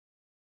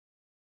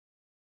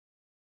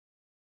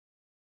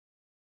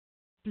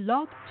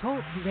Blog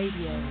Talk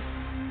Radio.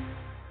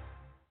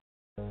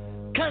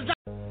 Cause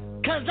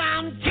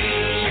I'm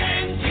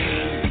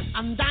TNT,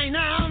 I'm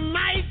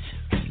dynamite,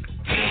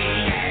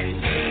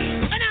 TNT,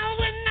 and I'll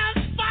win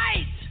the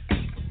fight,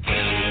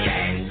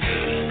 TNT,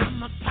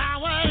 I'm a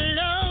power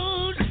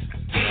load,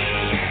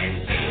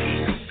 TNT,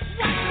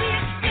 watch me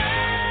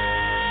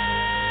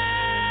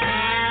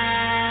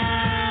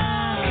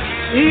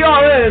explode.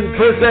 ERN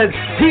presents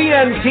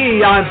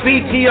TNT on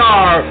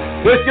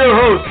BTR with your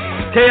host,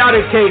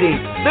 Chaotic Katie,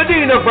 the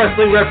Dean of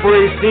Wrestling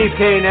Referees, Steve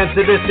Kane, and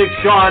Sadistic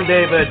Sean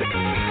David.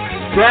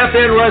 Strap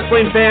in,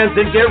 wrestling fans,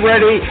 and get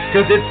ready,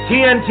 because it's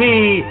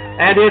TNT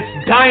and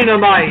it's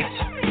dynamite.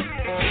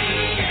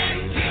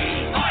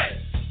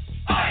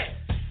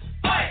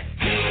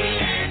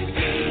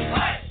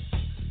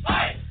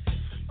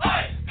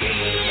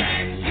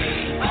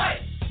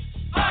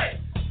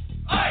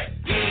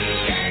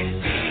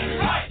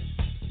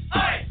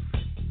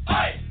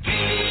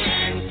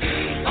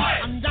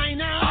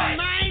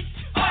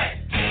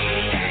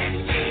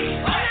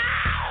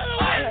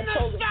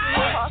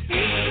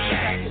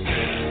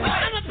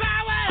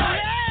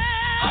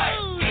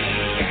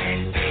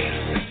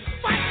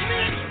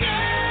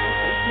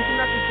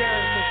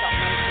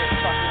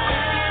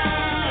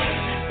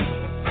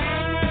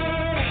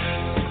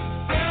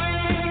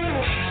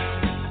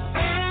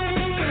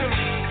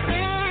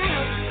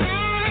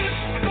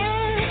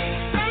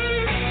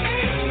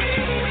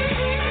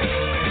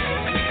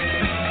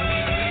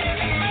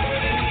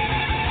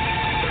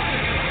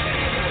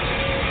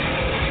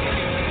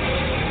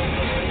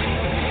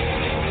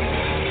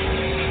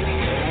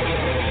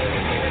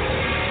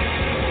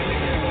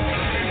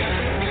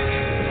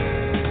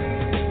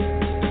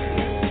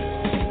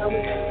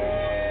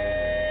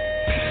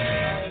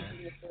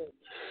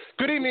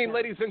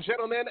 Ladies and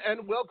gentlemen,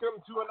 and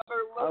welcome to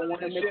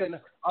another edition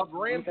of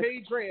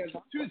Rampage Rants,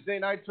 Tuesday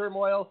Night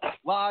Turmoil,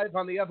 live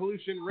on the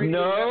Evolution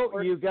Radio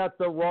Network. You got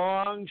the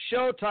wrong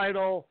show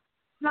title.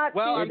 Not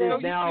well, Tuesday.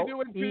 I'm so now used to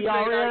doing Tuesday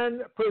ERN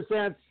night.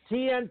 presents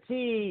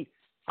TNT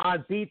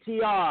on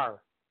BTR.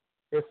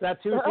 It's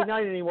not Tuesday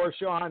night anymore,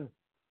 Sean.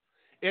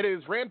 It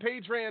is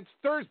Rampage Rants,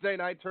 Thursday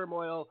Night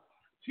Turmoil,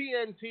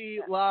 TNT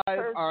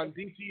live on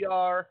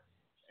BTR.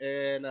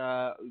 And,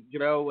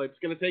 it's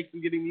going to take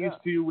some getting used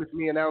to with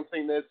me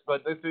announcing this,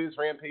 but this is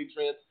Rampage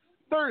Rants,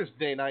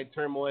 Thursday Night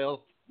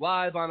Turmoil,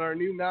 live on our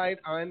new night,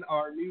 on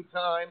our new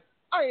time.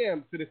 I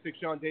am Sadistic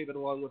Sean David,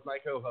 along with my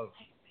co-host,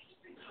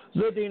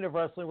 The Dean of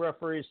Wrestling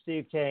Referees,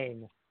 Steve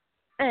Kane.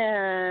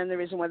 And the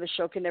reason why the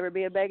show can never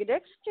be a bag of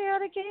dicks,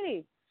 Chaotic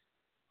Katie.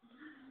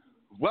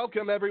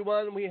 Welcome,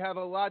 everyone. We have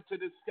a lot to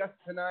discuss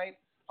tonight.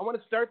 I want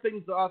to start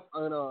things off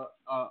on a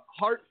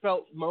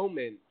heartfelt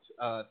moment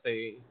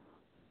thing.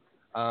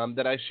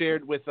 That I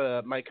shared with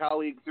my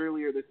colleagues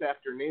earlier this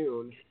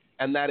afternoon,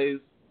 and that is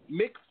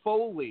Mick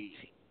Foley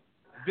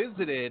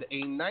visited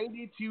a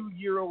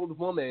 92-year-old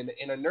woman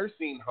in a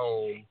nursing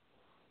home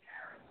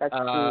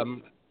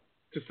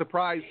to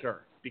surprise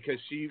her because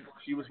she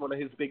was one of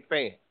his big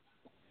fans.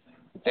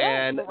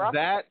 Yeah, and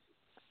that...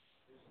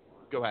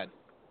 Go ahead.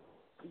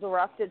 The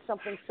Rock did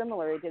something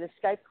similar. He did a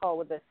Skype call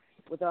with a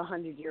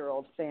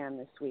 100-year-old fan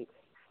this week.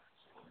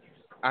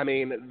 I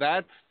mean,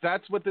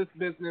 that's what this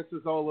business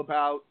is all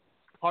about.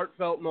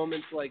 Heartfelt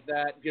moments like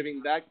that, giving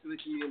back to the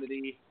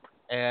community,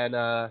 and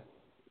I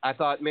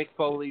thought Mick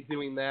Foley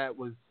doing that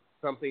was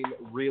something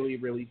really,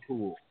 really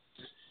cool.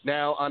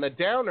 Now, on a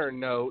downer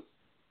note,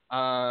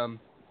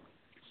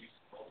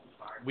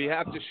 we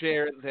have to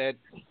share that,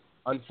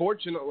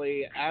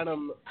 unfortunately,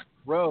 Adam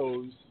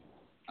Rose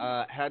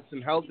had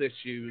some health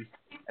issues,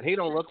 and he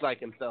don't look like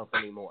himself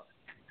anymore.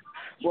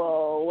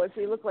 Well, what's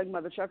he look like,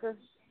 Mother Chucker?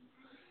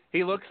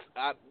 He looks,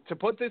 to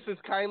put this as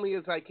kindly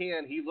as I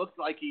can, he looks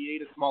like he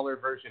ate a smaller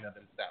version of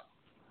himself.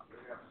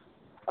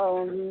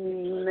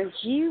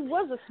 He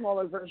was a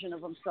smaller version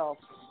of himself.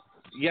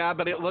 Yeah,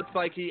 but it looks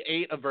like he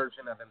ate a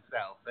version of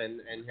himself,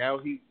 and now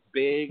he's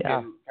big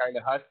and kind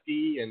of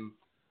husky, and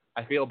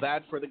I feel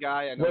bad for the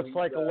guy. I know looks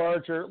like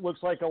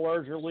a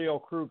larger Leo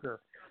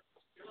Kruger.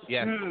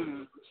 Yes.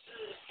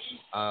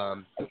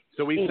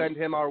 So we send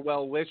him our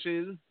well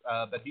wishes,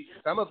 but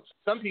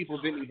some people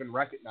didn't even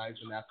recognize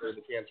him after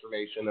the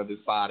transformation of his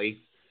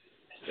body.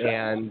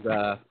 And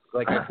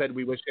like I said,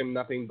 we wish him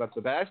nothing but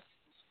the best.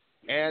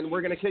 And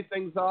we're going to kick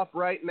things off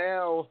right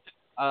now.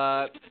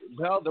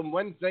 The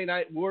Wednesday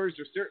Night Wars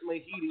are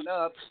certainly heating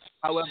up.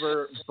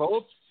 However,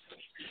 both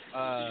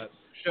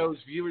shows'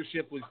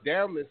 viewership was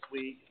down this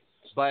week,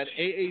 but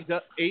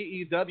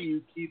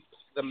AEW keeps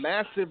the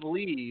massive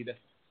lead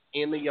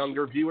in the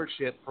younger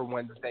viewership for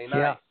Wednesday night.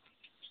 Yeah.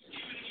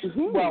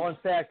 Mm-hmm. Well, in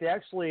fact,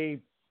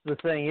 actually, the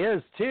thing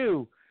is,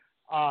 too,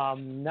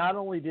 not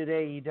only did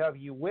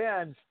AEW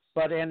win,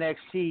 but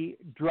NXT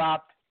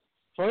dropped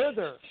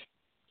further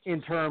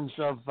in terms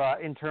of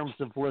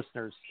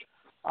listeners.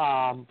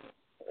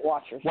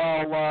 Watchers.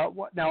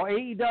 Well, now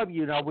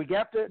AEW.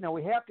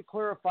 We have to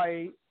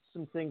clarify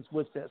some things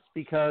with this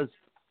because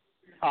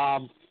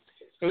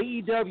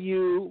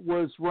AEW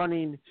was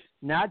running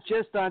not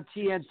just on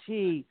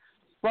TNT,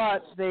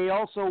 but they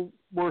also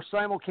were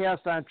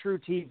simulcast on True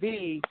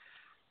TV,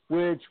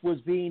 which was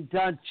being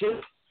done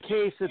just in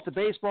case it's a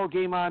baseball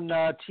game on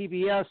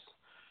TBS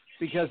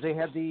because they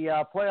had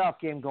the playoff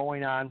game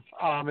going on.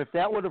 If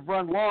that would have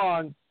run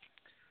long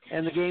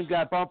and the game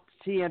got bumped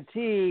to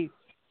TNT,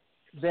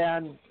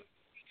 then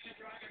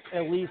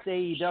at least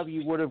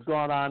AEW would have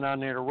gone on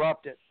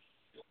uninterrupted.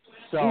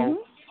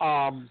 So,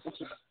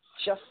 which is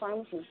just fine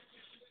with me.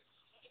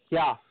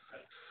 Yeah,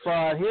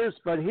 but here's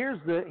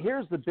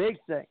the big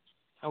thing.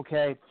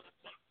 Okay,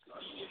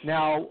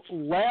 now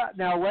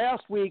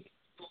last week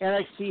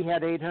NXT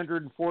had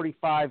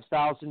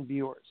 845,000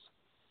 viewers,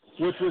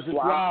 which was a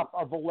drop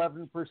of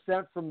 11%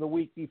 from the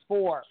week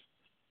before.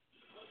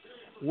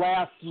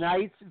 Last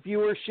night's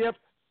viewership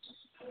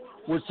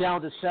was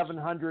down to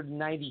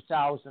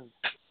 790,000.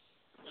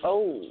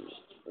 Oh,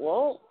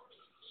 whoa.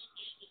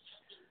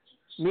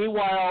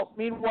 Meanwhile,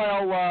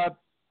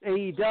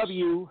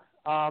 AEW,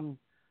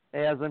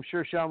 as I'm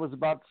sure Sean was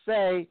about to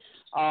say,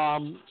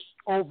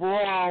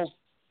 overall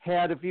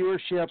had a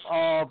viewership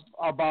of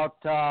about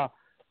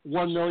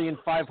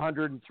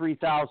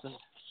 1,503,000.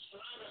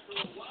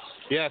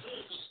 Yes.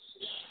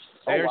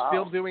 They're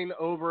still doing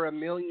over 1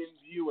 million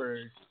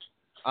viewers.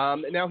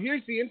 Now,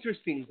 here's the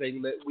interesting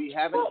thing that we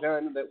haven't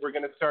done that we're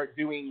going to start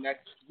doing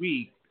next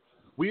week.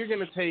 We're going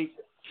to take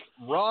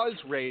Raw's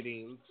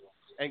ratings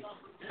and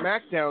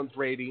SmackDown's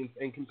ratings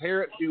and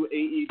compare it to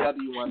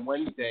AEW on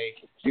Wednesday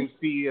and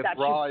see if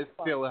Raw is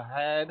still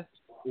ahead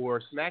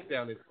or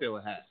SmackDown is still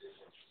ahead.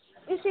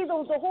 You see, the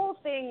whole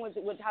thing with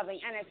having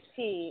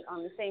NXT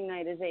on the same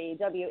night as AEW,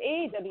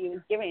 AEW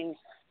is giving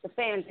the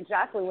fans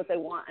exactly what they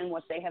want and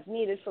what they have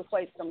needed for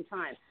quite some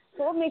time.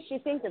 So what makes you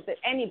think that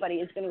anybody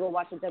is going to go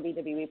watch a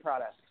WWE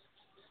product?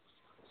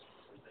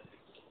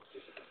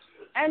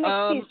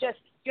 NXT is just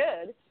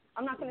good.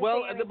 I'm not going to say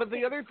NXT but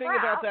the other thing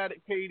crap. about that,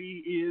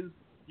 Katie, is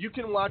you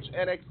can watch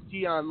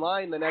NXT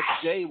online the next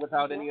day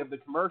without any of the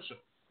commercials.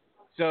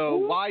 So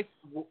why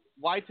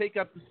take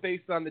up the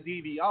space on the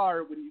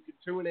DVR when you can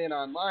tune in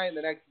online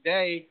the next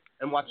day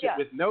and watch it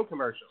with no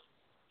commercials?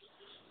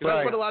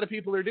 That's what a lot of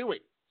people are doing,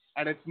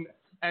 and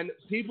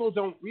people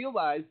don't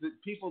realize that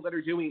people that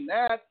are doing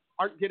that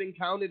aren't getting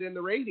counted in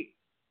the ratings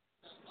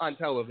on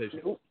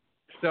television.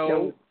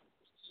 So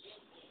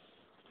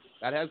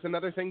that has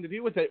another thing to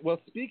do with it.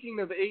 Well, speaking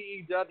of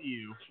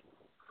AEW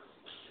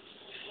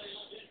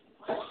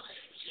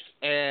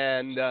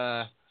and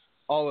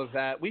all of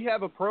that, we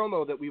have a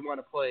promo that we want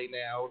to play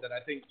now that I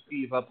think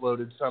Steve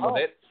uploaded some of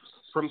it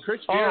from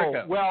Chris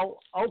Jericho. Oh, well,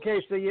 okay,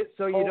 so you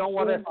don't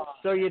want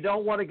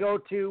to go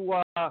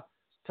to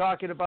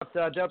talking about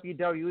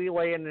WWE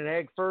laying an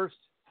egg first?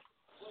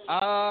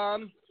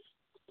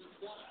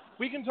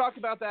 We can talk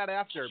about that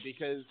after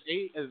because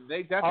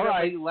they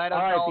definitely let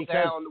us all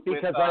down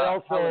because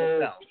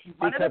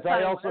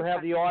I also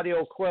have the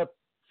audio clip.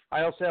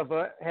 I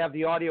also have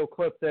the audio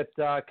clip that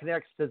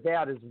connects to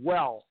that as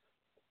well,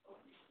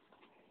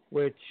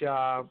 which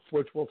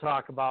we'll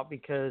talk about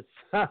because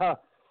that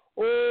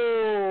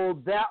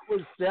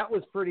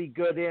was pretty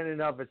good in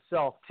and of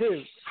itself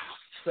too.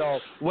 So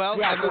we're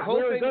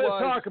going to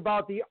talk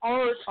about the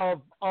art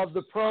of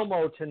the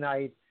promo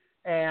tonight,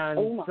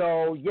 and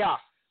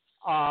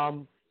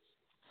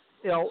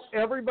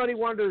everybody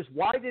wonders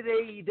why did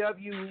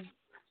AEW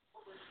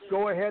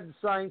go ahead and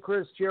sign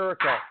Chris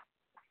Jericho?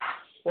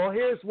 Well,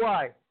 here's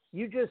why.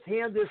 You just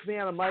hand this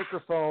man a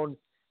microphone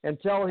and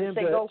tell him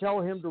to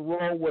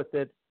roll with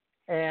it,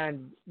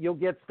 and you'll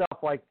get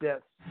stuff like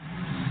this.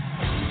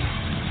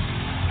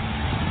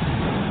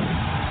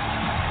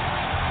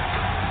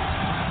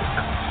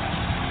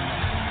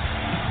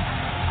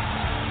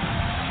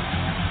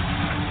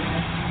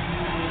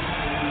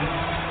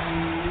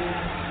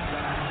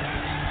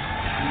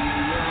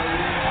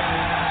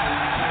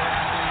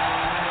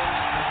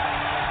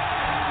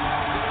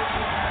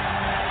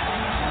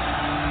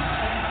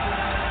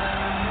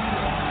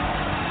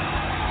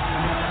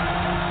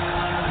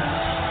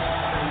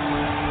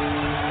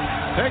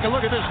 Take a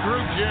look at this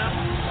group, Jim.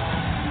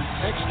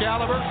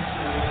 Excalibur, the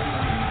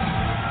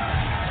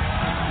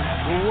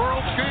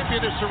world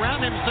champion, has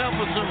surrounded himself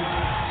with some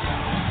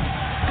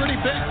pretty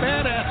big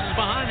badasses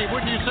behind him,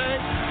 wouldn't you say?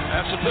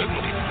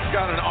 Absolutely.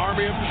 Got an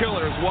army of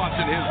killers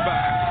watching his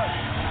back.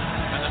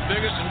 And the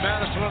biggest and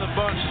baddest one of the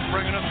bunch is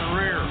bringing up the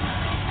rear.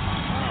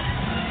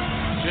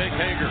 Jake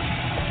Hager.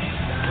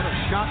 What a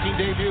shocking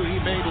debut he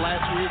made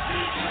last week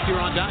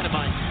here on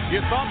Dynamite.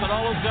 You thought that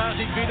all those guys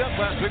he beat up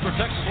last week were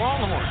Texas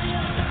Longhorns.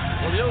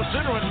 Well, the old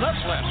Sinner went nuts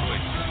last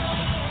week.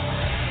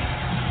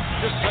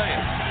 Just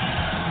saying.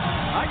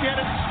 I get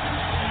it.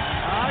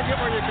 I get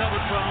where you're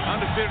coming from.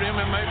 Undefeated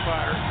MMA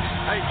fighter.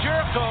 Hey,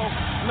 Jericho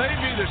may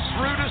be the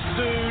shrewdest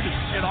dude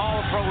in all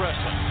of pro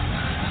wrestling.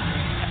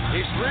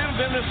 He's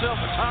reinvented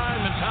himself time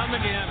and time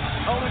again,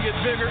 only get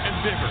bigger and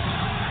bigger.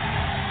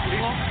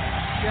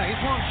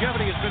 His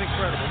longevity has been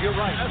incredible. You're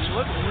right.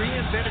 Absolutely.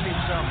 Reinvented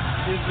himself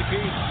is the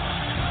key.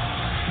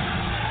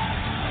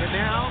 And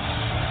now,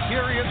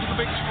 here he is with the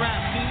big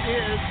strap. He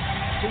is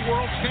the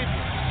world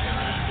champion.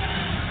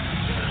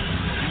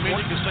 You mean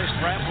you can say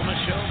strap on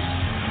this show?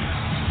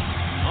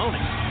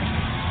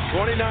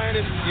 29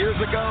 years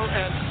ago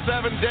and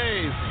 7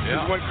 days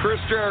is when Chris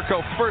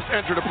Jericho first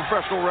entered a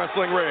professional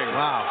wrestling ring.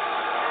 Wow.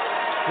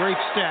 Great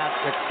stat,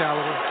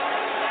 Excalibur.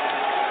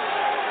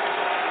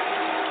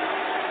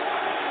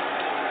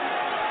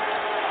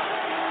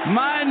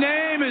 My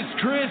name is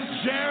Chris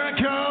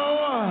Jericho,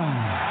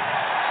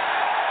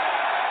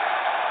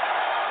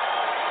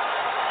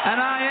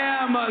 and I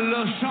am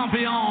le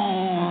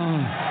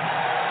champion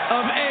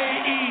of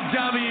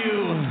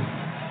AEW.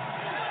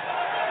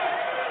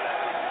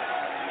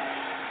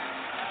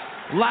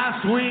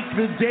 Last week,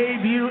 the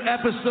debut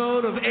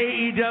episode of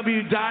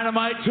AEW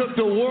Dynamite took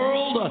the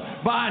world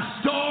by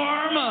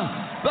storm.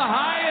 The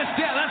highest,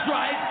 that's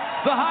right,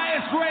 the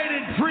highest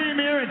rated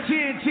premiere in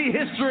TNT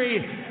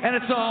history, and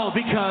it's all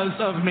because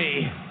of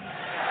me.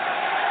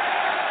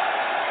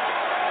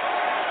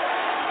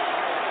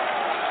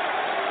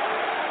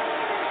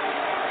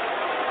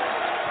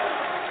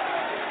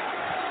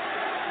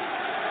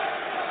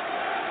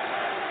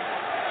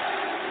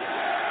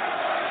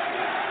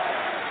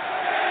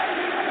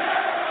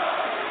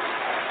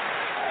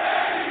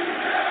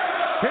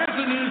 Here's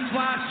the news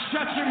flash.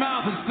 Shut your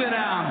mouth and sit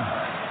down.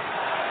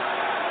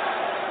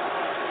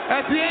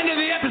 At the end of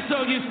the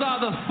episode, you saw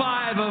the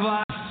 5 of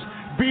us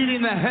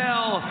beating the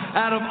hell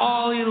out of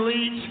All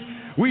Elite.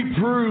 We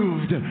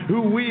proved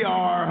who we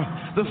are.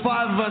 The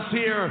 5 of us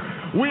here.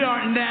 We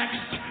aren't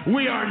next.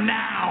 We are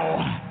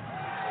now.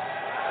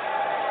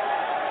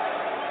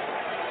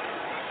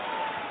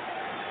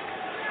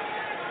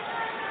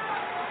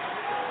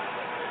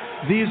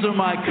 These are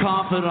my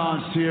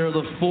confidants here,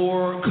 the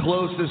 4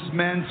 closest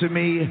men to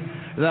me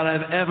that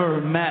I've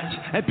ever met.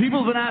 And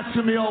people have been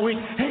asking me all week,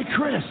 hey,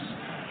 Chris,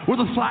 we're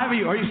the 5 of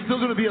you. Are you still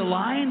going to be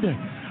aligned?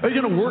 Are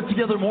you going to work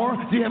together more?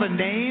 Do you have a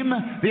name?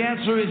 The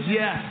answer is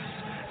yes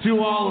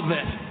to all of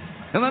it.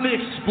 And let me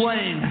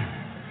explain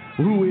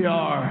who we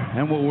are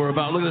and what we're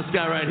about. Look at this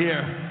guy right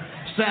here,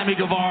 Sammy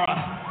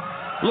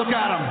Guevara. Look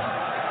at him.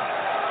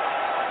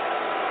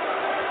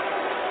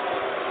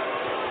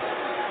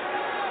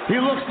 He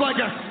looks like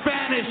a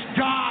Spanish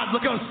god.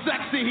 Look how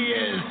sexy he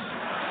is.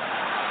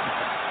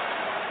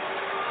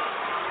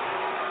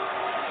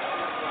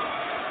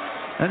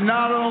 And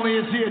not only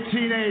is he a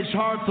teenage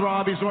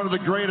heartthrob, he's one of the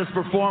greatest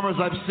performers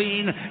I've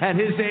seen at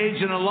his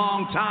age in a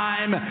long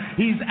time.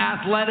 He's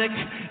athletic,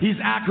 he's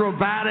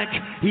acrobatic,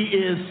 he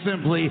is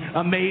simply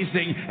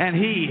amazing, and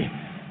he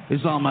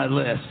is on my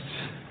list.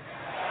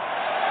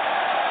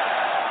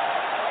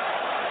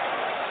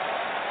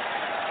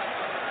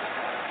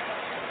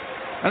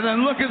 And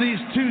then look at these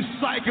 2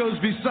 psychos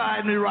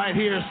beside me right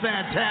here,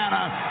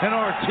 Santana and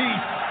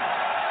Ortiz.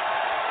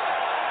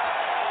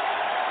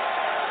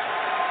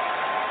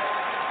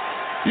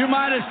 You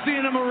might have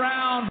seen them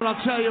around, but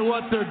I'll tell you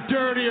what, they're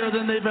dirtier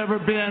than they've ever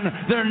been.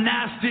 They're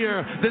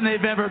nastier than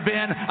they've ever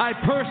been. I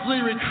personally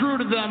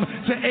recruited them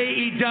to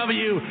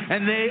AEW,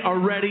 and they are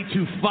ready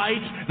to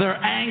fight. They're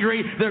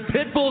angry. They're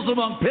pit bulls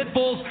among pit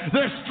bulls.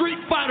 They're Street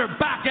Fighter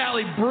back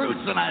alley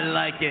brutes, and I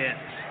like it.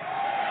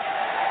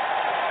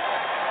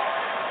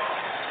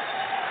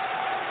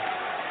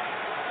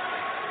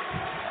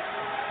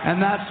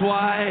 And that's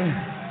why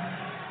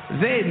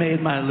they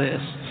made my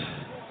list.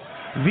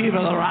 Viva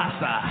la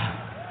raza.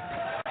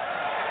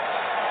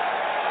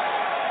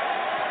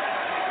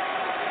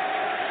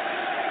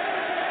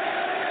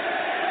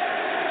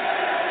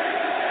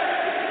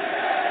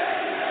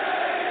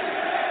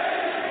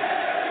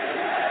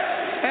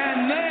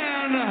 And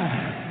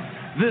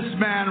then this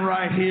man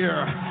right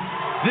here,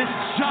 this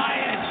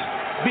giant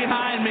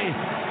behind me.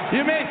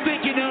 You may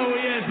think you know who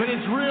he is, but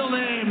his real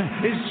name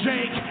is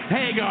Jake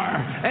Hagar.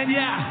 And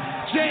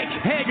yeah,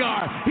 Jake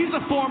Hagar, he's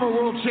a former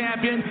world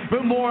champion,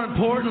 but more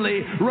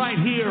importantly, right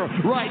here,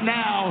 right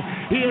now,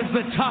 he is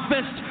the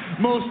toughest,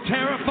 most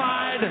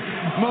terrified,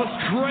 most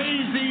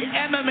crazy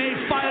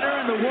MMA fighter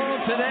in the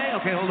world today.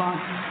 Okay, hold on.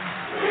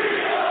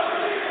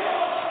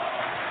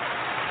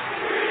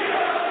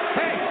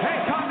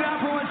 Hey, calm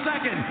down for 1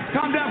 second.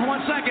 Calm down for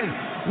 1 second.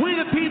 We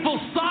the People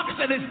sucks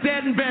and it's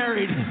dead and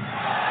buried.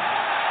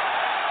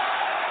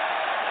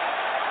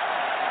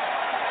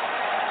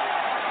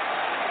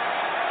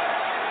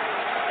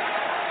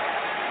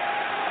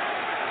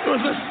 It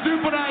was a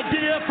stupid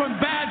idea from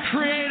bad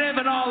creative,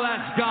 and all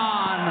that's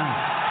gone.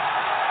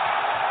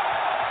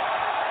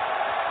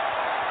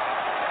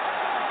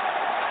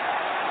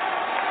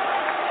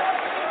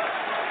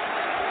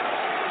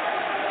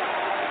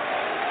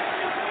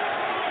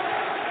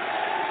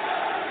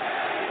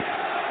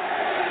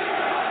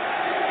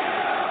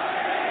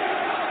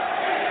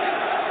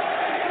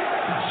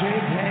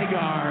 Jake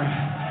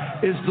Hagar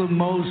is the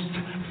most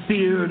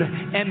feared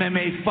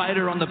MMA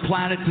fighter on the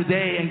planet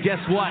today, and guess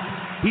what?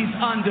 He's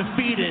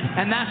undefeated,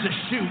 and that's a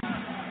shoot.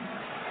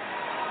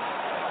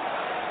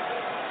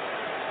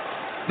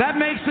 That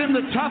makes him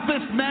the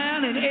toughest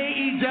man in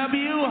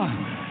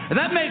AEW.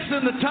 That makes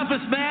him the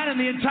toughest man in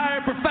the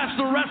entire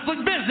professional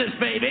wrestling business,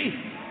 baby.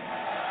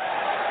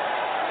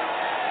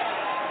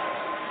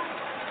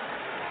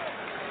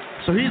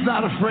 So he's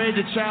not afraid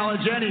to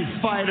challenge any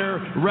fighter,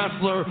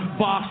 wrestler,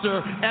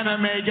 boxer,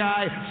 MMA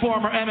guy,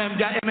 former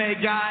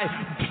MMA guy,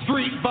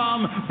 street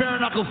bum, bare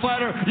knuckle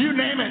fighter, you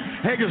name it.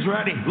 Hager's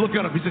ready. Look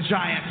at him. He's a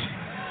giant.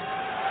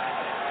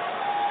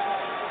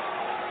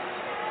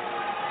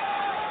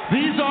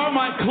 These are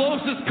my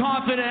closest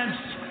confidants.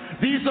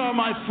 These are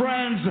my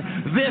friends.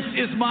 This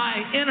is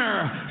my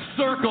inner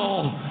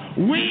circle.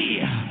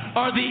 We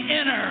are the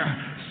inner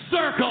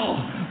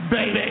circle,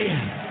 baby.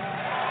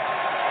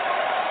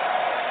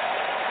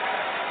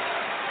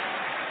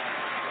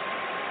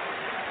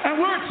 And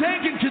we're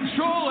taking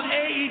control of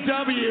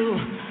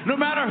AEW. No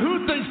matter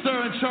who thinks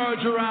they're in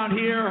charge around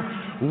here,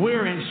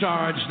 we're in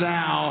charge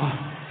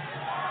now.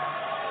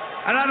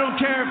 And I don't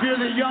care if you're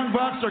the Young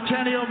Bucks or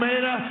Kenny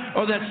Omega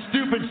or that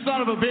stupid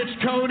son of a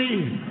bitch,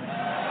 Cody.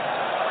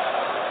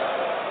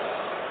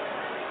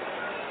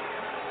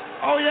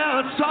 Oh,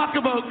 yeah, let's talk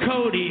about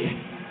Cody.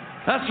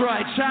 That's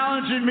right,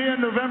 challenging me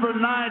on November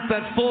 9th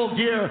at Full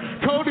Gear.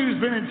 Cody, who's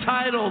been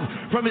entitled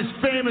from his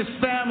famous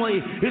family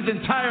his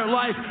entire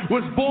life,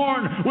 was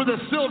born with a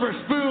silver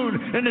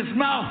spoon in his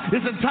mouth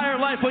his entire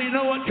life. Well, you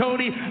know what,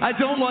 Cody? I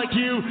don't like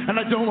you, and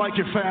I don't like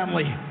your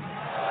family.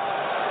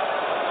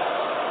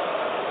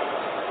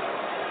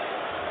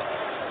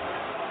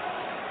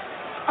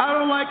 I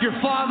don't like your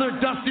father,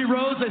 Dusty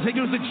Rhodes. I think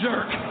he was a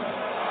jerk.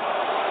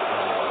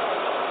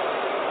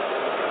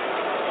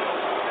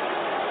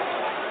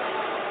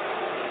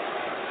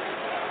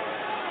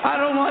 I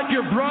don't like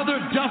your brother,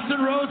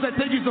 Dustin Rhodes. I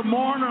think he's a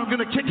moron. I'm going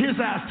to kick his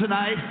ass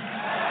tonight.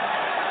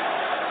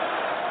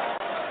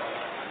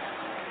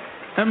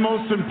 And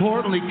most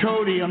importantly,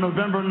 Cody, on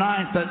November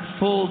 9th at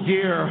Full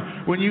Gear,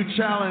 when you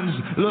challenge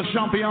Le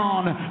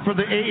Champion for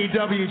the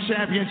AEW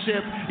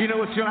Championship, you know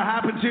what's going to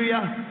happen to you?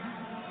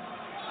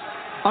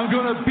 I'm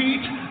going to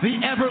beat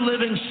the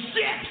ever-living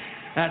shit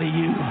out of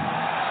you.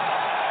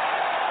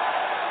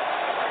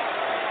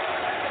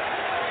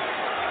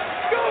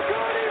 Go,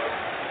 Cody!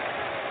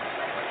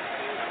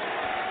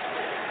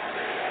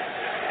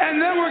 And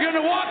then we're going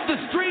to walk the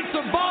streets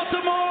of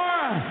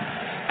Baltimore,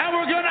 and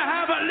we're going to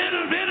have a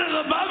little bit of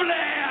the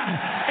bubbly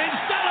in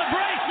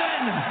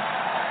celebration.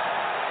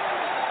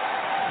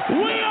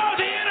 We are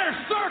the inner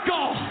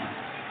circle.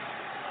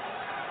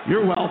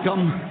 You're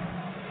welcome.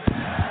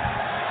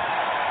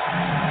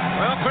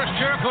 Well, Chris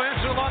Jericho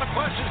answered a lot of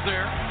questions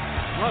there.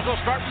 Might as well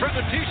start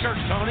printing the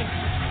T-shirts, Tony.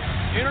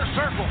 Inner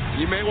Circle.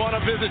 You may want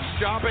to visit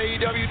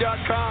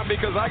shopaew.com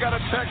because I got a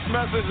text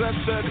message that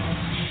said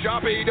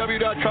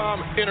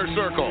shopaew.com Inner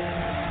Circle.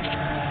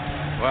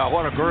 Wow,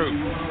 what a group.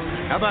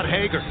 How about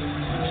Hager?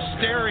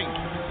 Staring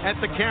at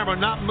the camera,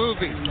 not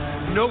moving.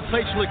 No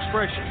facial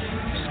expression.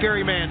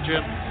 Scary man,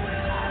 Jim.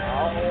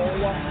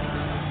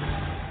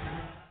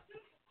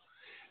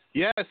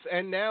 Yes,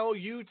 and now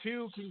you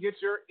too can get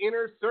your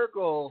Inner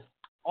Circle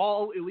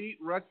All Elite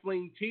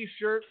Wrestling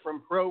T-shirt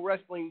from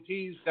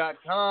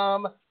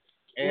ProWrestlingTees.com.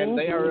 And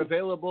they are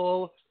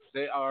available.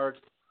 They are,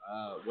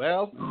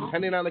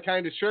 depending on the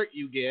kind of shirt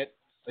you get,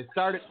 they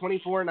start at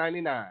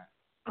 $24.99.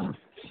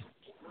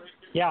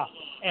 Yeah,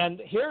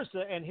 and here's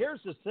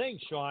the thing,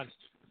 Sean.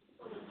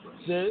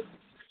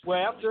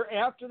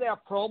 After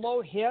that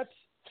promo hit,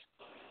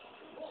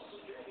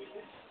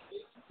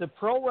 the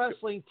Pro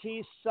Wrestling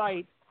Tees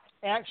site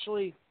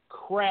actually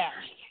crashed.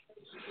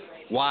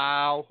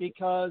 Wow!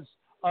 Because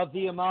of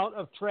the amount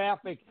of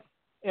traffic,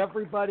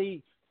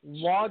 everybody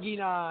logging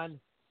on,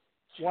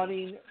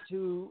 wanting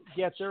to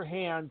get their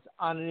hands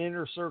on an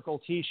Inner Circle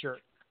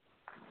T-shirt.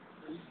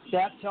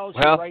 That tells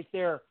you right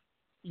there.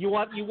 You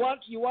want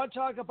to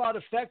talk about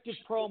effective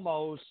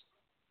promos?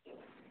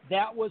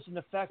 That was an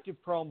effective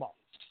promo.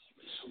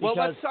 Well,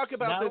 let's talk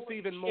about this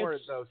even more,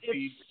 though,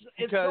 Steve.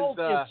 Let's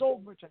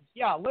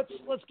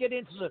get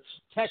into the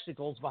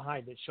technicals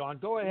behind it, Sean.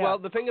 Go ahead. Well,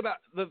 the thing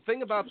about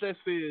this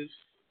is,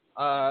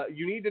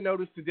 you need to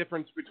notice the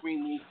difference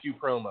between these two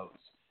promos.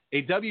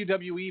 A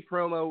WWE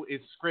promo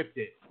is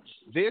scripted.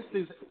 This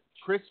is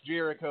Chris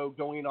Jericho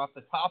going off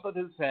the top of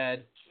his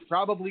head,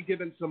 probably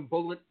given some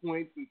bullet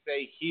points and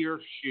say,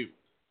 "Here, shoot."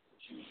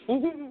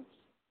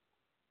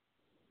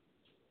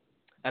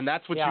 And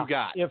that's what you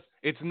got.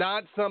 It's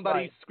not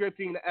somebody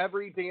scripting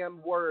every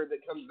damn word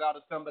that comes out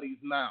of somebody's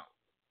mouth.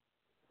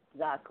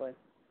 Exactly.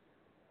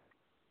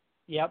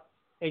 Yep,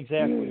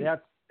 exactly.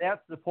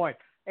 That's the point.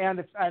 And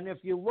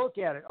if you look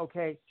at it,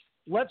 okay,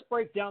 let's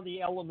break down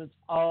the elements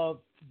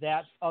of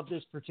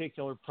this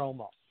particular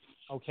promo.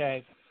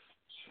 Okay,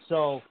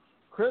 so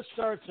Chris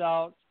starts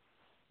out.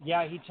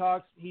 Yeah, he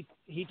talks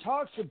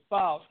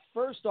about,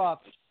 first off,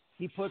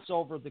 he puts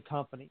over the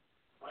company.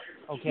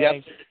 Okay.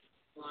 Yep.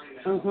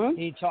 Mm-hmm.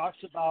 He talks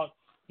about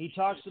the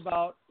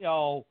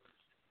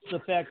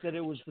fact that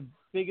it was the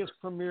biggest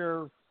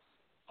premiere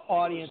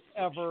audience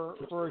ever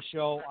for a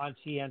show on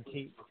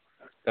TNT.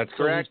 That's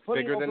correct.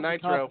 Bigger than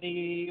Nitro.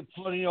 Company,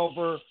 putting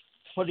over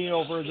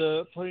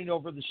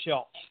the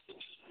show.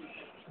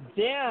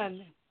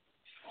 Then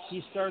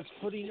he starts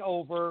putting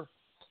over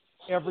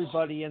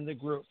everybody in the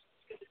group.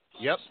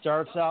 Yep.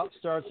 Starts out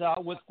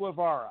with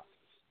Guevara.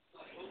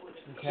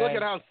 Okay. Look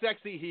at how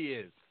sexy he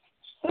is.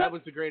 That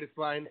was the greatest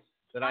line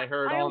that I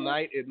heard all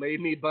night. It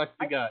made me bust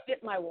the gut. I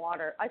spit my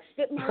water.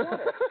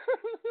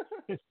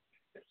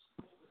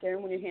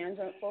 Darren, when your hands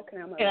aren't full, can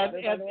I have my water?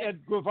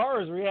 And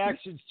Guevara's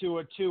reactions to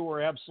it, too,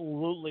 were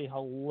absolutely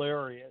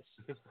hilarious.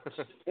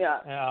 Yeah.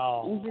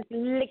 Oh. Just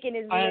licking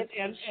his lips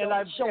and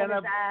showing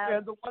his ass.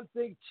 And the one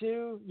thing,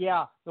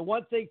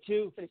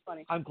 too, pretty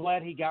funny. I'm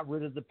glad he got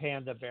rid of the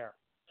panda bear.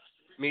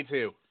 Me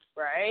too.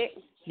 Right?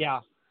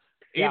 Yeah.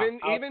 Even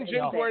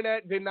Jim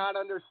Cornette did not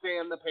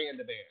understand the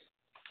panda bear.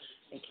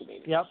 Thank you,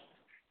 baby.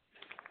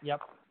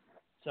 Yep.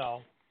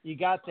 So, you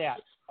got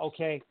that.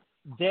 Okay.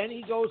 Then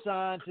he goes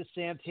on to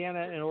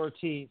Santana and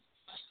Ortiz.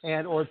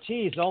 And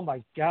Ortiz, oh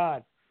my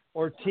God.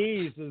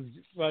 Ortiz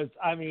was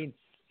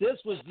this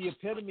was the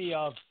epitome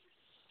of,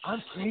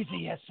 I'm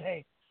crazy,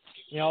 SA.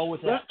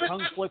 With that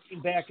tongue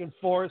flicking back and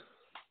forth.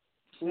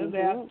 And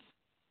that.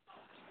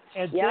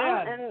 And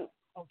then,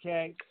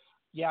 okay.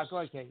 Yeah, go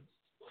ahead, Kate.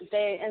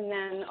 And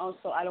then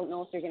also, I don't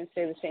know if you're going to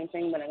say the same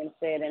thing, but I'm going to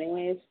say it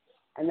anyways.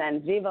 And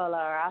then Viva la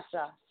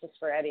Raza, just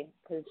for Eddie,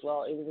 because, it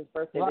was his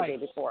birthday the day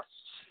before.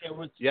 It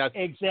was,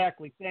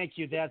 exactly. Thank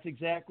you. That's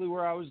exactly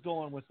where I was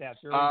going with that.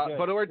 Very good.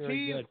 But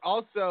Ortiz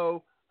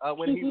also,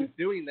 when he was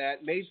doing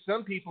that, made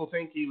some people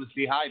think he was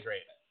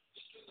dehydrated.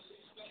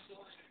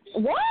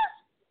 What?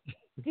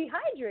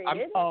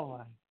 Dehydrated? Oh,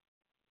 my.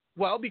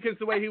 Well, because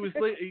the way he was,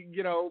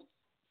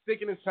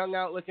 sticking his tongue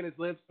out, licking his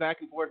lips,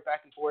 back and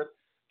forth.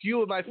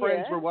 Few of my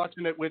friends were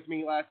watching it with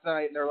me last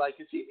night, and they're like,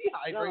 is he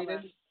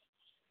dehydrated?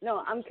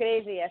 No, I'm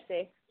crazy,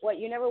 SA. What,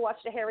 you never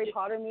watched a Harry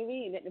Potter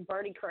movie?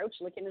 Barty Crouch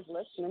licking his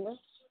lips, remember?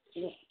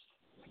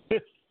 For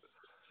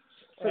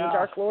the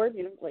Dark Lord,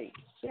 he's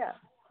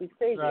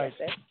crazy, right.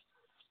 SA.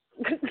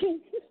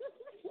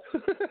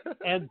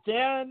 And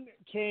then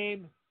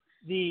came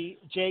the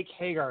Jake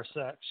Hagar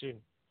section.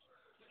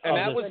 And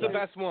that was the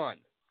best one.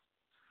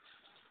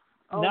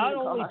 Oh, not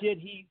only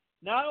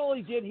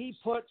did he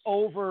put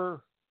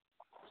over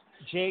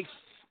Jake's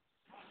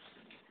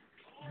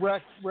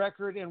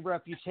record and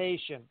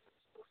reputation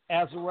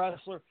as a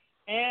wrestler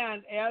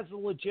and as a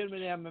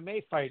legitimate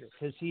MMA fighter,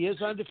 because he is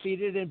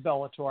undefeated in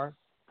Bellator.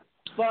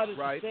 But at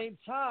the same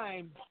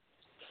time,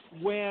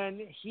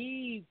 when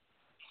he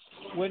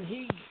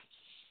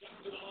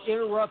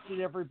interrupted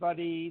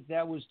everybody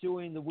that was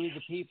doing the We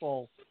the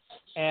People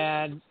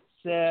and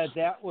said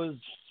that was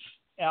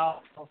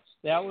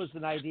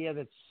an idea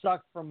that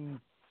sucked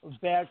from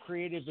bad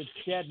creative, it's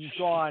dead and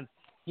gone,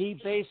 he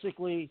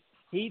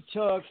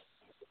took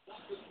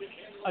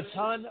a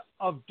ton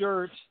of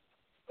dirt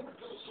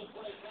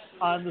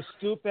on the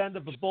scoop end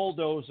of a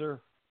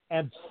bulldozer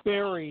and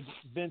buried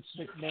Vince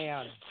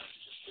McMahon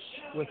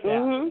with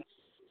that.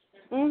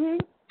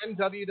 And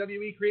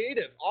WWE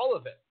creative, all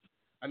of it.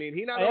 I mean,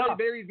 he not only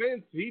buried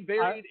Vince, he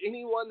buried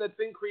anyone that's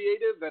in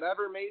creative that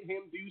ever made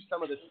him do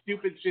some of the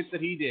stupid shit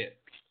that he did.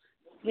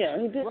 Yeah,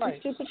 he did some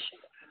stupid shit.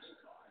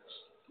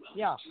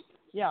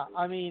 Yeah.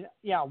 I mean,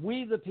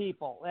 We the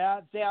People.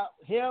 That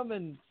him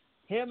and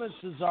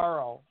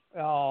Cesaro.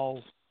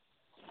 Oh,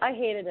 I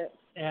hated it.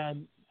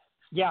 And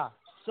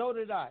so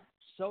did I.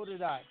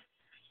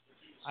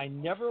 I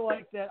never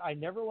liked that.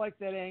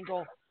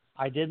 Angle.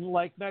 I didn't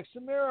like Mex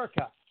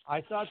America.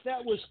 I thought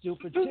that was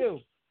stupid too.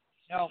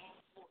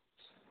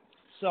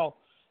 So,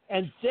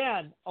 and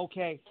then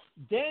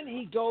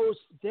he goes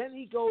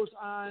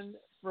on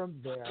from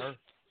there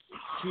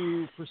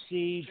to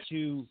proceed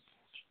to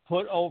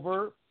put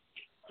over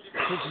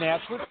his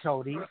match with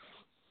Cody,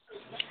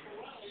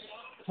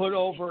 put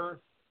over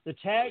the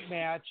tag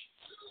match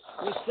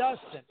with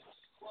Dustin.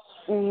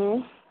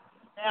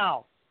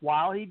 Now,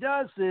 while he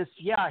does this,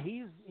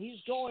 he's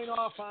going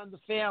off on the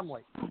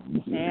family,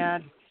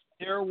 and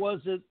there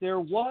was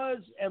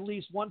at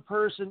least one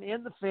person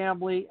in the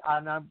family,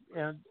 and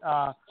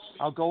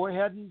I'll go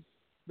ahead and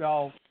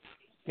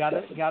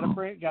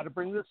gotta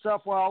bring this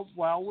up while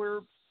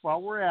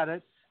we're at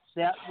it,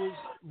 that was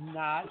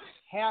not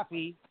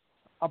happy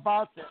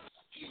about this,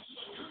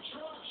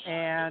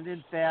 and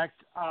in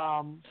fact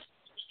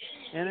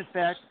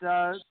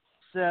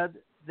said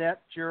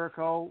that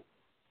Jericho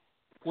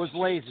was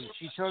lazy.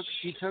 She took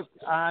to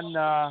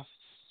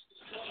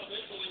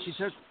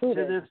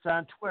this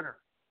on Twitter.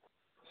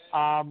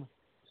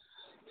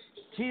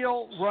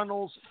 Teal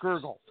Runnels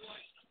Gurgle,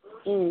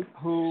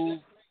 who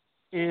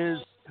is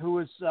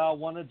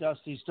one of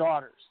Dusty's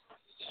daughters.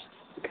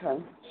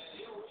 Okay.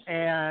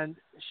 And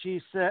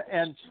she said,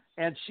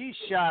 and she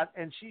shot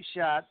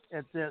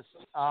at this.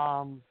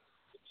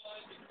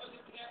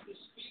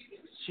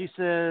 She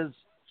says,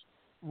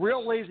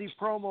 real lazy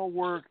promo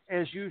work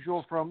as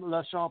usual from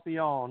Le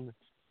Champion.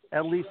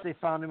 At least they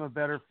found him a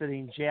better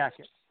fitting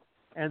jacket.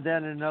 And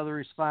then another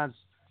response,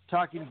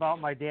 talking about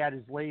my dad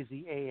is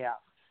lazy AF.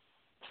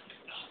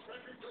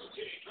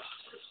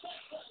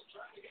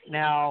 It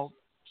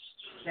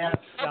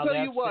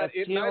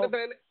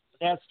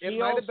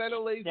might have been a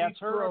lazy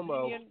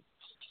promo. Opinion.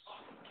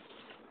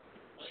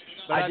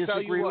 But I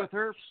disagree with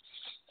her.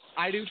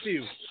 I do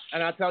too,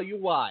 and I'll tell you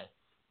why.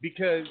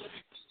 Because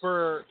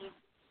for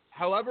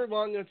however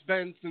long it's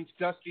been since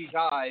Dusty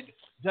died,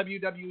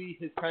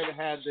 WWE has kind of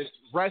had this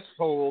rest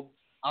hold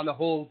on the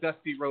whole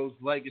Dusty Rhodes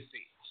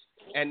legacy.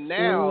 And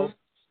now,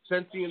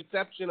 since the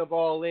inception of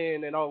All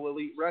In and All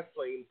Elite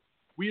Wrestling,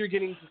 we are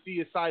getting to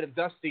see a side of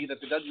Dusty that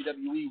the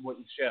WWE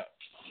wouldn't show.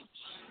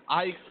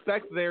 I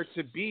expect there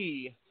to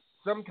be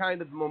some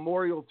kind of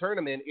memorial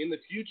tournament in the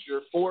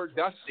future for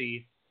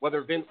Dusty,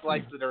 whether Vince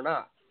likes it or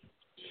not.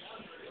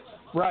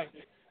 Right.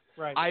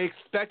 I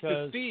expect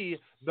to see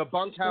the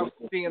Bunkhouse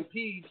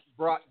Stampede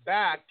brought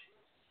back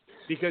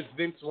because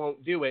Vince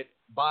won't do it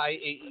by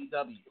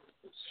AEW.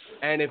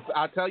 And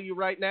I'll tell you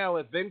right now,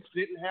 if Vince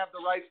didn't have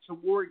the rights to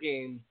War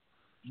Games,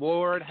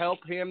 Lord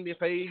help him if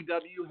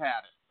AEW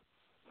had it.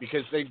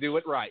 Because they do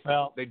it right.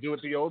 Well, they do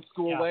it the old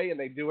school way, and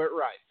they do it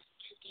right.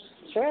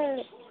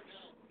 Sure.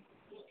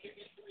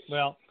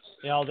 Well,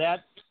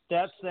 that's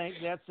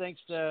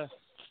thanks to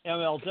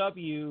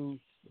MLW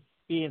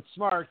being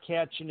smart,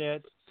 catching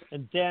it,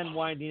 and then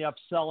winding up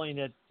selling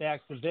it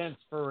back to Vince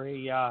for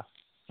a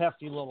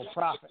hefty little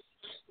profit.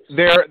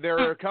 There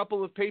are a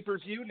couple of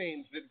pay-per-view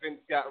names that Vince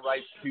got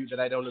rights to that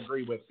I don't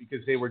agree with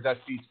because they were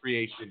Dusty's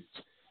creations.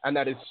 And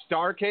that is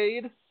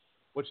Starrcade,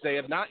 which they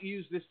have not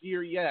used this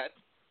year yet.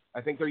 I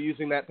think they're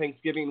using that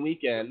Thanksgiving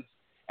weekend,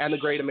 and the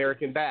Great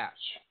American Bash.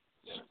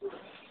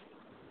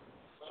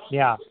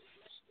 Yeah.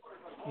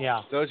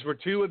 Those were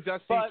two of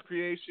Dusty's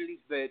creations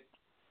that,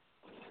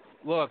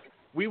 look,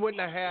 we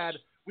wouldn't have had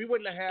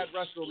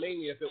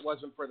WrestleMania if it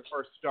wasn't for the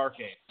first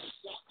Starrcade.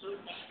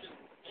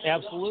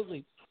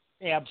 Absolutely.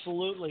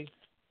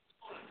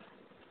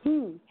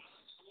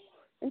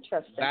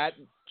 Interesting.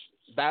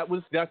 That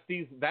was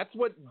Dusty's. That's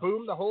what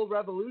boomed the whole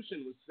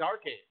revolution was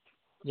Starrcade.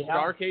 Yeah.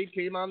 Starrcade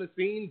came on the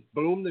scene,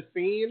 boomed the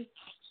scene.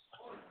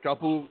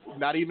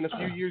 Not even a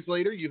few years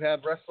later, you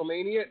have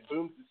WrestleMania. It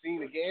booms the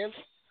scene again,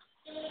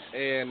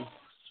 and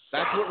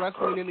that's what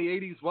wrestling in the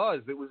 '80s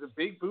was. It was a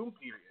big boom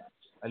period.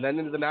 And then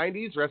into the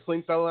 '90s,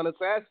 wrestling fell on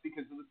its ass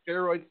because of the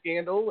steroid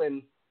scandal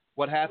and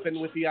what happened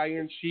with the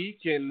Iron Sheik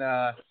and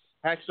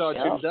Hacksaw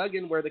Jim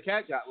Duggan, where the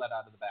cat got let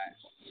out of the bag.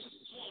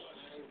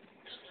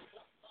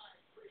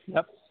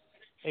 Yep.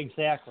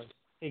 Exactly.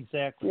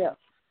 Yeah.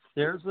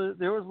 There was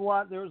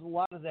a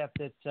lot of that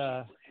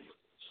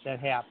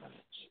happened,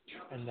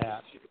 and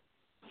that.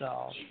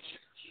 So.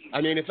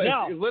 I mean, if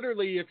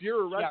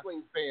you're a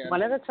wrestling fan,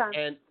 one at a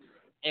time,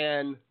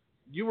 and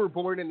you were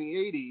born in the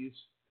 '80s,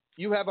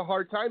 you have a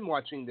hard time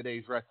watching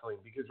today's wrestling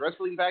because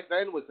wrestling back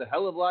then was a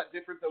hell of a lot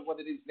different than what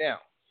it is now.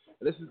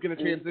 And this is going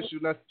to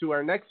transition us to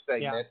our next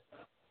segment.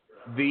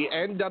 Yeah. The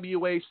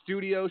NWA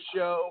studio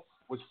show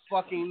was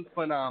fucking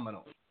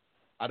phenomenal.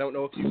 I don't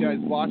know if you guys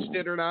watched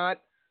it or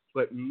not,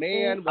 but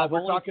man, I've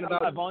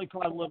only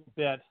caught a little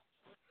bit.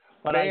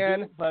 But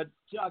but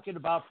talking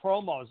about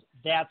promos,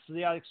 that's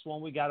the next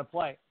one we got to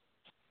play.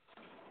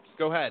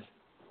 Go ahead.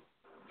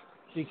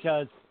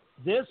 Because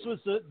this was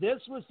the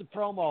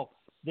promo.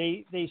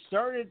 They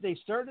started the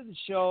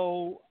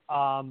show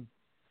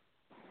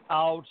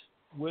out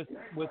with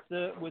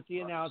the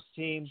announce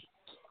team,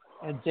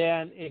 and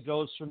then it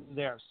goes from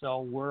there.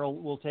 So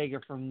we'll take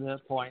it from the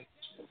point.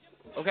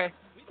 Okay.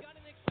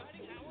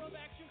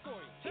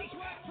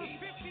 For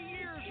 50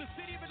 years, the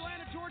city of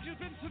Atlanta, Georgia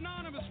has been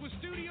synonymous with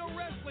studio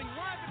wrestling,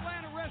 live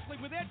Atlanta wrestling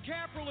with Ed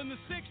Capral in the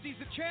 60s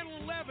at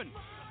Channel 11,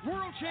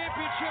 World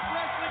Championship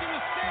Wrestling in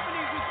the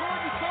 70s with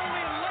Gordon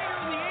Soley, and later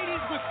in the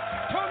 80s with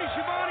Tony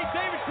Schiavone,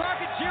 David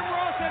Crockett, Jim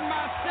Ross, and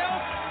myself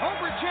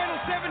over at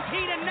Channel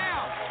 17. And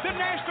now, the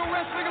National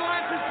Wrestling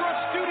Alliance has brought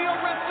studio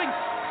wrestling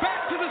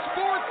back to the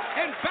sport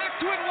and back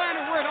to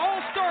Atlanta, where it all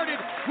started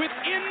with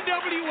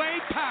NWA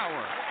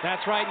Power.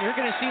 That's right. You're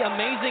going to see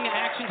amazing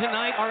action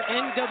tonight. Our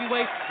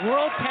NWA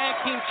World Tag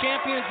Team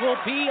Champions will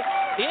be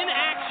in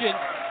action.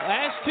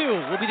 Last two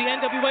will be the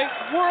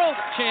NWA World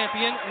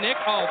Champion, Nick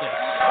Aldis.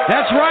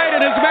 That's right.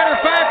 And as a matter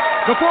of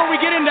fact, before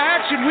we get into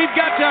action, we've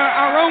got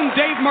our own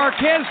Dave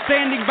Marquez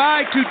standing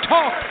by to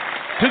talk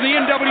to the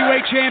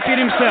NWA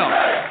Champion himself.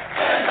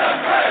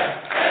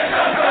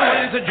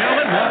 Ladies and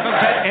gentlemen, welcome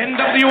to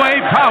NWA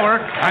Power.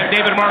 I'm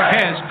David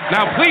Marquez.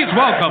 Now please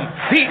welcome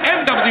the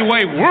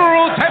NWA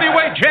World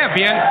Heavyweight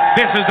Champion.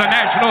 This is the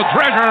National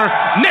Treasure,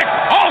 Nick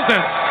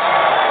Aldis.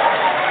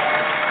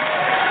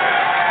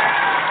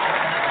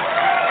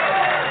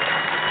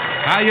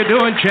 How you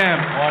doing,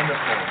 champ?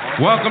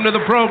 Wonderful. Welcome to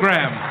the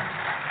program.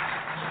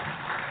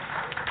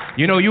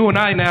 You know, you and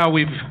I now,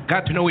 we've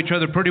got to know each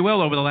other pretty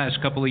well over the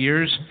last couple of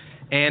years.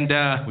 And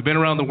we've been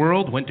around the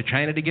world, went to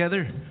China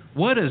together.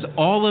 What does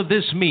all of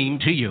this mean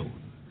to you?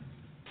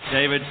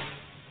 David,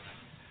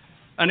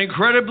 an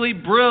incredibly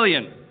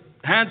brilliant,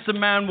 handsome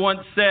man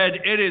once said,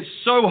 "It is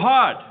so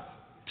hard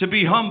to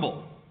be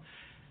humble."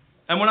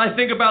 And when I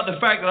think about the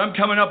fact that I'm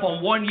coming up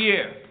on 1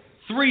 year,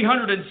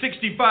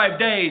 365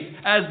 days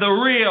as the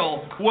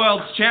real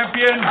world's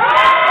champion,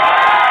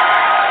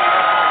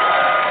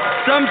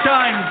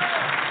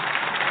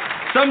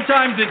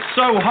 sometimes it's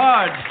so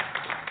hard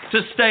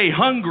to stay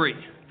hungry.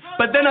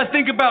 But then I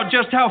think about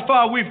just how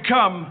far we've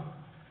come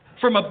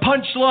from a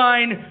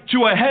punchline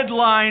to a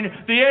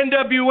headline. The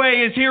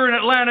NWA is here in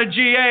Atlanta,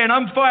 GA, and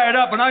I'm fired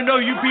up, and I know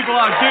you people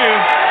are too.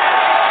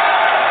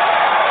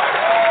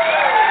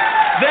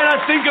 Then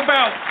I think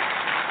about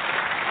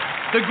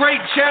the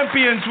great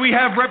champions we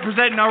have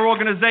representing our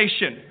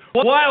organization.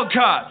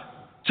 Wildcard,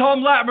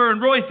 Tom Latimer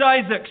and Royce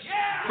Isaacs.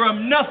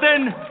 From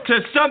nothing to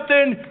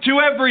something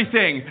to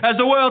everything as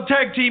the World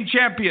Tag Team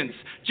Champions.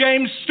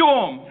 James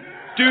Storm,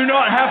 do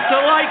not have to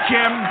like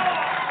him,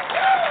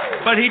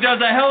 but he does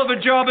a hell of a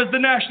job as the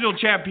national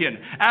champion.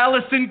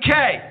 Allison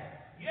Kay,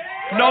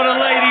 not a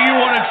lady you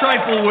want to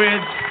trifle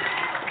with,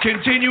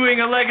 continuing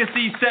a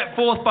legacy set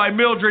forth by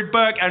Mildred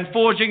Burke and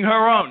forging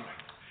her own.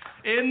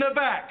 In the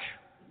back,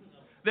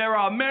 there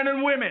are men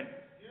and women,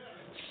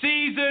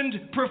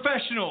 seasoned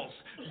professionals,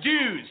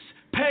 dues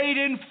paid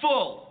in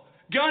full,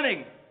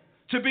 gunning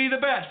to be the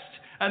best.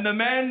 And the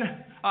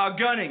men are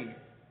gunning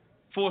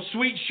for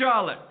Sweet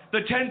Charlotte,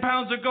 the 10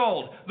 pounds of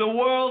gold, the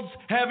World's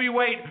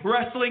Heavyweight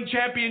Wrestling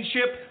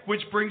Championship,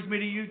 which brings me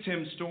to you,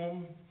 Tim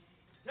Storm.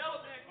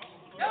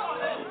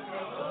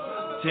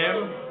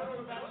 Tim,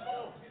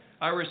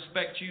 I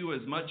respect you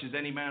as much as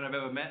any man I've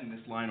ever met in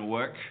this line of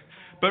work,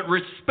 but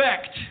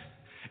respect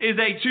is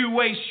a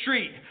two-way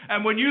street.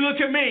 And when you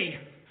look at me,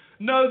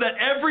 know that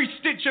every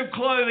stitch of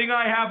clothing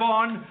I have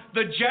on,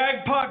 the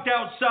Jag parked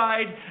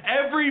outside,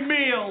 every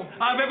meal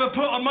I've ever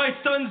put on my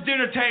son's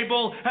dinner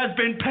table has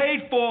been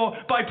paid for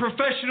by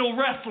professional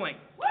wrestling.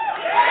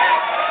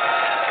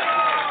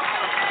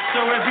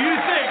 So if you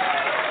think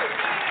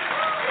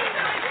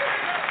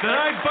that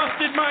I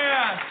busted my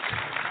ass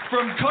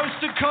from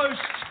coast to coast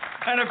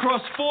and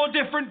across 4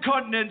 different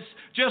continents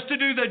just to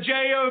do the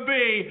JOB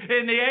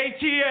in the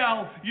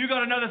ATL, you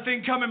got another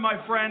thing coming, my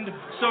friend.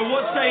 So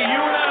what say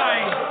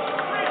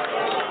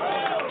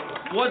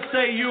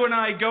you and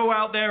I go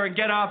out there and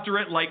get after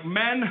it like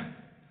men?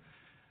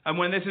 And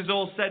when this is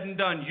all said and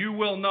done, you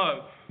will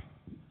know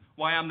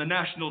why I'm the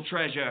national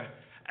treasure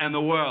and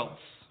the world's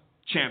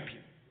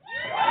champion.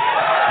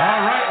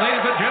 All right,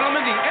 ladies and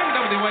gentlemen, the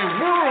NWA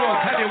World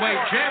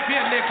Heavyweight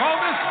Champion, Nick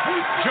Aldis.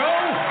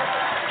 Joe,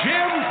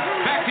 Jim,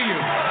 back to you.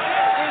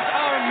 This is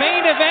our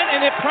main event,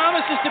 and it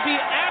promises to be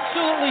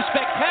absolutely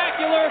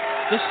spectacular.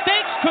 The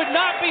stakes could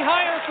not be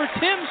higher for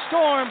Tim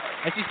Storm,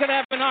 as he's going to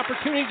have an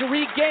opportunity to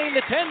regain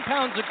the 10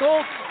 pounds of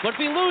gold. But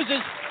if he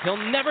loses, he'll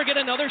never get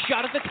another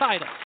shot at the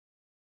title.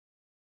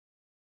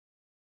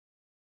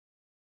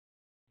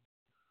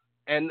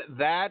 And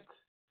that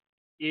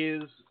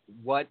is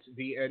what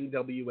the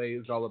NWA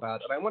is all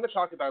about. And I want to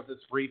talk about this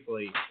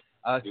briefly.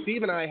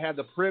 Steve and I had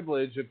the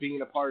privilege of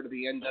being a part of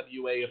the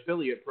NWA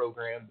affiliate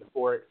program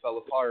before it fell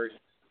apart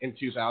in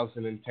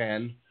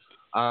 2010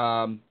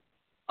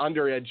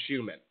 under Ed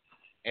Schumann.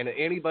 And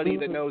anybody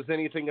that knows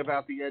anything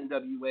about the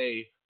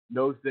NWA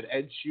knows that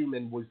Ed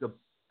Schumann was the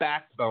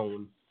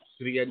backbone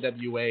to the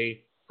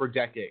NWA for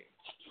decades,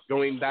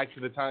 going back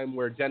to the time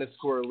where Dennis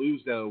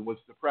Coraluzzo was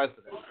the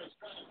president.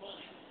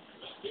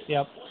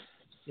 Yep.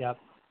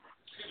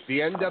 The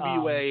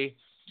NWA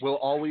will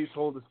always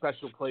hold a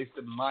special place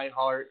in my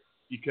heart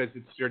because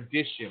it's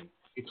tradition.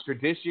 It's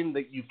tradition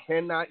that you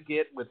cannot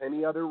get with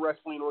any other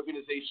wrestling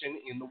organization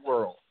in the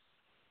world.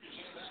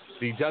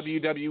 The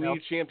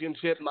WWE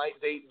Championship might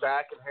date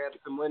back and have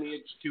some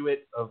lineage to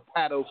it of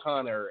Pat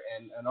O'Connor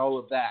and all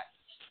of that.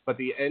 But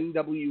the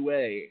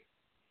NWA,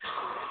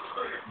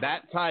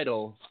 that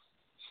title,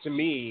 to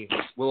me,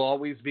 will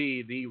always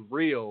be the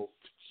real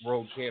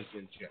World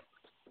Championship.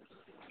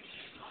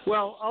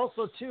 Well,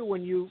 also too,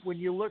 when you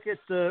look at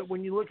the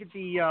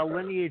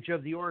lineage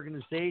of the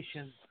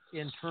organization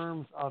in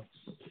terms of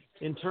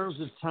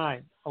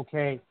time,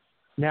 okay.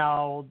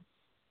 Now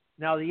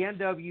the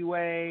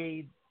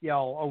NWA,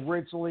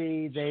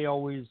 originally they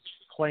always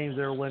claimed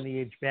their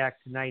lineage back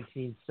to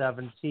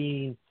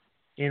 1917.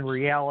 In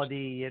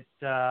reality, it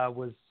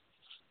was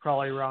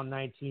probably around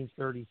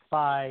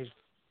 1935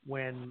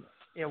 when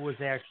it was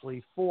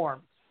actually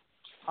formed.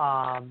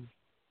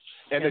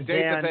 And the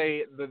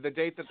date that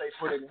they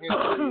put in history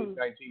is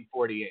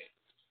 1948.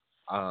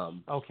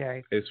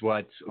 Okay. Is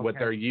what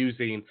they're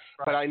using.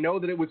 Right. But I know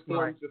that it was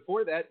formed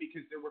before that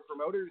because there were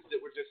promoters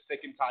that were just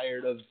sick and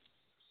tired of,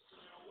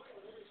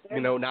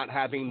 not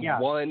having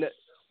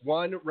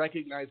one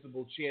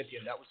recognizable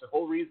champion. That was the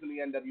whole reason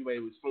the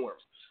NWA was formed.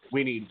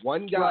 We need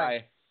one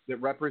guy that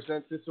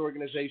represents this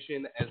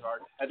organization as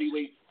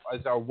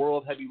our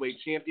world heavyweight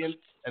champion,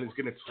 and is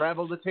going to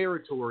travel the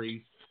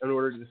territories in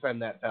order to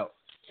defend that belt.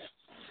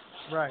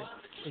 Right.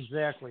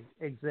 Exactly.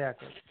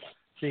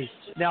 See,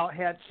 now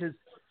had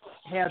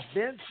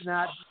Vince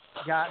not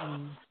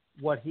gotten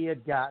what he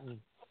had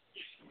gotten,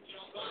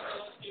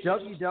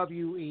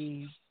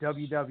 WWE,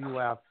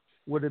 WWF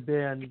would have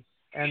been,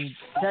 and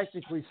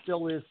technically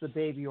still is, the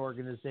baby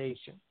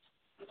organization,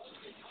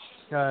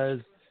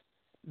 because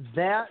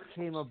that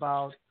came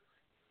about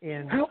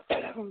in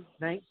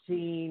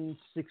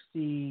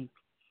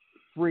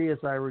 1963,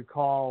 as I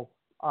recall.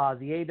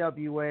 The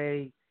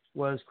AWA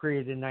was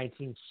created in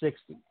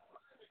 1960.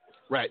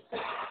 Right.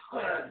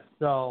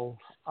 So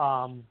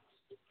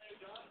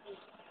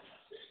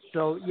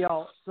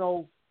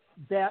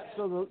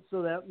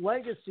that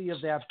legacy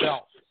of that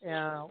belt,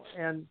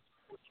 and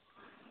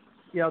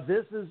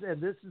this is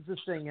the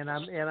thing, and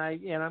I'm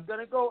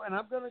gonna go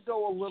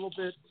a little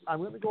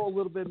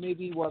bit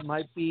maybe what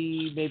might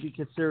be maybe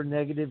considered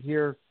negative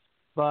here,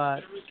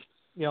 but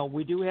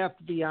we do have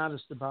to be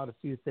honest about a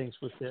few things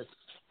with this.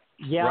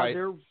 Yeah, right.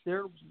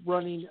 they're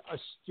running a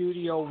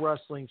studio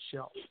wrestling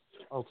show,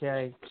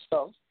 okay?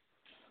 So,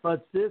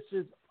 but this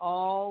is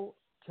all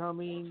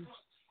coming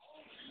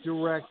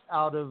direct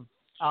out of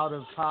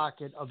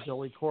pocket of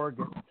Billy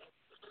Corgan.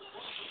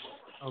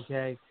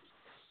 Okay,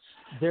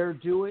 they're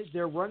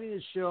running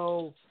a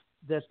show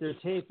that they're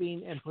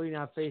taping and putting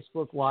on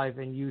Facebook Live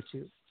and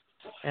YouTube,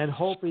 and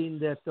hoping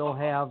that they'll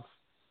have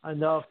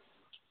enough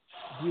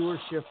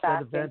viewership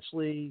that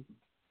eventually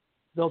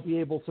they'll be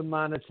able to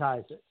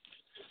monetize it.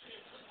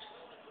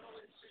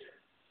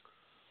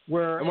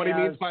 And what he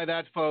means by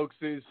that, folks,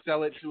 is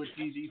sell it to a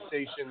TV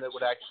station that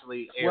would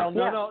actually air. Well,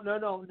 no.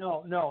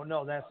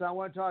 That's not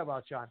what I'm talking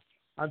about, John.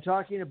 I'm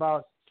talking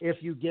about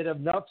if you get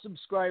enough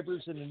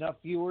subscribers and enough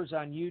viewers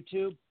on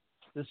YouTube.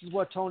 This is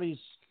what Tony's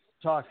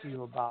talked to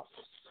you about.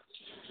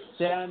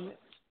 Then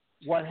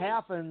what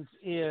happens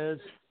is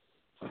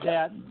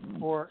that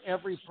for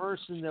every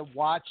person that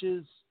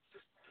watches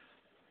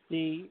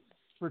the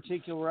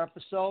particular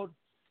episode,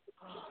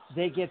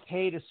 they get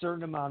paid a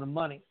certain amount of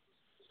money.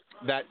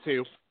 That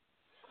too.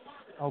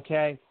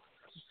 Okay,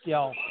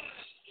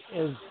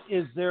 is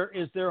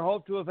there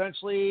hope to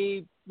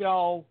eventually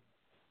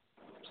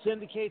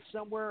syndicate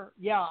somewhere?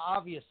 Yeah,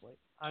 obviously.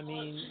 I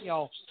mean,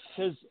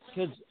 because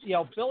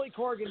Billy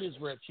Corgan is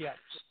rich, yes,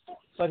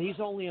 but he's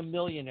only a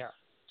millionaire,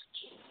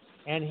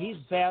 and he's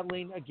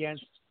battling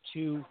against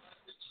 2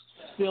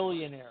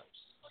 billionaires.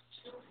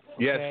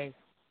 Okay? Yes.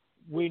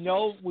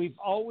 We've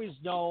always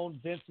known,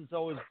 Vince has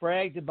always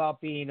bragged about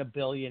being a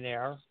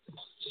billionaire.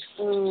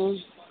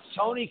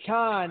 Tony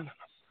Khan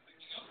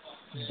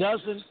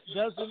doesn't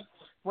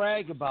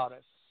brag about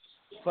it,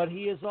 but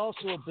he is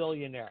also a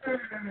billionaire.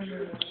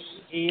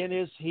 He and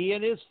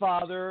his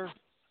father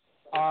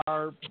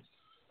are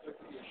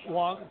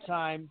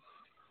long-time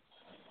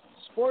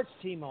sports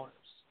team owners.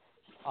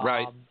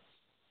 Right.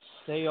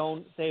 They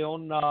own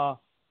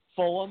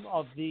Fulham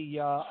of the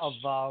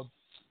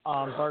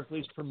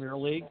Barclays Premier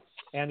League,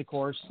 and of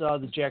course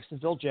the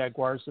Jacksonville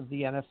Jaguars of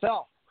the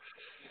NFL.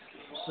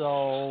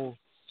 So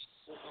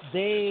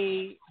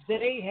they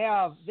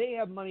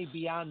have money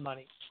beyond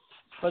money,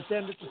 but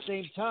then at the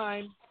same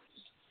time,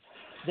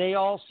 they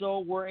also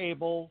were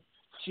able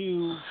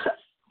to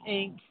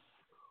ink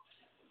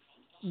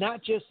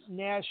not just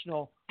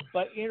national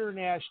but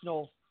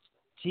international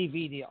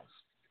TV deals,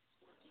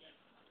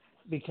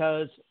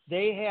 because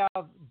they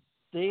have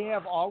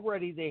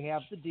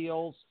the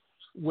deals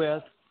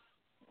with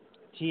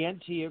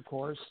TNT, of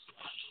course,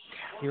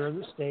 here in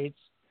the States,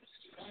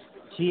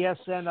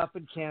 TSN up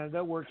in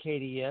Canada where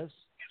Katie is.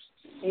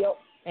 Yep.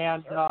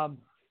 And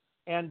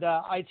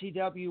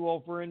ITW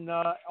over in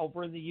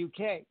the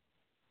UK.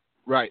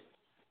 Right.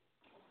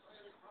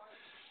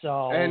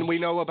 So. And we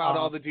know about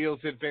all the deals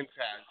that Vince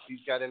has.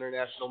 He's got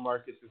international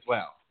markets as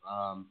well.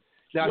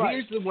 Now, right.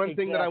 Here's the one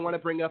thing that I want to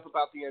bring up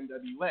about the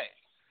NWA.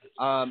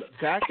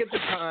 Back at the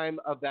time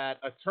of that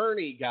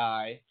attorney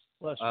guy,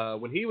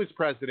 when he was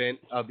president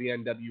of the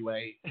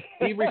NWA,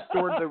 he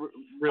restored the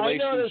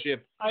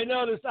relationship. I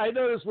noticed.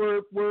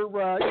 We're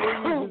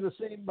using the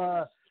same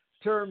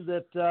term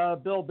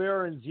that Bill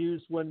Barron's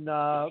used when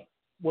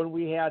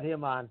we had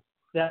him on.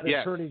 That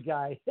attorney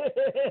guy.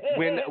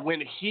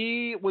 when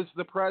he was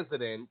the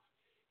president,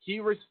 he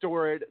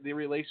restored the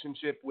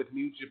relationship with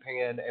New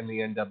Japan and the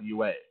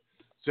NWA.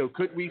 So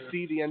could we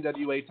see the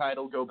NWA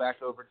title go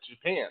back over to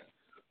Japan?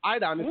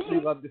 I'd honestly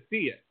love to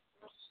see it.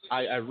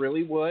 I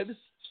really would.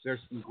 There's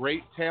some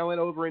great talent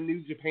over in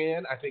New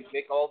Japan. I think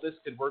Nick Aldis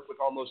could work with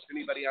almost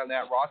anybody on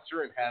that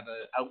roster and have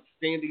an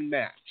outstanding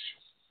match.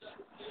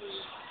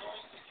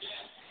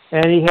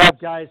 And he had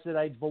guys that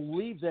I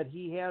believe that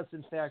he has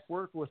in fact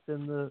worked with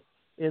in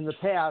the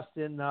past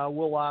in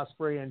Will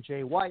Ospreay and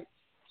Jay White.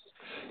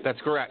 That's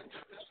correct.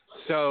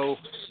 So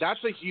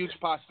that's a huge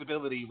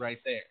possibility right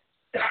there.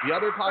 The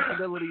other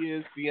possibility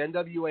is the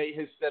NWA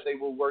has said they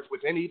will work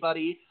with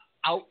anybody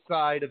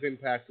outside of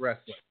Impact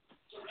Wrestling.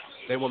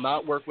 They will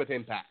not work with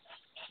Impact.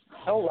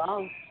 Oh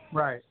wow!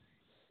 Right.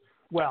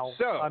 Well,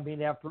 I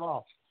mean, after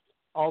all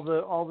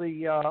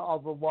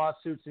the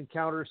lawsuits and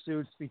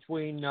countersuits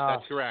between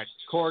that's correct.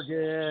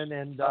 Corgan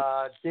and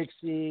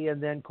Dixie,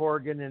 and then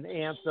Corgan and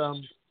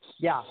Anthem.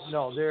 Yeah,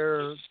 no,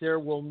 there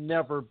will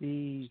never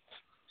be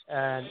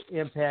an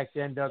Impact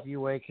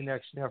NWA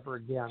connection ever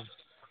again.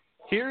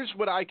 Here's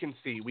what I can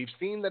see. We've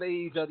seen that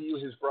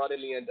AEW has brought in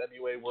the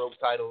NWA World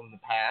Title in the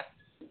past.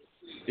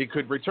 It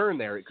could return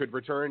there. It could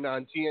return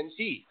on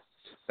TNT.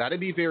 That'd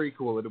be very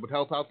cool. It would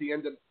help out the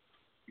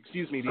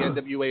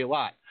NWA a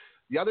lot.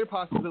 The other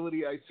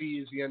possibility I see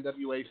is the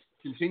NWA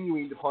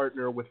continuing to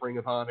partner with Ring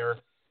of Honor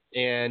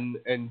and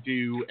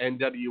do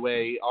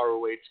NWA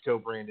ROH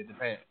co-branded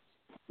events,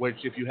 which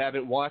if you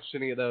haven't watched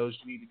any of those,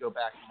 you need to go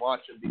back and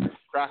watch them because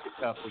Crockett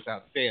Cup was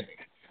outstanding.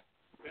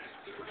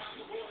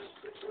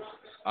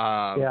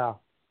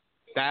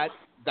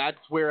 That's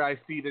where I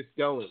see this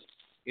going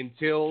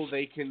until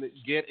they can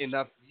get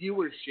enough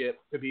viewership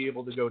to be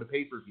able to go to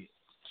pay-per-view.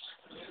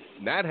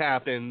 When that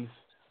happens,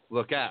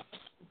 look out,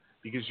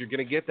 because you're going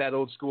to get that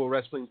old school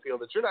wrestling feel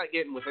that you're not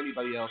getting with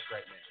anybody else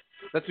right now.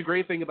 That's the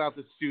great thing about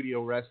the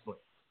studio wrestling.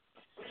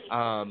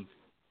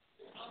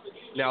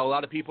 Now, a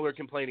lot of people are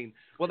complaining,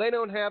 well, they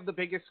don't have the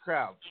biggest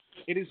crowd.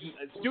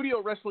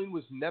 Studio wrestling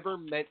was never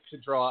meant to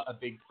draw a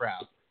big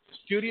crowd.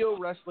 Studio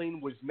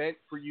wrestling was meant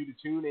for you to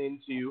tune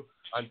into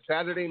on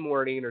Saturday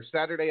morning or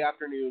Saturday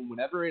afternoon,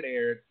 whenever it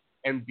aired,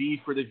 and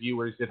be for the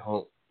viewers at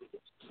home.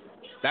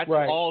 That's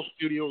all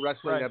studio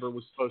wrestling ever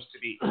was supposed to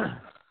be.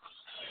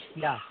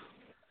 Yeah.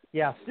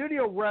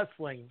 Studio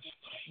wrestling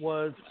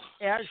was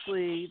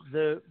actually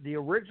the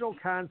original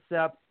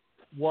concept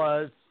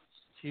was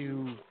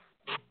to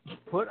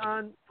put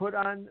on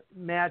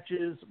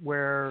matches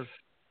where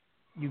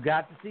you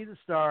got to see the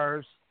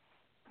stars,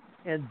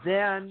 and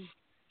then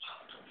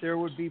there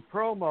would be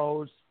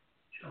promos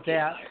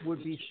that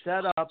would be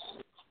set up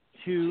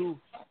to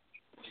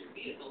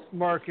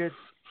market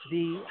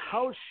the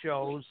house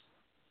shows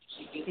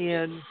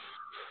in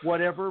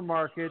whatever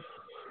market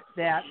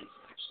that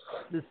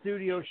the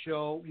studio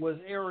show was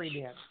airing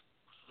in.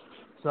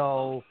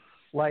 So,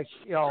 going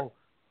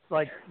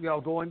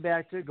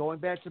back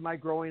to my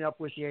growing up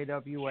with the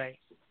AWA,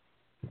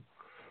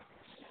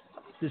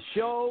 the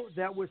show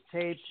that was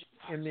taped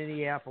in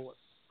Minneapolis.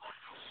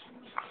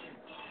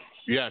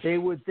 Yes. They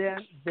would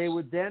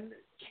then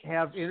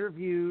have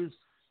interviews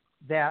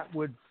that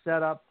would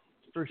set up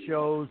for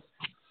shows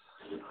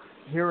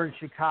here in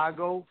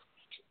Chicago,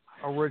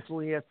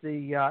 originally at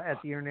the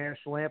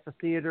International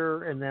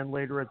Amphitheater, and then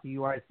later at the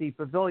UIC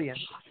Pavilion.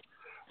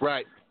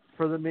 Right.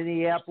 For the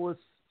Minneapolis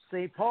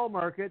St. Paul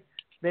market,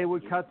 they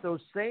would cut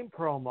those same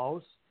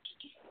promos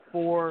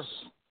for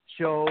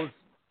shows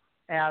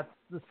at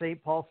the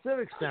St. Paul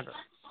Civic Center.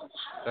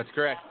 That's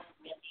correct.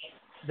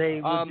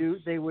 They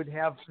would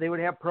have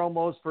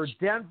promos for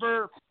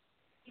Denver,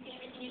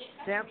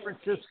 San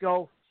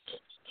Francisco,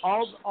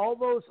 all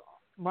those,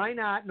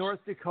 Minot, North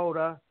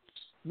Dakota,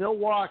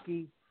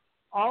 Milwaukee,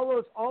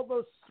 all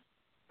those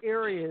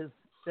areas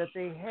that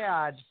they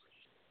had.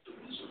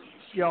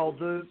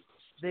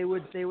 They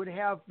would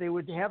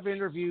have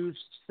interviews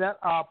set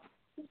up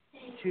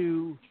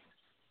to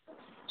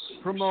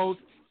promote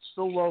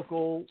the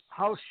local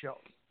house shows,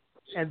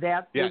 and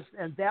that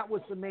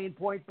was the main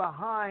point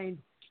behind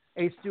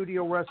a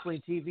studio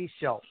wrestling TV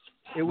show.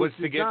 It was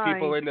to get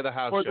people into the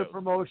house for shows. the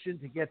promotion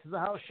to get to the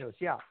house shows.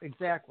 Yeah,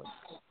 exactly.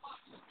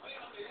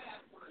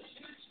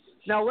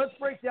 Now let's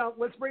break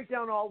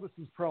down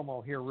Aldis's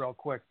promo here real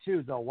quick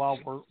too, though,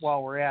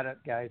 while we're at it,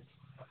 guys.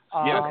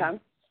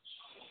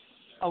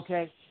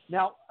 Okay.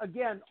 Now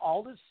again,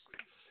 Aldis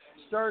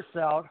starts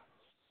out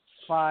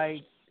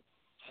by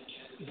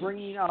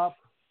bringing up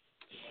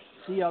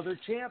the other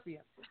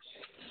champion,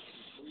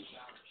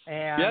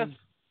 and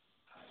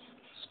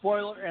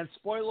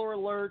spoiler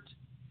alert,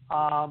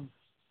 the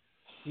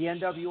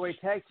NWA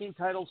Tag Team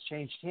titles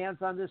changed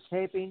hands on this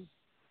taping.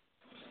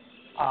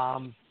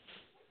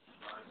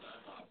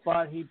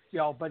 But he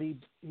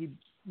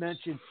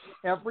mentioned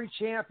every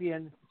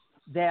champion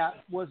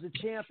that was a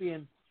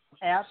champion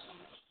at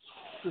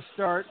the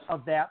start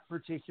of that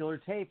particular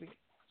taping.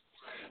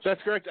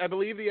 That's correct. I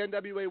believe the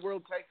NWA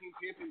World Tag Team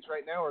Champions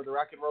right now are the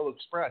Rock and Roll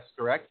Express,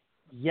 correct?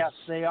 Yes,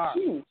 they are.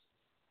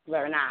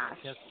 Very nice.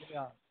 Yes, they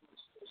are.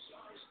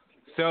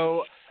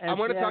 So I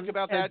want to talk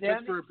about that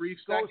just for a brief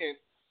second,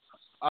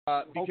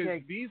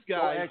 because these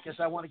guys. Because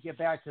I want to get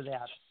back to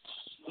that.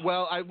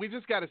 Well, we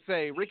just got to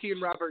say, Ricky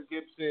and Robert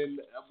Gibson,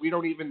 we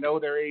don't even know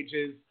their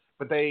ages,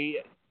 but they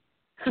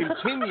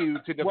continue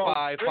to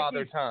defy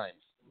Father Time.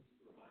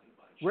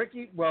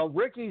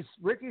 Ricky's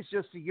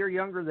just a year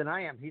younger than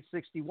I am. He's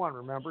 61.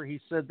 Remember, he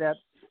said that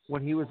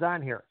when he was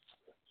on here.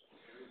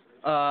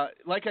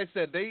 Like I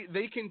said,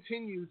 they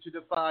continue to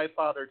defy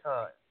Father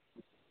Time.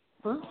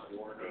 Huh?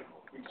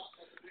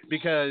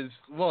 Because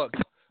look,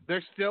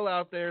 they're still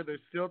out there. They're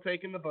still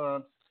taking the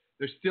bumps.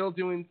 They're still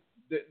doing.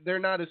 They're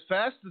not as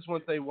fast as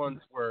what they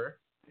once were,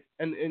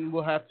 and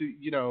we'll have to,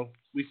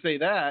 we say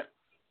that,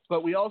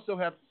 but we also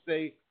have to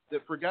say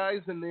that for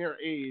guys in their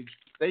age,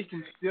 they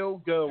can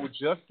still go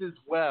just as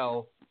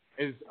well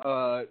as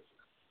a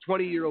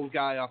 20-year-old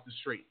guy off the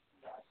street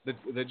that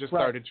just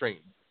started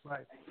training.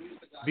 Right.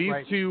 These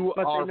two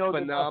but are they know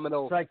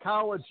phenomenal. The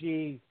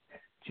psychology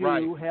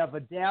to have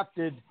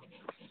adapted,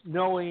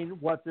 knowing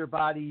what their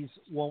bodies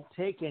won't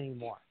take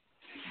anymore.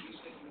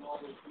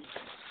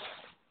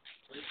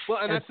 Well,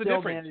 and that's the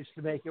difference. Managed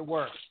to make it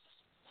work.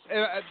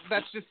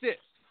 That's just it.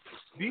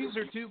 These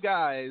are two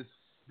guys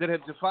that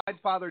have defied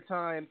Father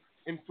Time,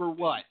 and for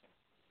what?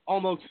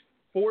 Almost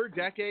 4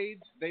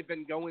 decades they've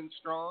been going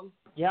strong.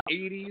 Yeah.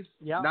 80s,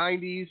 yeah.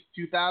 90s,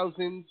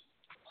 2000s.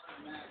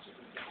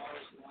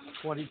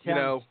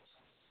 2010.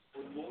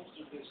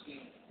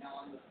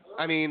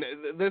 I mean,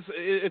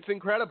 it's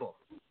incredible.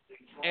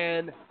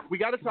 And we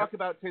got to talk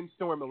about Tim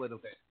Storm a little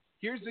bit.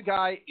 Here's a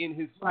guy in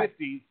his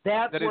 50s.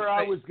 That's where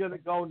I was going to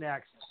go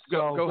next.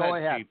 Go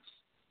ahead, ahead. Steve.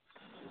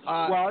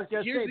 Well, I was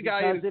going to here's say, the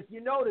guy because if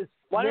you notice,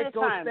 One at Nick a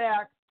goes time.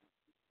 back.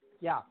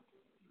 Yeah.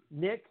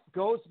 Nick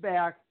goes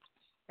back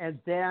and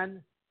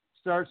then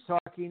starts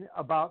talking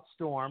about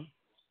Storm,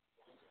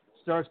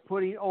 starts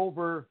putting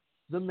over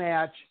the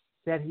match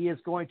that he is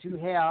going to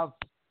have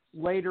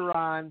later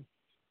on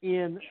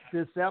in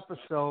this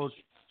episode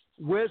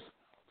with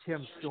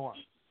Tim Storm.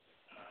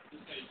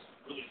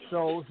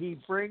 So he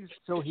brings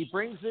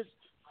it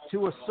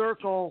to a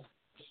circle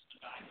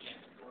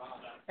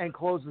and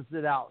closes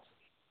it out.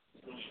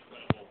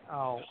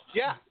 Oh.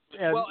 Yeah.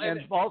 And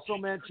also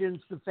mentions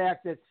the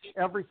fact that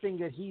everything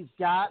that he's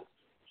got,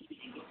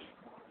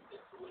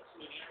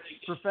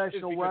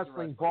 professional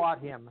wrestling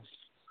bought him.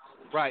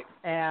 Right.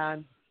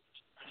 And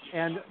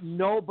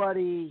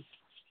nobody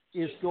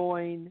is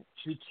going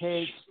to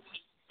take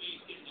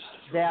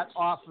that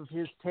off of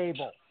his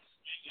table.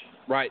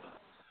 Right.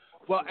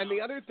 Well, and the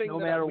other thing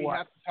that we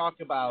have to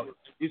talk about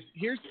is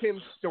here's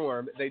Tim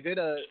Storm. They did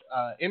a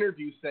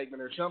interview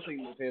segment or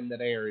something with him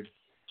that aired.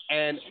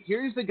 And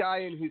here's a guy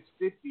in his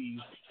 50s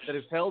that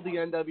has held the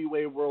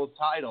NWA World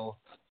Title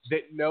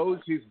that knows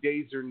his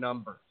days are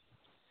numbered.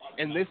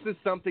 And this is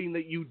something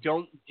that you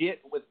don't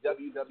get with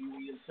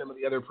WWE and some of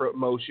the other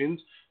promotions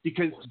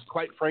because,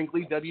 quite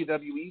frankly,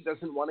 WWE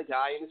doesn't want a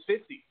guy in his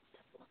 50s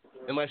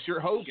unless you're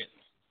Hogan.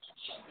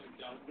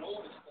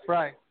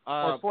 Right.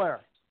 Or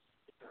Flair.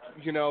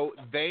 You know,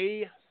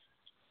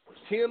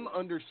 Tim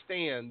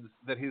understands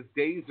that his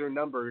days are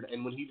numbered,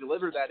 and when he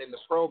delivered that in the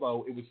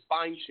promo, it was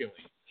spine-chilling.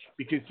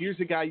 Because here's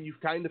a guy you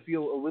kind of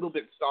feel a little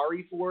bit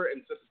sorry for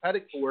and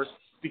sympathetic for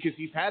because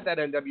he's had that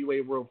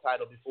NWA World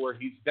Title before.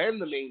 He's been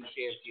the main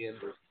champion,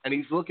 and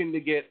he's looking to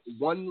get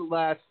one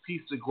last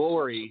piece of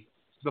glory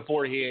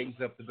before he hangs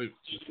up the boots.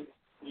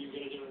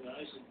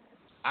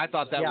 I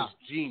thought that was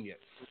genius.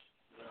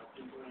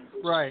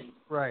 Right.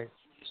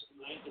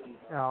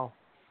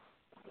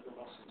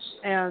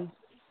 And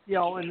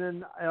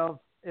then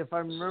if I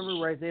remember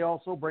right, they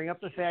also bring up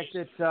the fact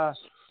that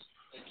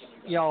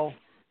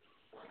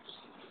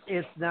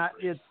it's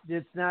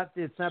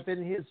not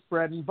been his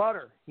bread and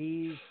butter.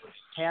 He's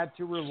had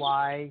to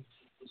rely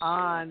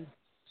on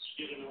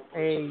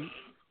a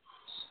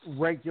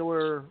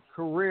regular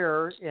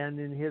career, and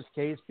in his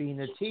case,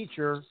 being a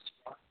teacher,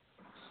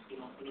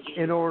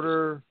 in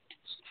order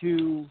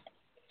to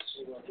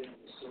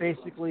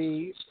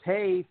basically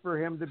pay for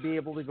him to be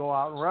able to go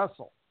out and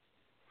wrestle.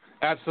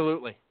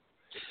 Absolutely.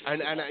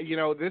 And you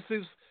know, this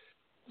is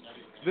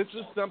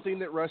something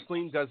that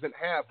wrestling doesn't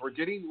have. We're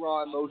getting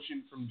raw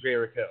emotion from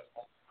Jericho,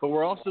 but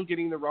we're also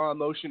getting the raw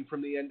emotion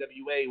from the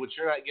NWA, which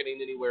you're not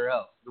getting anywhere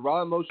else. The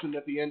raw emotion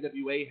that the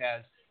NWA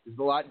has is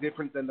a lot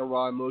different than the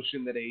raw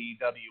emotion that AEW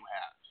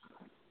has.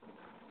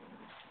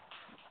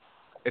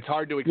 It's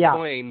hard to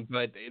explain,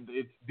 but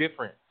it's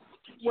different.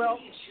 Well,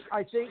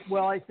 I think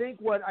what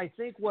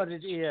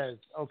it is,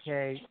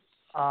 okay.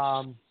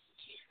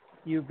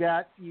 You've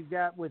got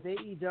with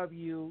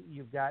AEW,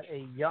 you've got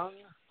a young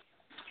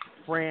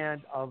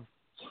brand of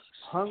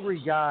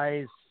hungry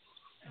guys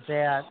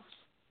that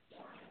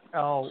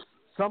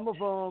some of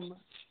them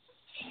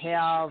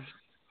have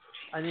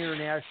an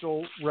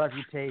international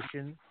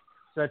reputation,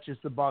 such as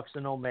the Bucks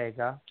and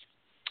Omega,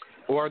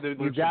 or the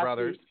Lucha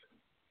Brothers.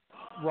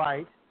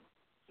 Right.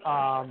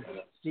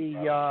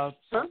 Yeah,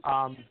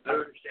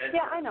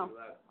 I know.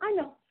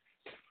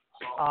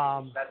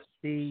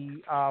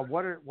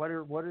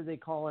 What are they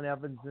calling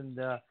Evans and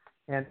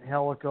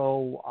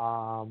Helico?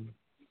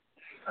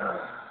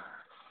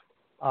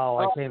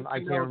 I can't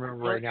remember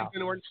right now.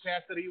 And Orange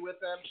Cassidy with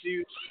them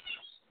too.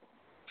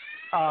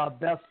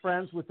 Best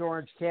friends with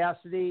Orange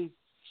Cassidy,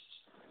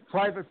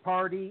 Private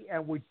Party,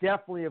 and we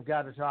definitely have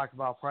got to talk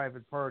about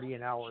Private Party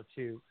in hour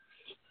 2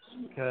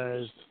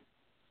 because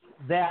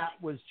that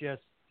was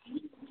just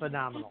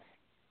phenomenal.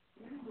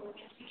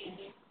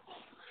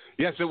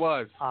 Yes, it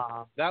was.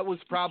 That was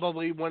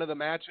probably one of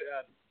the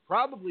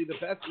probably the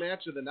best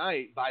match of the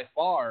night by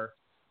far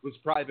was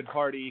Private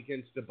Party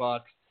against the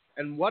Bucks.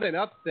 And what an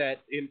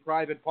upset in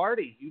Private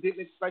Party. You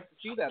didn't expect to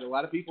see that. A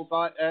lot of people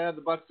thought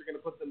the Bucks are going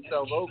to put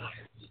themselves over.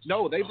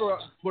 No, they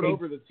put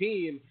over the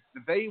team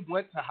that they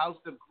went to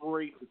House of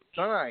Glory to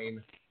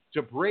sign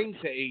to bring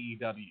to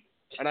AEW.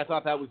 And I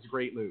thought that was a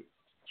great move.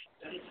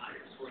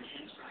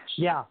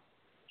 Yeah,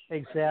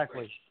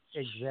 exactly.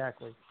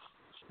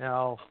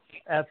 Now,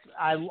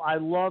 I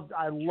love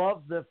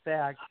the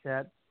fact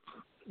that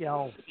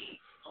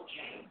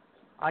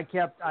I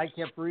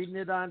kept reading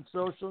it on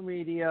social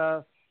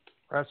media,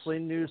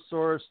 Wrestling News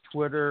Source,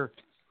 Twitter.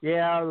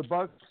 Yeah,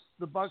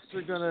 the Bucks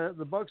are gonna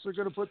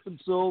put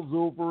themselves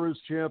over as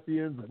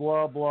champions.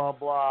 Blah blah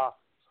blah.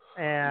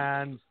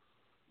 And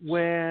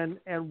when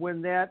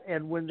that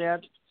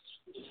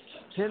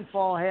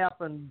pinfall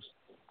happened,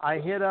 I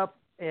hit up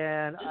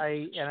and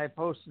I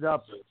posted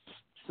up.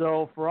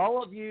 So for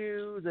all of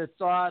you that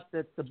thought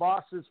that the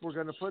bosses were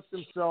going to put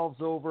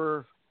themselves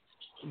over,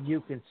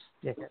 you can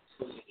stick it.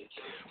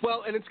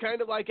 Well, and it's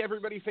kind of like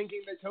everybody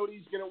thinking that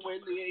Cody's going to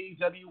win the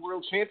AEW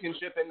World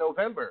Championship in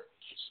November.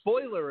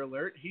 Spoiler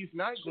alert, he's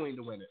not going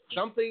to win it.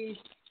 Something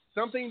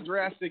something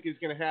drastic is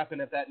going to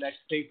happen at that next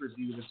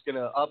pay-per-view that's going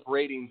to up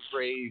ratings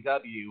for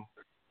AEW,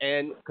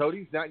 and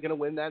Cody's not going to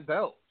win that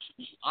belt.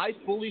 I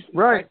fully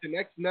suspect the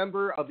next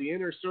member of the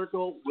Inner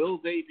Circle will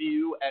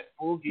debut at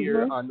Full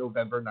Gear on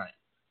November 9th.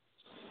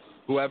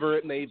 Whoever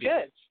it may be.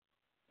 Good.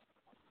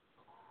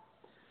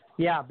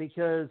 Yeah,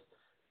 because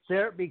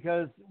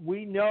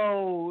we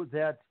know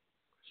that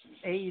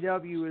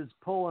AEW is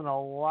pulling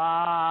a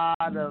lot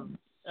of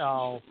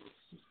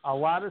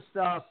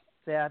stuff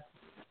that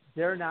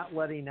they're not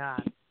letting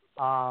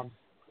on.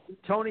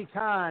 Tony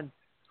Khan,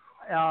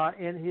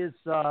 in his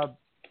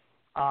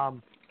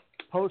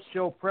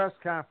post-show press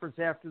conference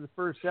after the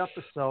first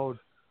episode,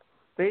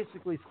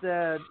 basically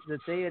said that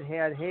they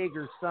had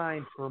Hager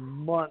signed for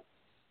months,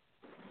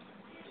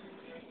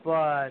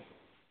 but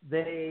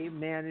they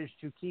managed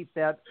to keep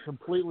that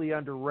completely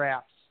under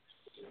wraps.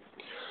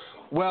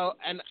 Well,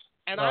 and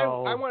I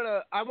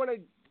want to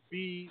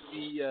be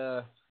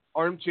the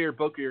armchair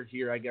booker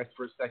here, I guess,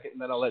 for a second,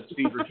 and then I'll let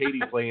Steve or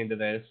Katie play into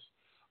this.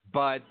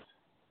 But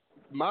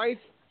my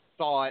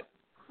thought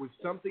was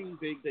something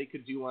big they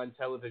could do on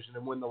television,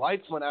 and when the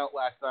lights went out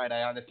last night,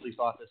 I honestly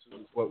thought this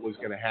was what was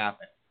going to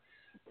happen.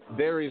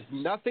 There is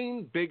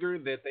nothing bigger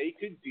that they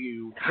could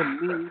do, to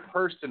me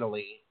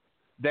personally,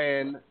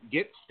 than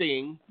get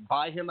Sting,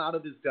 buy him out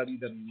of his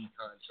WWE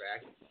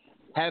contract,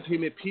 have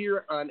him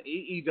appear on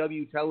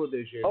AEW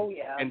television,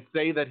 and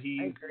say that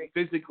he's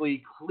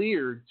physically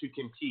cleared to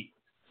compete.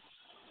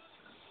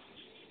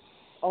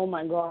 Oh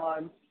my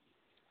God!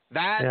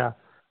 I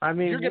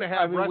mean, you're going to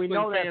have wrestling we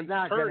know fans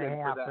that's not going to turning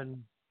for that.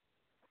 happen.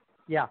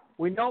 Yeah,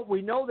 we know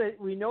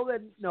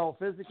that. No,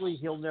 physically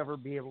he'll never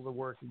be able to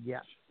work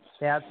again.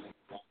 That's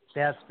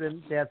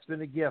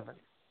been a given.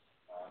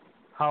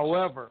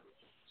 However,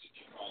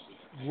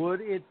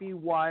 would it be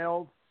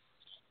wild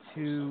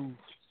to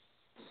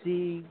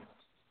see,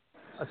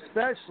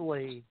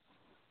 especially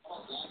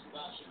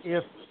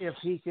if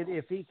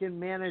he can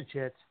manage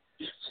it?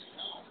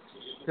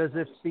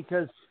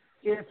 Because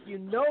if you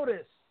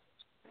notice,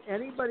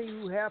 anybody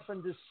who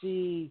happened to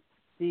see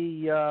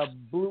the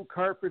blue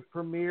carpet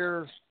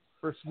premiere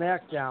for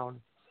SmackDown,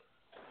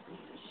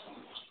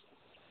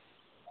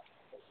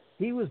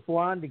 he was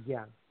blonde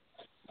again.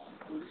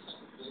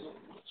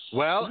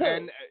 Well,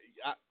 and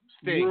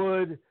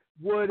Sting.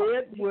 Would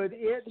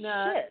it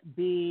not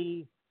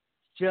be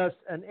just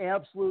an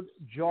absolute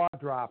jaw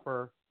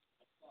dropper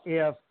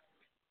if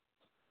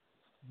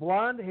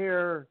blonde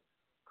hair,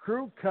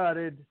 crew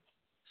cutted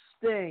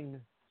Sting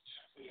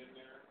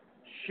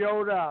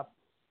showed up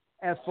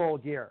at Full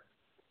Gear?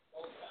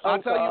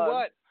 I'll tell you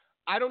what,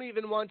 I don't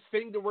even want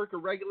Sting to work a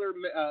regular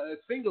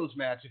singles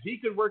match. If he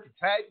could work a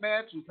tag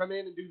match and come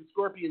in and do the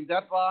Scorpion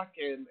Deathlock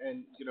and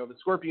the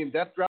Scorpion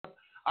Death Drop,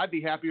 I'd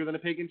be happier than a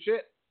pig in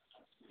shit.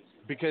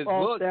 Because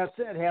look, that's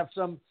it. Have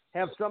the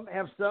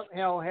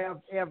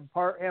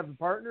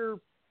partner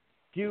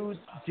do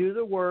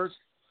the work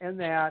and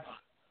that,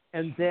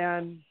 and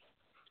then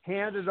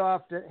hand it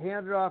off to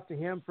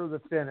him for the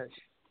finish.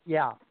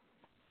 Yeah,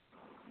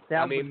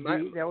 that would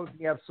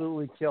be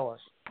absolutely killer.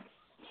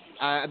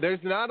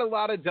 There's not a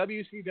lot of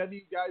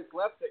WCW guys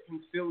left that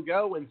can still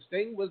go, and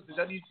Sting was the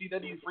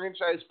WCW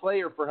franchise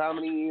player for how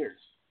many years?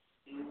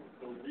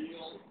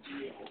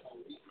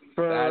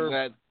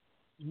 For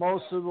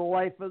most of the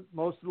life of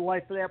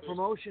that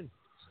promotion.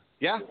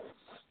 Yeah,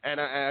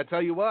 and I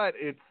tell you what,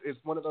 it's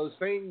one of those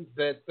things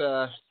that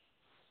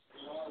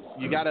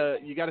you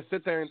gotta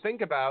sit there and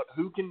think about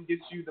who can get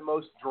you the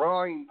most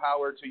drawing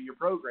power to your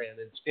program,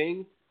 and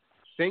Sting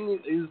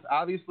is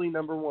obviously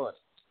number one.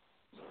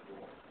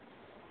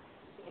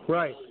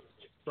 Right.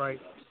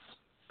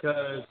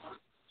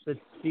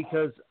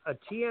 Because a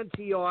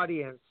TNT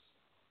audience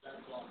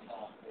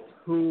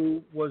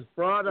who was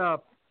brought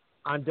up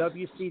on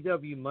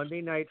WCW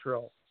Monday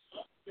Nitro,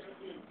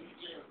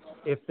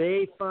 if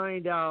they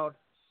find out,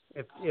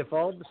 if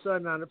all of a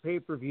sudden on a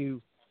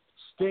pay-per-view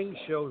Sting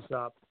shows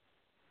up,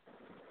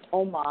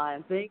 oh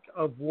my! Think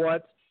of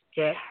what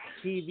that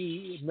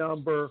TV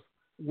number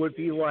would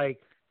be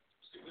like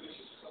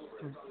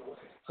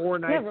 4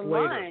 nights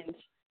later.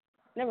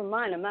 Never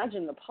mind.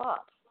 Imagine the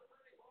pop.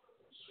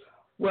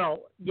 Well,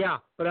 yeah,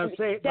 but I'm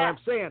saying,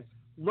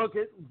 look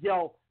at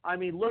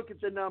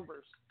the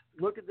numbers.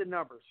 Look at the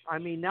numbers. I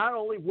mean, not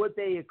only would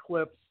they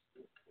eclipse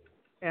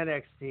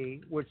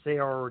NXT, which they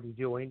are already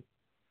doing,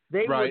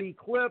 they would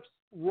eclipse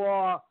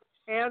Raw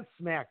and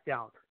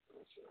SmackDown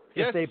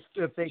if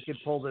they could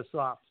pull this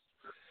off.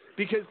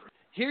 Because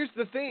here's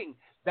the thing: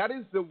 that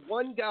is the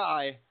one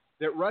guy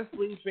that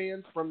wrestling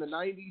fans from the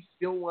 '90s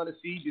still want to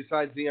see,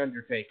 besides The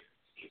Undertaker.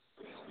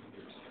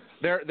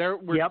 There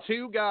were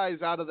two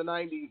guys out of the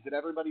 '90s that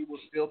everybody will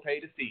still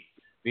pay to see: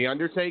 The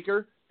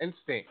Undertaker and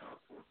Sting.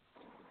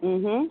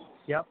 Mhm.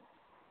 Yep.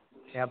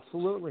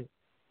 Absolutely.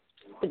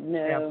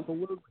 No.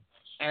 Absolutely.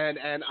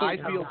 And I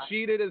feel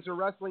cheated as a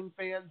wrestling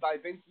fan by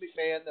Vince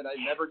McMahon that I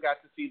never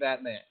got to see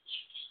that match.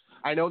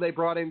 I know they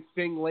brought in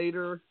Sting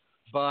later,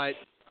 but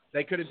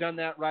they could have done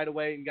that right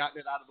away and gotten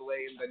it out of the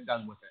way and been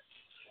done with it.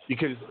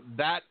 Because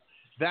that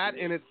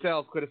in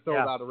itself could have sold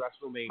out of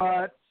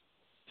WrestleMania.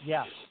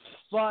 Yeah,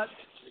 but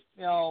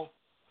the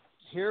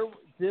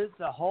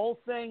whole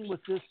thing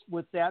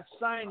with that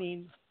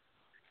signing,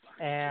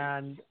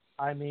 and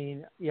I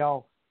mean,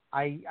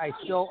 I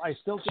still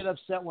get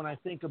upset when I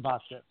think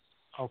about this.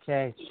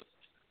 Okay,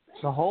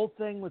 the whole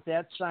thing with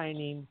that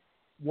signing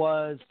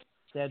was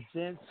that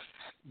Vince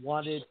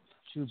wanted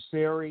to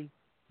bury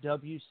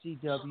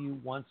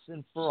WCW once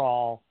and for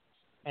all,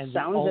 and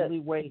the only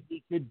way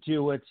he could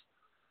do it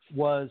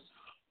was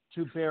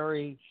to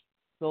bury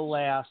the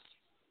last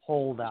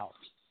holdout,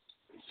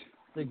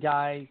 the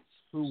guy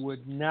who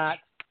would not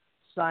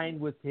sign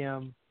with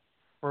him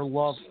for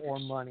love or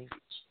money.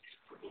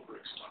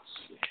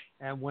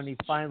 And when he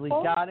finally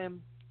got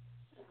him,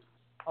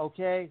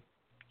 okay,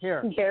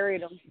 here. He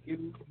buried him.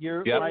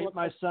 You're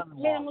my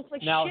son-in-law. Made him look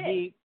like now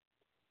shit.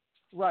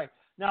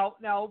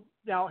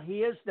 Now he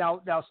is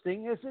now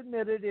Sting has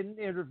admitted in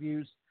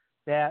interviews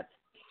that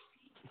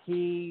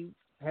he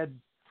had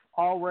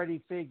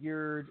already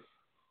figured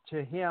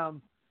to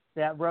him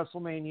that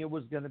WrestleMania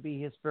was going to be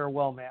his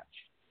farewell match.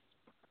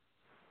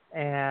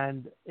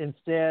 And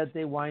instead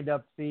they wind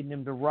up feeding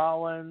him to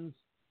Rollins.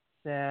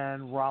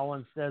 Then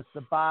Rollins says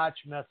the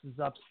botch, messes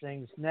up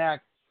Sting's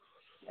neck,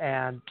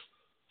 and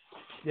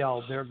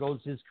there goes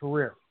his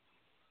career.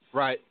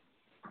 Right.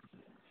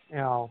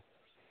 So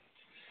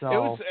it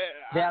was,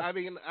 that's I'll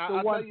the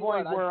one tell you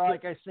point what, where,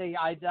 like I say,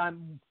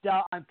 I'm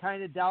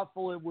kind of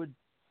doubtful it would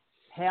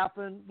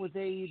happen with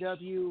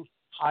AEW.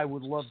 I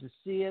would love to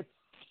see it.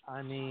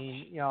 I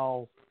mean,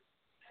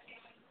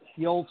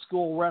 the old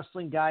school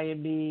wrestling guy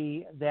in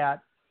me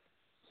that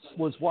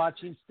was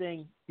watching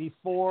Sting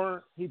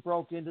before he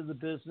broke into the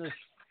business,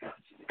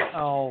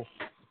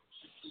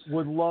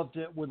 would love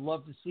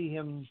to see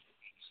him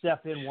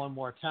step in one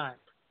more time.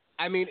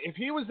 I mean, if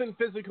he was in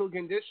physical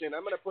condition,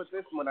 I'm going to put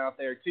this one out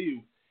there too.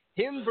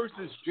 Him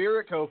versus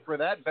Jericho for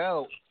that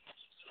belt,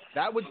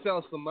 that would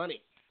sell some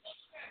money.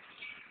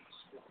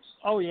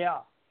 Oh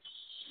yeah.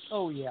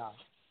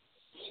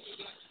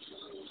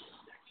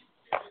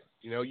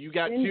 You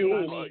got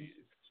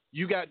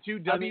two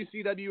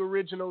WCW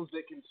originals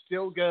that can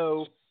still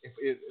go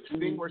if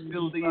Sting were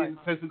still in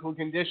physical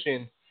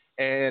condition,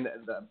 and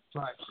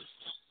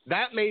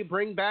that could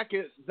bring back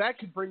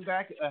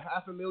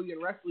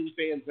 500,000 wrestling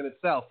fans in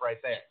itself,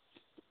 right there.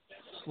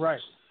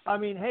 Right. I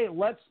mean, hey,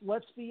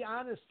 let's be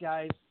honest,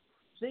 guys.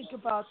 Think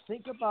about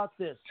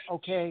this.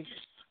 Okay,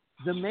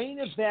 the main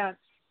event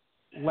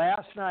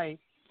last night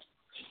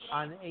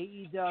on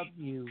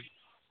AEW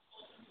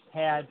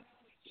had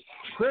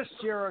Chris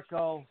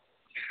Jericho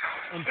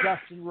and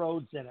Dustin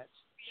Rhodes in it,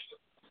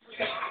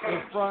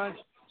 in front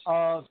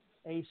of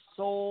a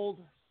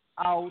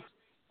sold-out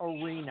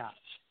arena.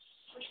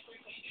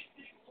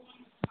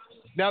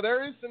 Now,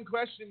 there is some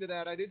question to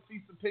that. I did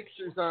see some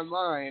pictures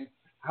online.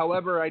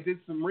 However, I did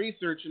some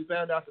research and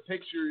found out the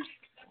pictures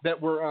that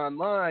were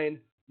online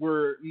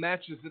were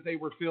matches that they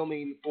were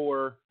filming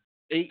for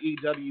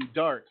AEW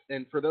Dark.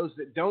 And for those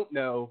that don't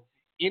know,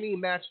 any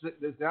match that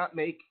does not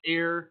make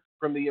air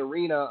from the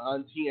arena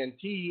on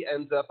TNT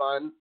ends up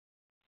on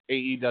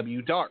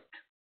AEW Dark.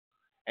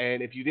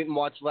 And if you didn't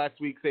watch last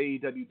week's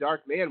AEW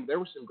Dark, man, there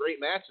were some great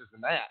matches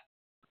in that.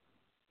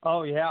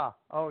 Oh yeah.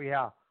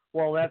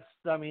 Well, that's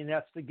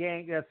the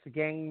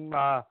gang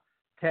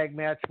tag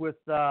match with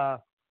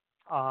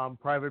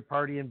Private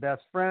Party and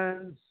Best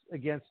Friends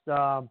against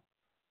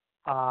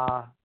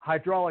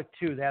Hydraulic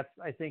 2.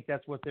 I think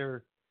that's what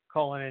they're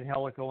calling it,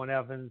 Helico and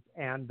Evans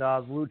and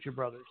the Lucha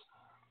Brothers.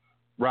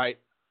 Right.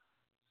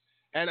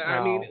 And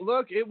I mean,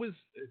 look,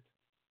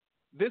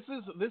 this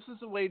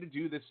is a way to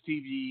do this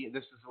TV.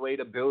 This is a way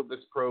to build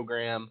this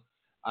program.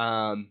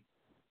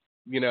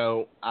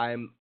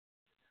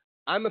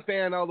 I'm a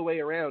fan all the way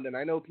around, and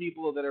I know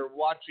people that are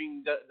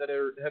watching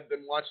have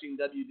been watching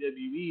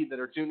WWE that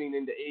are tuning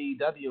into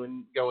AEW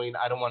and going,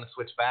 I don't want to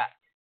switch back.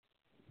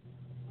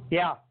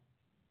 Yeah,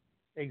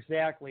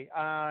 exactly.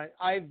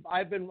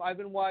 I've been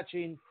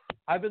watching.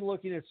 I've been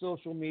looking at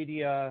social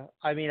media.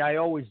 I mean, I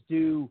always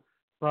do,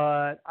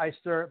 but I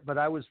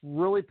was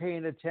really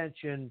paying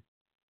attention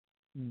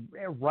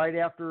right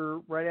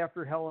after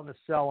Hell in a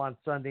Cell on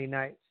Sunday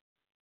nights,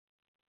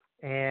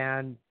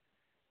 and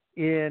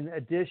in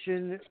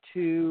addition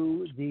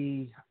to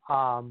the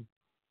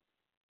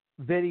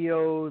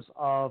videos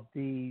of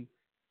the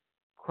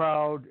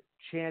crowd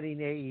chanting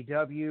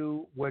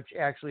AEW, which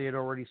actually had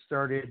already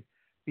started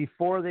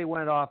before they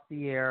went off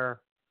the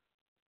air,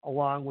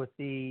 along with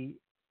the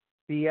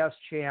BS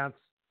chants,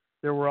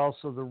 there were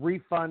also the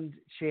refund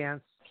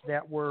chants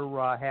that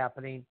were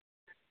happening.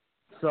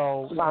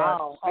 So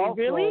wow, also,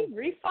 really?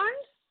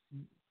 Refund?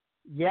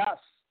 Yes.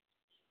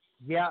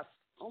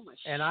 Oh my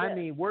and shit. I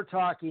mean, we're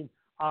talking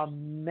a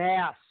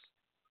mass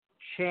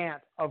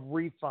chant of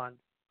refund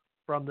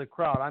from the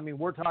crowd. I mean,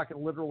 we're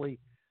talking literally,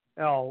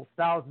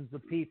 thousands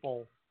of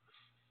people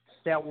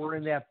that were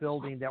in that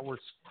building that were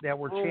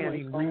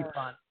chanting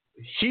refund.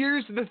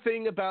 Here's the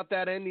thing about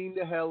that ending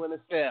to Hell in a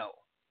Cell.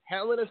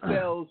 Hell in a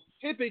Cell,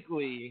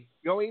 typically,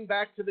 going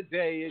back to the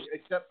day,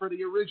 except for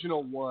the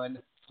original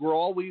one, were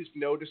always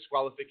no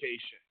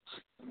disqualification.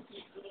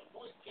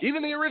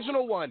 Even the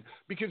original one,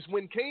 because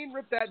when Kane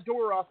ripped that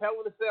door off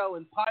Hell in a Cell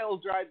and pile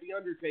drive The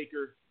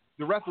Undertaker,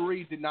 the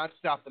referee did not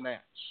stop the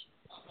match.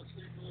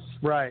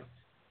 Right.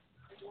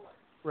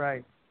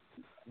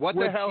 What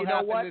the hell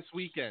happened this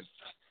weekend?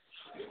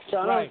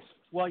 Right.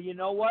 Well, you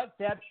know what?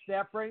 That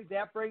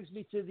brings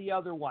me to the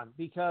other one,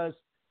 because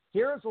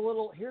here's a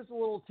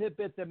little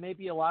tidbit that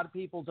maybe a lot of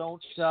people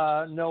don't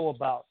know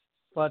about.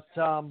 But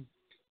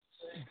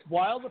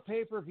while the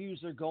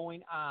pay-per-views are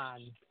going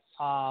on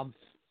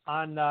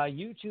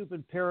YouTube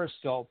and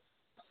Periscope,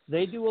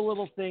 they do a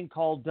little thing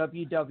called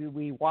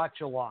WWE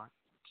Watch Along,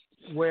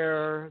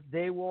 where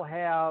they will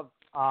have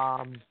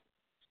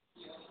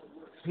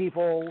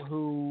people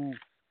who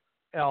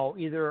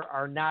either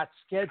are not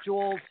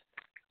scheduled,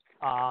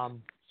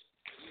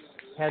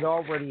 had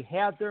already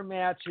had their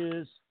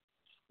matches,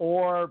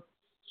 or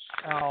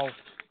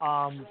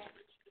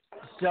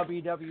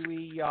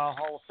WWE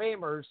Hall of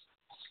Famers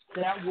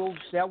that will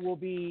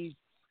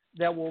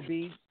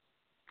be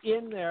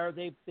in there.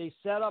 They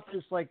set up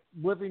this like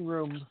living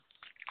room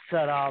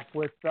setup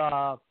with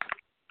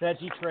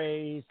veggie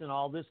trays and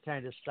all this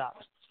kind of stuff.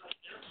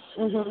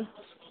 Mm-hmm.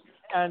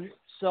 And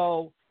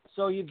so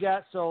you've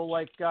got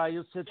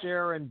you'll sit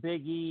there and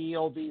Big E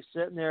will be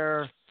sitting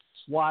there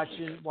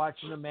watching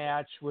the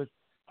match with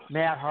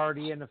Matt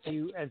Hardy and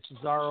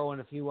Cesaro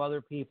and a few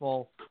other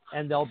people,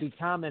 and they'll be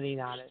commenting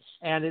on it.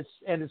 And it's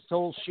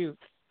total shoot.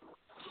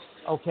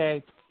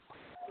 Okay.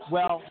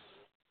 Well,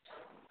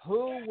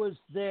 who was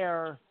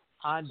there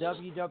on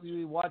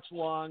WWE Watch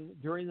Along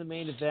during the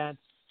main event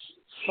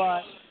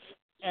but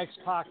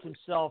X-Pac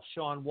himself,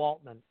 Sean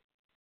Waltman?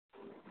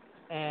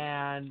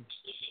 And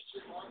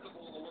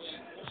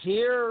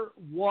here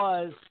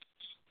was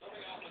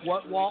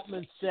what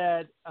Waltman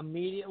said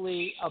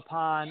immediately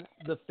upon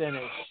the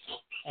finish.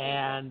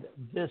 And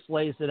this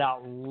lays it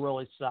out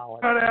really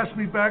solid. Not ask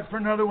me back for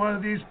another one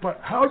of these, but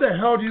how the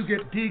hell do you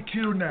get DQ'd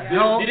in the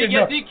hell? Did he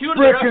get DQ'd?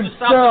 The ref just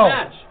stopped the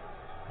match.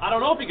 I don't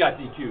know if he got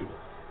DQ'd.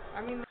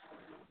 I mean,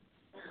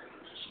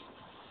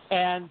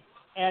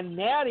 and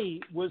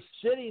Natty was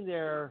sitting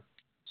there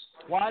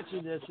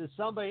watching this. As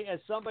somebody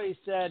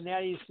said,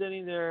 Natty's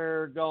sitting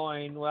there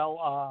going,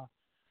 "Well,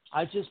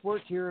 I just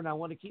worked here and I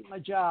want to keep my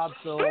job,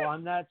 so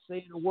I'm not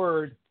saying a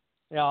word."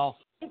 You know,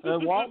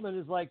 Waltman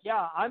is like,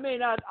 "Yeah, I may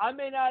not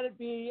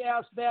be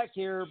asked back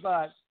here,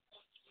 but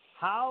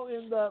how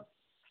in the,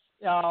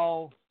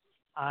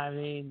 I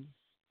mean."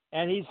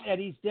 And he's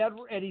dead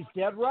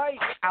right.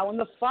 How in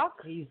the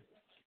fuck?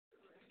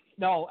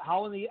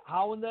 How in the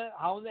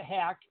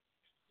heck?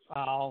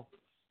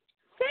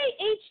 Say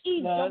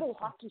HE double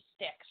hockey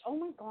sticks. Oh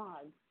my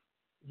god.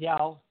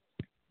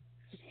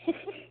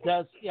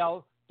 Does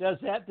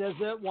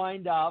it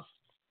wind up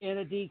in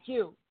a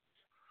DQ?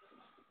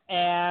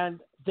 And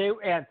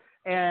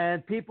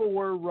people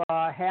were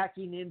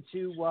hacking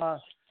into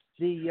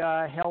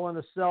the Hell in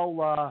a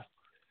Cell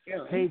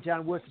page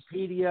on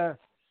Wikipedia,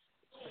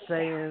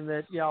 saying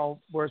that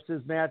where it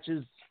says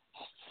matches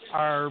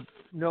are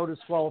no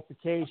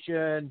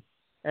disqualification,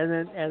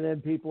 and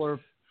then people are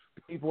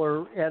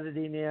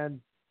editing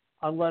in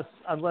unless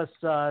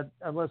they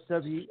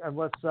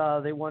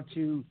want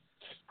to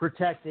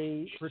protect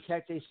a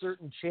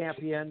certain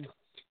champion.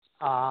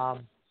 I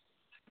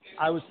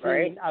was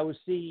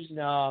seeing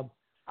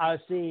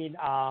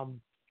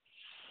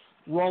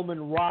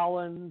Roman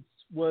Rollins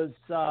was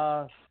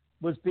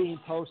being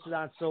posted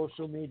on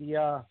social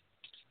media.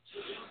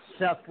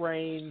 Seth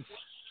Rollins.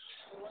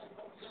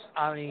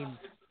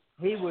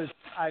 He was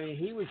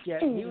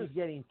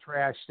getting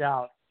trashed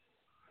out.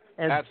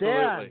 And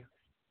Absolutely.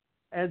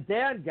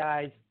 then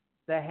guys,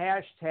 the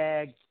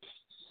hashtag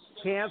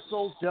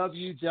cancel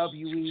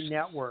WWE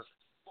Network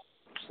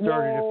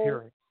started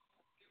appearing.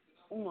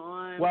 Come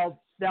on.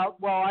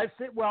 I've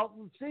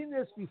seen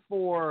this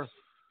before,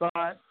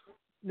 but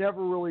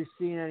never really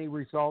seen any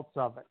results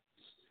of it.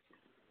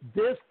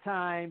 This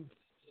time,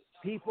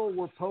 people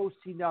were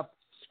posting up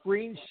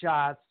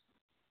screenshots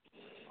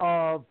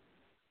of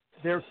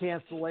their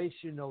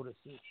cancellation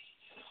notices.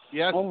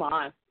 Yes. Oh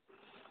my.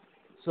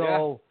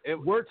 So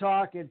we're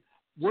talking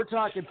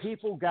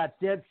people got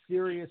dead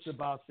serious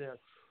about this.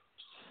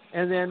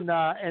 And then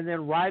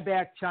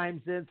Ryback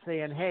chimes in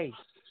saying, "Hey,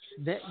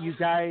 you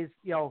guys,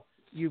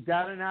 you've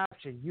got an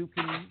option. You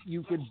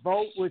can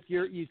vote with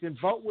your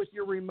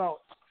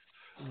remote.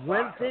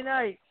 Wednesday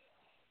night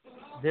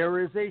there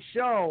is a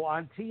show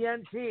on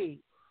TNT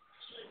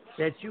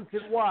that you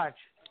can watch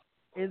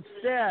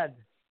instead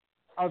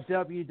of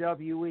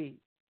WWE."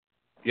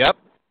 Yep.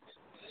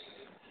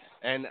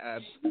 And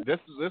this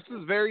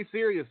is very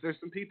serious. There's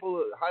some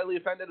people highly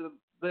offended at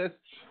this.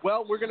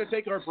 Well, we're going to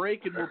take our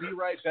break and we'll be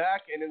right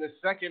back. And in the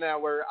second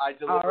hour, I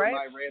deliver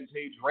my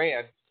Rampage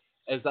rant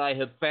as I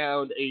have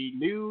found a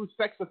new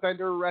sex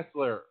offender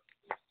wrestler.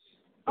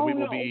 We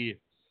will be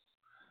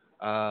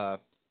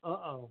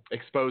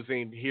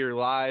exposing here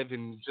live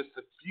in just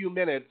a few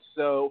minutes.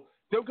 So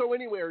don't go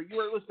anywhere. You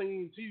are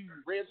listening to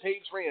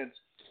Rampage Rants,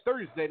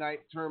 Thursday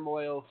Night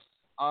Turmoil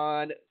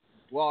on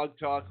Blog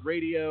Talk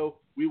Radio.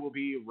 We will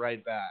be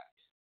right back.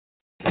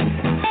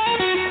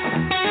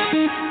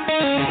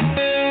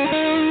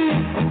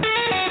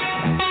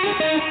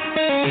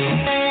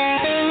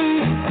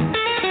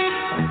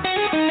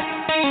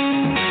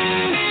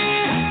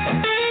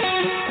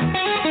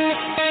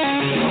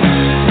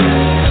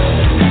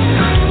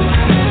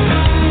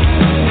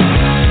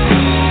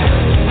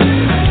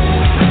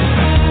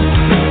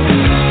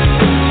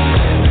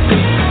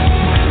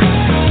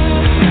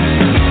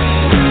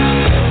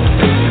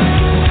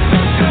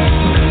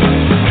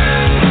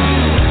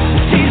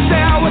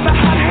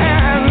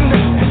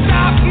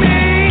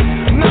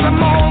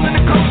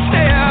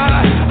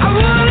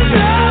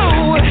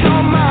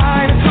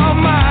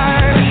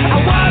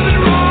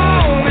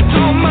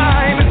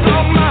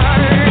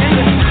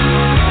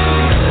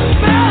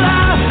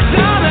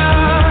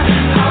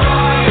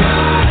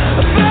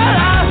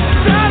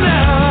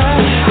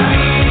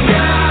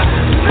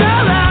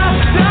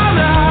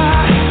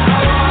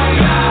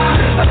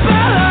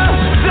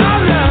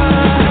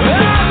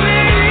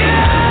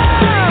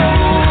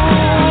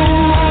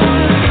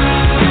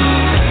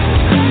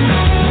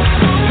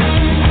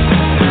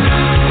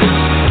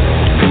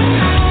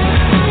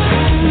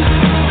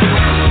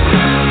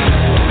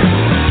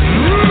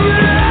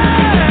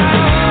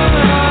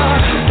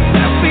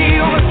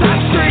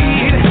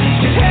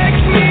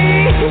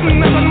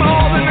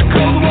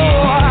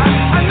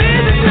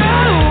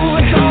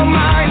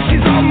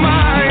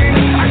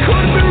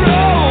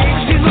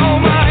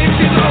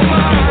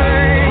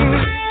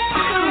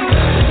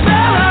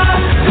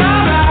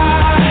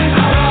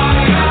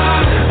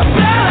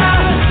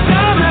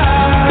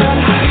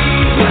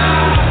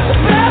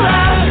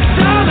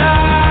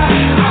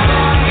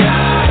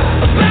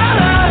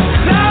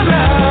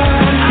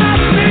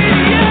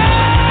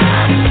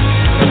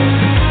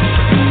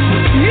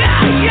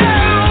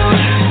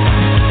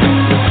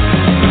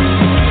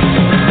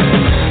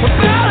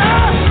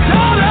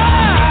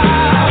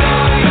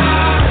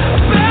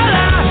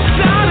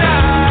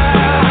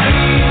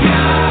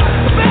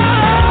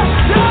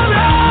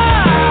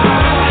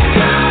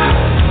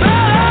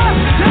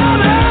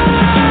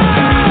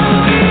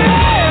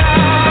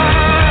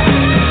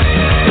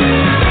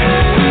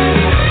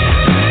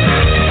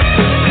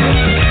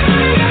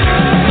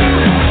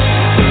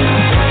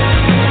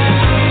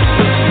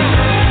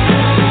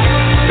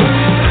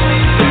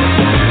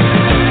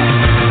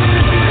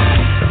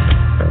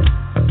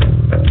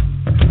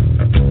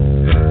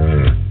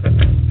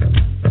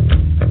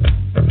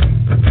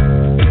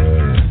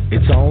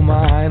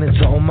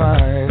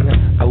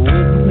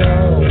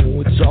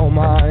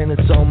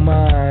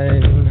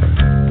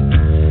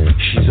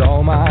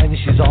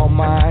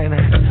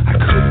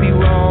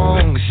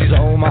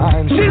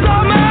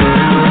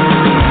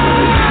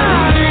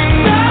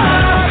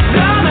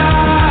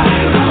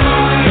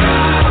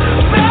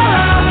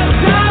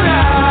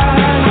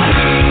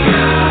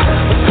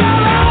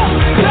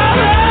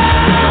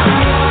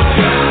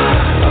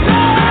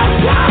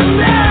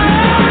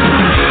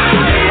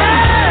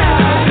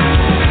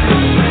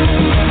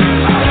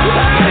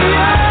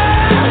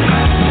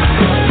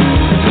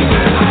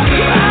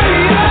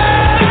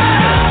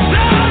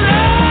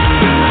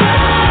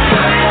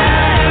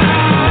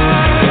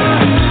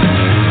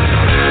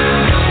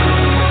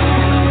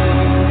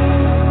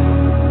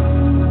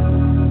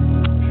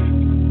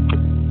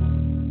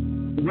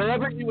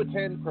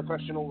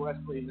 Professional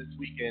wrestling this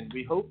weekend,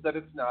 we hope that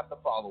it's not the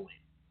following.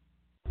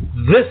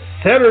 This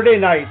Saturday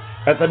night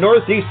at the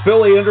Northeast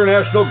Philly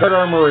International Guard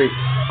Armory,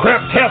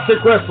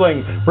 Craptastic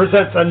Wrestling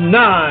presents a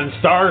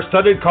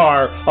non-star-studded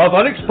car of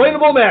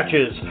unexplainable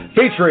matches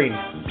featuring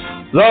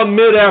the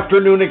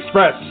Mid-Afternoon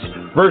Express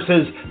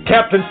versus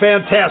Captain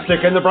Fantastic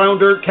and the Brown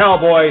Dirt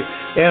Cowboy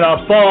in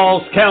a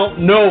Falls Count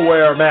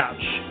Nowhere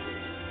match.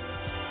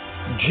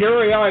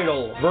 Jerry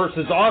Idol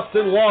versus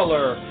Austin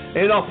Lawler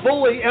in a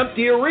fully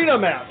empty arena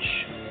match.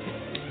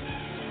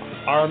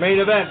 Our main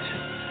event,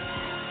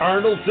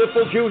 Arnold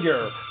Ziffel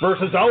Jr.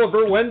 versus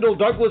Oliver Wendell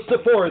Douglas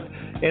IV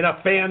in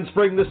a Fans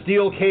Bring the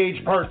Steel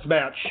Cage parts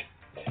match.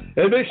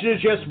 Admission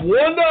is just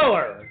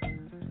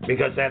 $1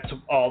 because that's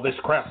all this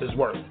crap is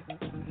worth.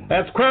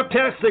 That's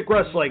Craptastic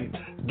Wrestling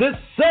this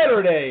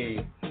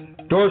Saturday.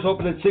 Doors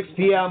open at 6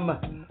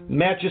 p.m.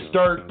 Matches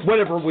start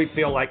whenever we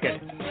feel like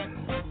it.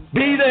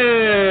 Be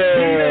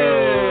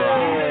there!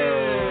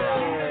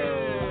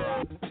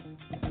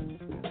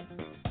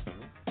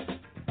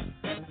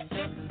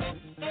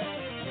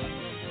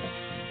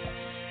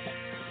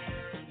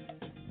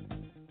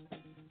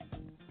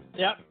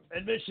 Yep,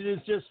 admission is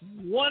just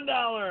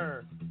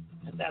 $1.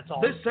 And that's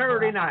all. This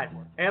Saturday night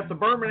at the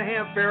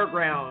Birmingham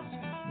Fairgrounds,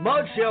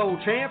 Mud Show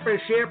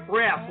Championship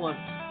Wrestling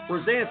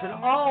presents an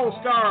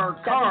all-star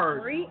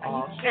card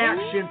of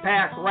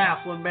action-packed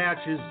wrestling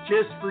matches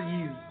just for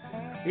you.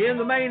 In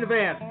the main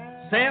event,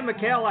 Sam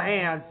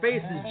McCallahan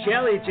faces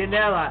Jelly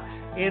Janela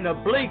in a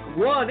Blink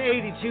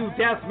 182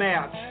 death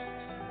match.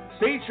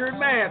 Featured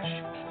match,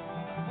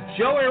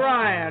 Joey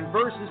Ryan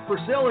versus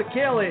Priscilla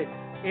Kelly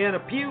in a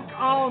Puke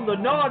on the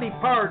Naughty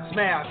Parts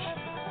match.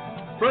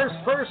 First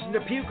person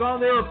to puke on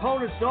their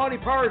opponent's naughty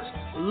parts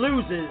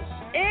loses.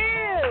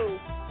 Ew!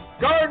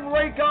 garden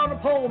rake on a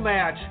pole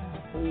match,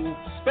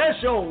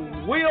 special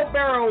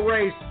wheelbarrow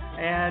race,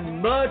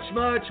 and much,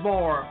 much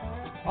more.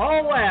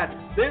 All at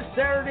this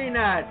Saturday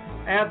night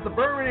at the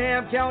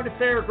Birmingham County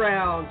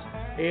Fairgrounds.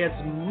 It's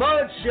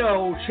Mud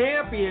Show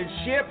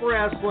Championship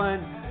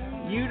Wrestling.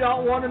 You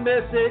don't want to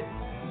miss it.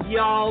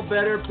 Y'all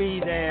better be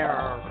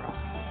there.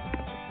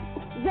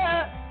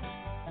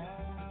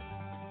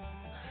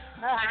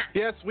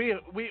 Yes, we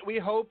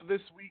hope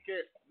this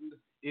weekend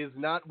is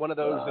not one of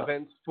those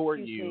events for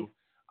you.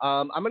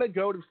 I'm going to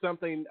go to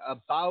something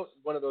about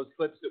one of those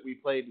clips that we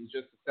played in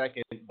just a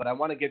second, but I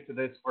want to get to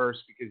this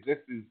first because this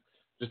is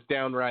just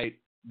downright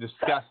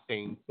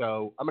disgusting.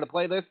 So I'm going to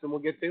play this and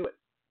we'll get to it.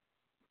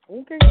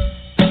 Okay.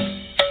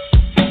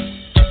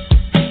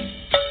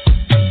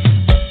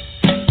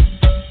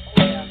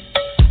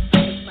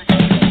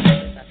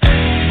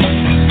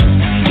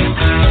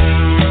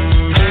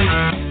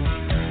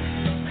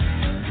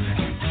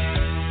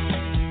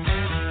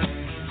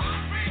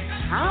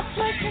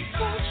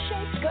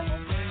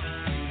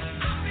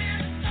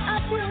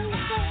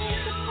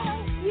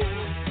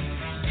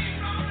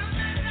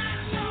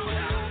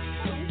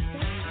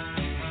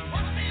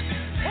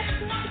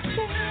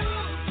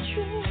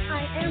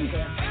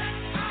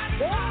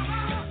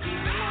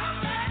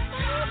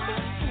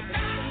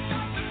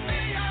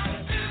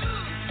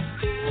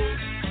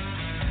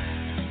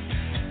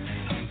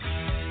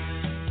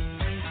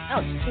 Oh,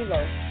 it's too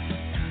low.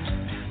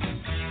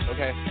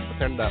 Okay, I'll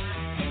turn it up.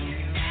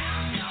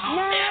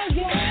 Now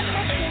you're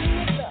messing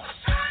with us.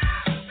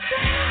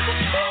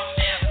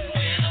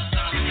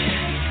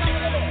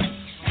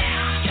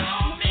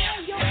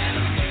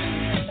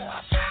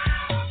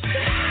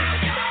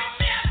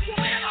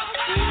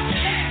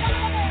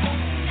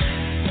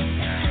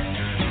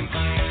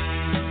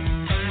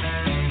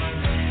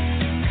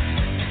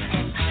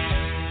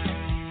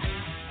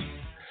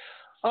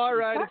 All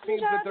right, it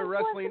seems that the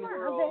wrestling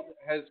world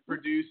has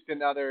produced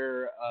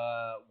another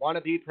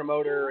wannabe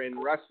promoter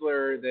and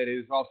wrestler that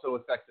is also a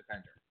sex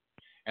offender.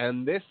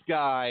 And this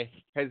guy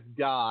has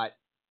got,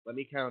 let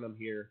me count them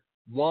here,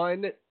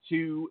 1,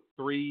 2,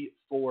 3,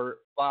 4,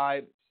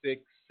 5,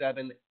 6,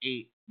 7,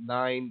 8,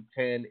 9,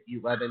 10,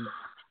 11,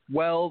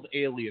 12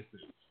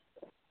 aliases.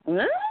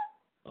 Huh?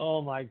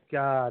 Oh, my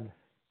God.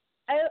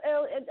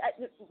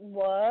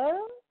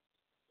 What?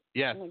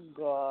 Yes. Oh, my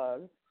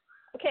God.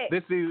 Okay.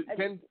 This is...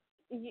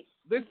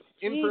 This Jesus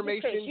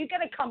information... Christ, you got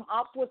to come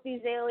up with these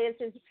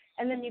aliases,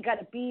 and then you got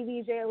to be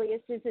these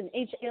aliases, and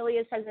each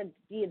alias has to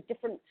be a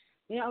different...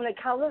 You know, like,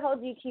 how the hell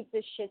do you keep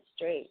this shit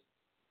straight?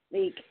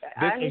 Like,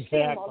 I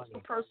understand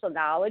multiple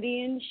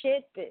personality and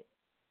shit, but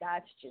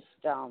that's just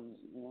dumb.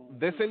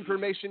 This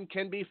information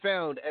can be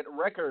found at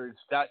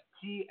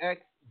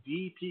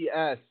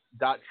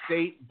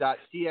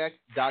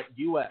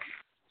records.txdps.state.tx.us.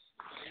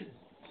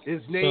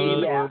 His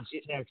name is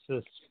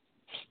Texas.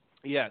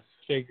 Yes.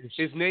 Figures.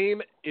 His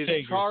name is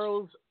Figures.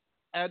 Charles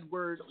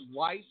Edward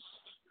White.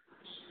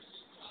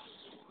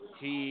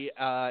 He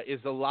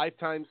is a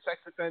lifetime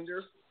sex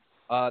offender.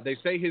 They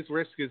say his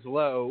risk is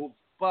low,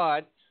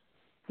 but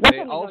they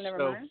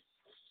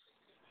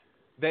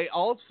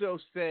also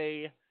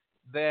say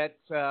that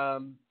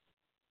the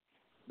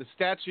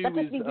statue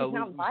is a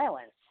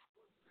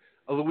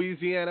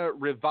Louisiana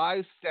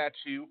revised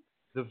statue.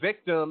 The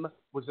victim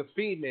was a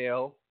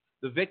female.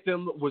 The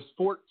victim was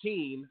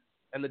 14,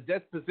 and the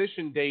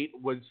deposition date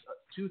was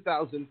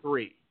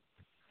 2003.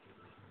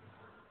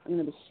 I'm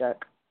gonna be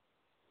shook.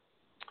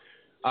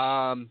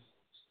 14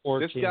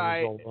 This guy.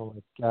 years old. Oh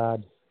my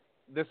God.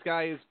 This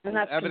guy is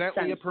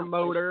evidently a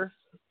promoter.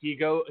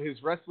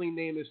 His wrestling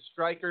name is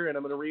Striker, and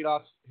I'm going to read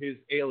off his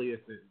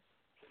aliases.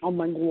 Oh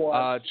my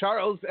God.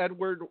 Charles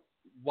Edward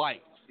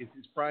White is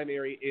his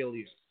primary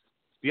alias.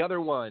 The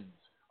other ones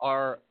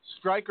are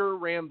Striker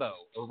Rambo,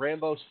 or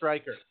Rambo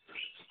Striker.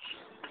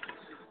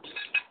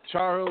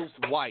 Charles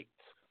White.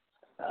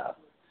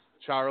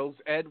 Charles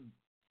Ed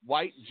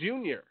White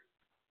Jr.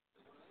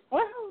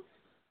 Wow.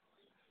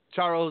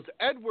 Charles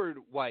Edward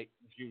White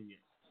Jr.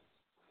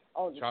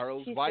 Oh,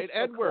 Charles White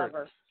Edward.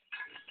 Clever.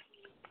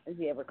 Is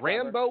he ever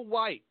clever? Rambo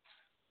White.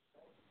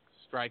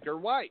 Striker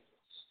White.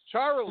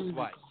 Charles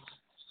White.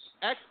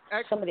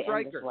 XX Somebody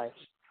Striker.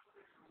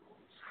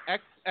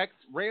 XX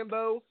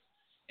Rambo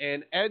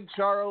and Ed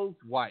Charles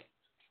White.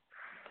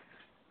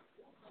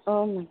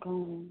 Oh my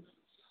God.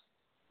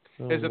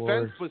 His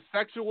offense was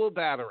sexual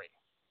battery.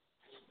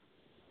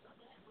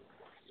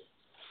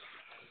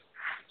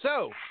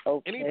 So,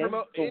 anybody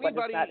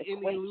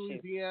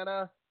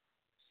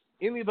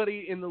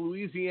in the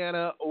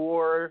Louisiana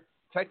or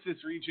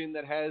Texas region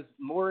that has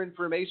more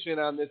information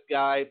on this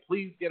guy,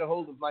 please get a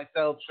hold of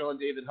myself, Sean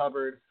David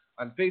Hubbard,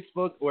 on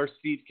Facebook or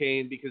Steve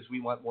Kane, because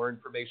we want more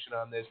information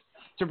on this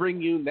to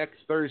bring you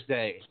next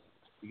Thursday.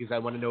 Because I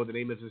want to know the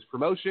name of his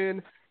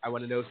promotion. I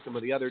want to know some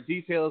of the other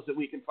details that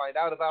we can find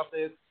out about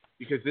this,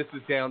 because this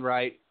is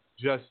downright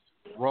just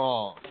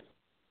wrong.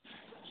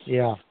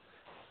 Yeah.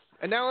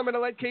 And now I'm going to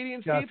let Katie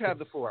and Steve have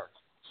the floor.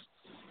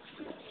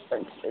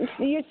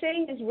 You're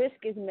saying his risk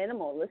is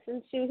minimal.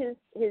 Listen to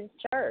his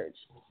charge.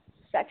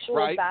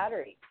 Sexual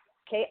battery.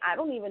 Okay, I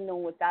don't even know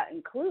what that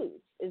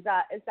includes. Is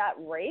that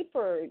rape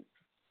or?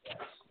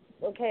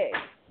 Okay.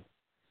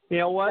 You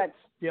know what?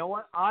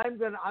 I'm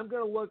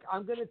gonna look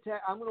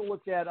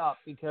that up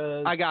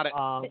because I got it.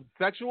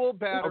 Sexual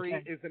battery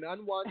okay. is an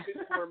unwanted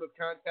form of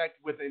contact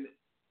with an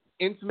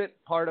intimate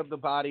part of the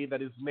body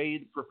that is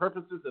made for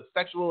purposes of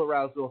sexual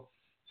arousal,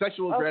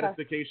 sexual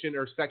gratification,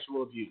 or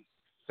sexual abuse.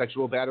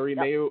 Sexual battery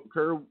may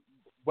occur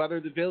whether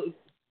the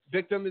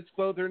victim is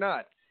clothed or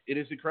not. It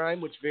is a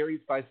crime which varies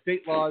by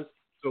state laws,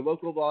 so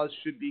local laws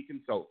should be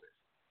consulted.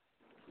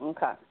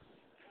 Okay.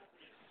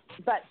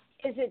 But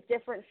is it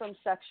different from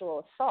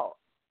sexual assault,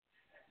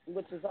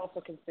 which is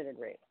also considered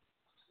rape?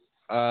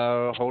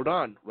 Hold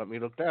on. Let me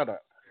look that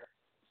up.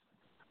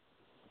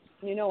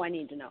 You know I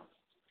need to know.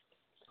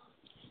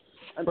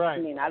 Right.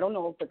 I mean, I don't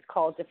know if it's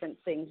called different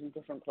things in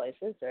different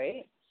places,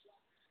 right?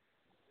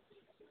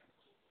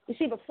 You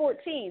see, but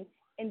 14,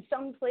 in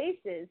some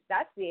places,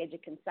 that's the age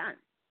of consent.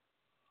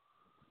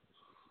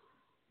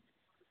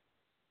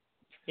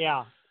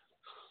 Yeah.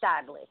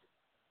 Sadly.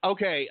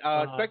 Okay,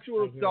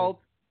 sexual assault,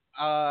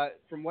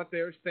 from what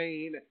they're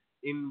saying,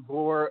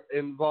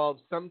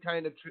 involves some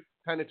kind of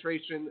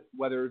penetration,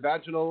 whether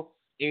vaginal,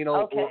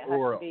 anal, or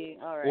oral,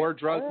 or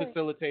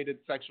drug-facilitated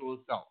sexual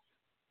assault.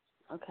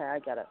 Okay, I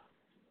get it.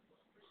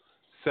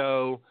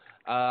 So,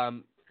 I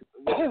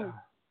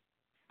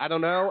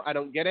don't know. I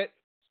don't get it.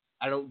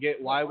 I don't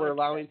get why we're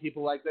allowing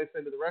people like this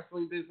into the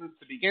wrestling business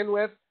to begin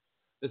with.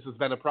 This has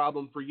been a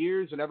problem for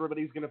years, and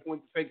everybody's going to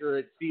point the finger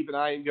at Steve and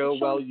I and go,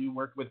 well, you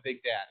work with Big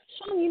Daddy.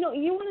 Sean, you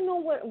want to know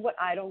what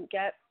I don't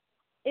get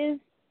is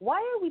why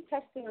are we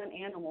testing on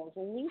animals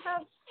when we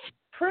have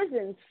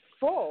prisons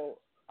full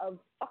of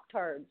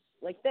fucktards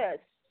like this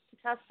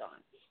to test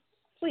on?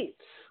 Please.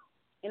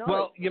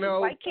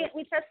 Why can't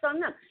we test on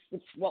them?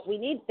 It's what we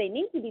need. They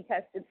need to be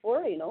tested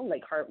for,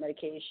 like heart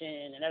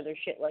medication and other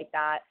shit like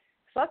that.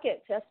 Fuck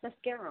it, test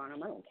mascara on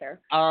them. I don't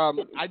care.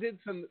 I did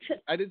some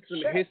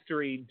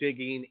history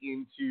digging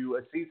into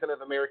a season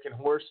of American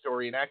Horror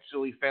Story and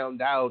actually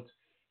found out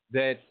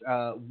that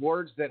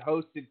wards that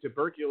hosted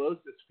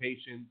tuberculosis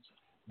patients,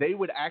 they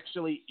would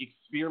actually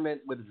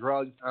experiment with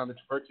drugs on the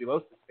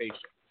tuberculosis patients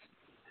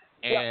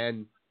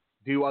and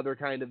do other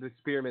kind of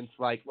experiments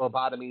like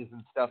lobotomies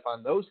and stuff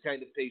on those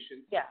kind of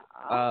patients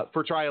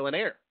for trial and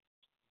error.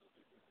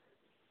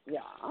 Yeah.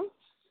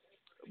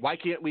 Why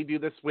can't we do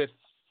this with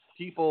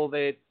people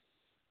that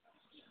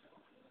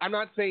 – I'm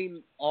not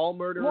saying all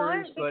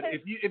murderers, but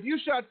if you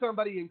shot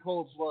somebody in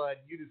cold blood,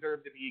 you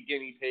deserve to be a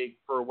guinea pig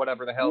for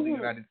whatever the hell the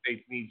United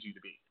States needs you to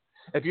be.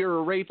 If you're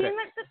a rapist,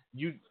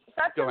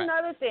 that's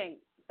another thing.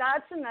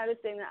 That's another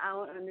thing that I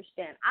don't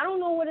understand. I don't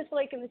know what it's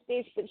like in the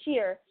States, but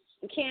here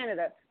in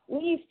Canada,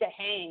 we used to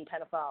hang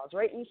pedophiles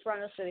right in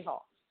front of City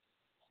Hall.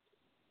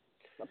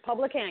 A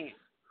public hanging.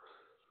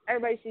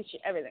 Everybody sees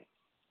everything.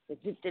 They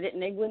did it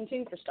in England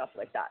too for stuff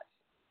like that.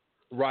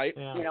 Right.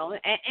 Yeah.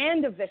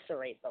 And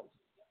eviscerate them.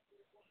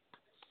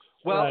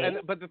 Well,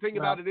 but the thing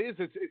about it is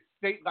it's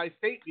state by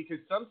state because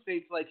some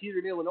states, like here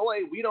in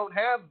Illinois, we don't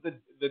have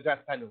the death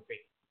penalty.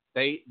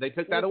 They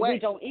took that away. We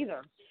don't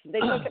either. They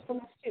took it from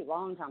us too,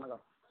 long time ago.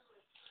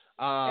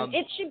 And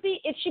it should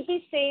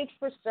be saved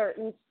for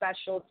certain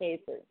special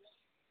cases.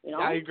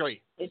 I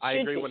agree. I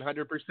agree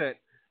 100%.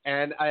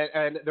 And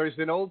there's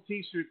an old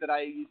T-shirt that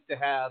I used to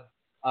have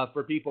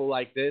for people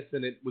like this,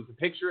 and it was a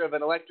picture of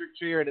an electric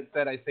chair, and it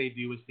said, "I saved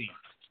you a seat."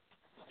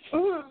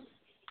 Mm-hmm.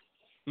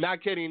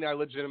 Not kidding. I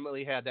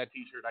legitimately had that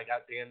T-shirt. I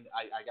got banned.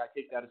 I got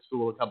kicked out of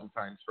school a couple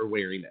times for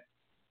wearing it.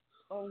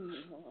 Oh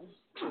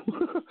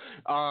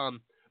no.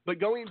 But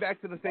going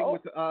back to the thing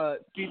with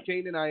Steve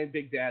Kane and I and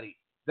Big Daddy,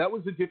 that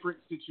was a different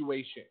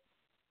situation.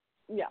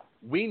 Yeah.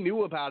 We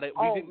knew about it.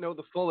 We didn't know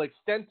the full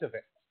extent of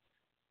it.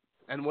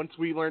 And once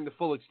we learned the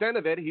full extent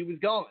of it, he was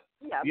gone.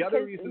 Yeah, the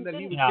other reason that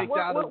he was kicked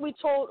out of...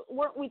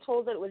 Weren't we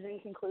told that it was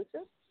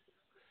inconclusive?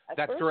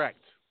 That's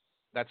correct.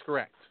 That's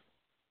correct.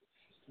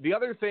 The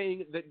other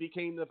thing that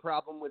became the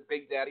problem with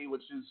Big Daddy,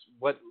 which is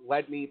what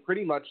led me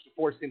pretty much to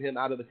forcing him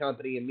out of the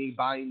company and me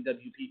buying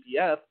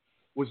WPPF,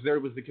 was there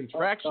was a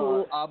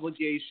contractual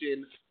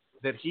obligation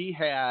that he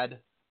had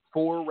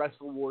for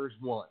Wrestle Wars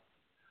 1.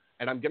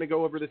 And I'm going to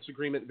go over this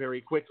agreement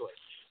very quickly.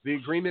 The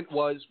agreement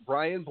was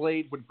Brian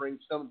Blade would bring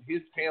some of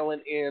his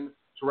talent in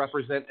to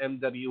represent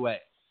MWA.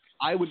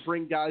 I would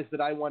bring guys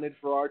that I wanted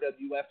for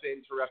RWF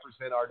in to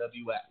represent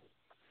RWF.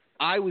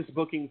 I was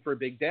booking for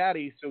Big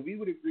Daddy, so we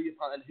would agree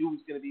upon who was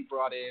going to be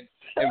brought in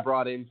and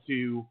brought in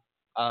to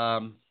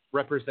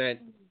represent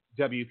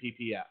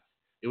WPPF.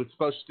 It was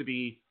supposed to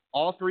be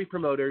all three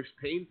promoters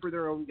paying for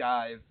their own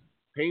guys,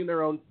 paying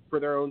for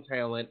their own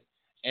talent,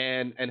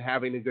 and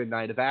having a good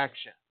night of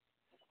action.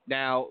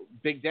 Now,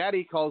 Big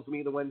Daddy calls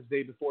me the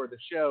Wednesday before the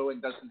show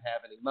and doesn't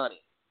have any money.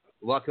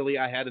 Luckily,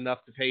 I had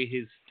enough to pay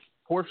his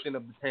portion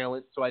of the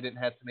talent, so I didn't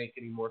have to make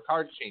any more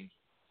card changes.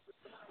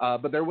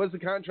 But there was a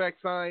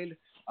contract signed.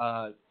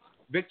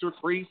 Victor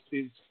Priest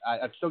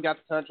I've still got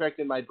the contract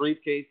in my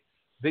briefcase.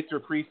 Victor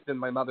Priest and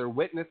my mother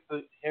witnessed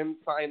him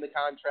sign the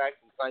contract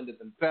and signed it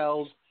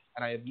themselves,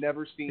 and I have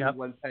never seen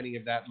one penny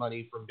of that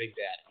money from Big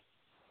Daddy.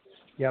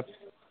 Yep.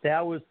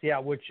 That was,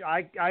 which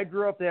I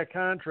drew up that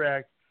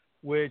contract,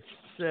 which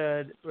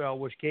said,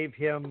 which gave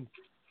him,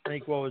 I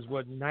think,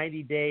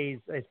 90 days,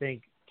 I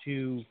think,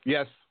 to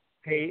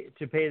pay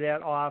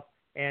that off.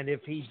 And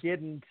if he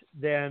didn't,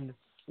 then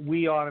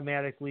we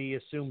automatically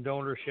assumed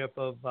ownership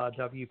of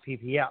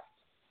WPPF,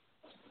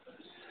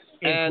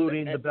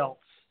 including the belts.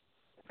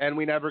 And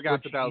we never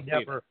got the belts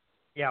either.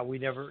 We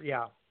never.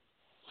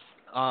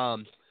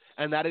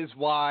 And that is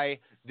why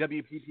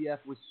WPPF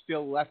was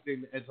still left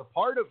in as a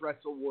part of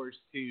Wrestle Wars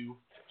 2,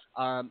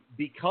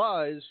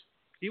 because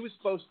he was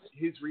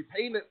his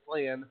repayment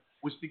plan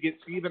was to get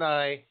Steve and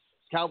I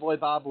Cowboy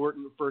Bob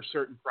Orton for a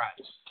certain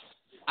price.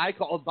 I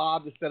called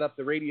Bob to set up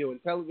the radio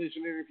and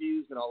television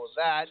interviews and all of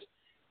that,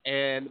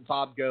 and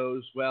Bob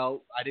goes,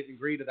 well, I didn't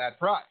agree to that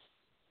price.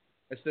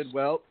 I said,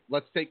 well,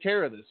 let's take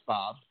care of this,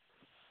 Bob.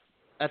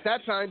 At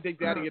that time, Big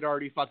Daddy had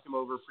already fucked him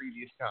over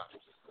previous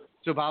times.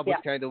 So Bob was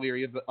kind of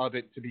leery of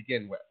it to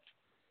begin with.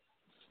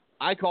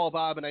 I call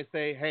Bob and I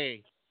say,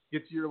 hey,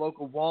 get to your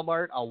local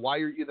Walmart. I'll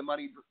wire you the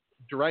money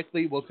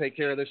directly. We'll take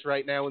care of this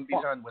right now and be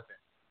done with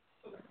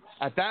it.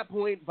 At that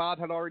point, Bob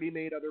had already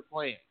made other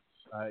plans.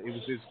 It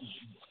was his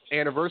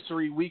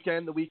anniversary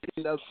weekend, the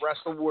weekend of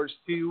Wrestle Wars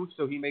 2,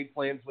 so he made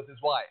plans with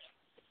his wife.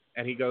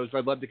 And he goes,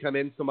 I'd love to come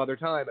in some other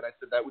time. And I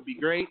said, that would be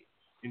great.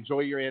 Enjoy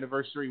your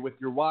anniversary with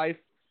your wife.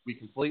 We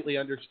completely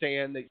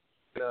understand that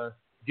you're going to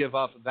give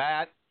up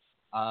that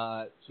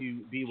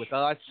to be with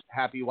us.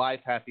 Happy wife,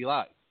 happy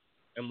life.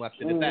 And left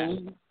it at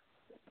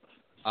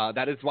that.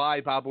 That is why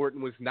Bob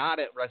Orton was not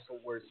at Wrestle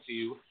Wars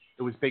 2.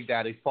 It was Big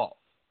Daddy's fault.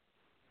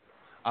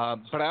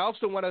 But I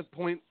also want to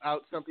point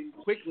out something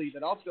quickly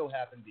that also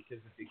happened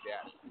because of Big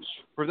Daddy.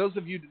 For those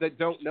of you that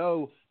don't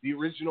know, the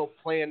original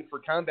plan for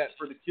Combat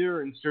for the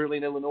Cure in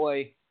Sterling,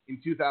 Illinois in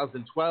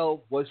 2012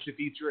 was to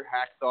feature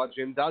Hacksaw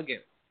Jim Duggan,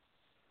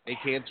 a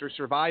cancer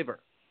survivor.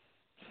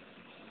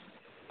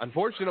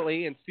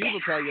 Unfortunately, and Steve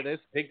will tell you this,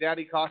 Big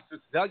Daddy cost us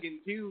Duggan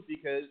too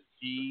because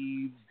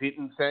he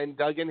didn't send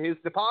Duggan his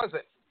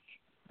deposit.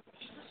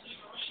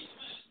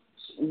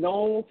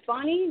 No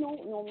funny,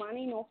 no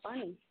money, no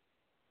funny.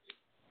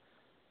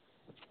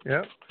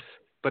 Yep.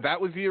 But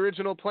that was the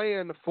original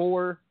plan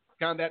for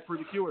Combat for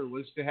the Cure,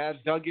 was to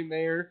have Duggan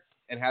there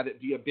and have it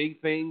be a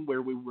big thing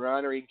where we were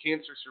honoring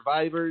cancer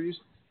survivors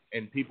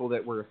and people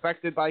that were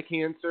affected by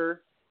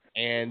cancer.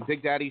 And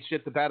Big Daddy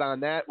shit the bed on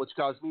that, which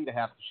caused me to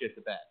have to shit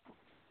the bed.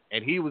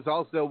 And he was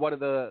also one of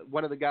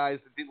the guys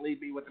that didn't leave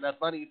me with enough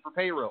money for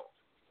payroll.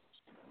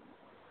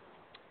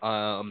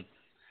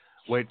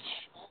 Which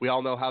we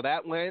all know how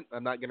that went.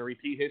 I'm not going to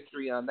repeat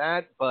history on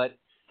that, but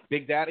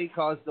Big Daddy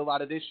caused a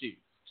lot of issues.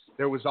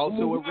 There was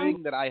also a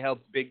ring that I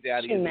helped Big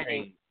Daddy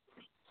obtain.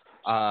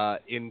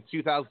 In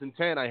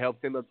 2010, I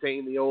helped him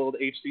obtain the old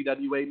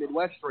HCWA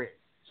Midwest ring.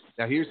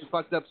 Now, here's the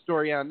fucked up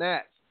story on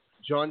that.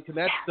 John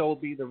Komet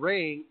sold me the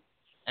ring,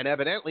 and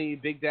evidently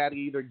Big Daddy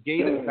either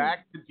gave it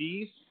back to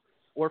Beast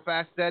or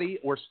Fast Eddie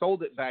or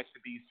sold it back to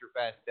Beast or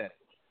Fast Eddie.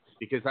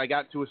 Because I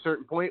got to a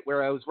certain point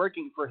where I was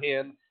working for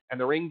him, and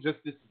the ring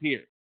just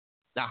disappeared.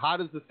 Now, how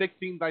does the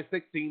 16 by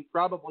 16,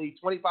 probably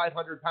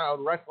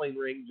 2,500-pound wrestling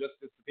ring just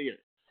disappear?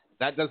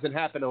 That doesn't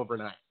happen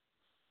overnight.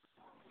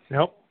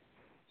 Nope.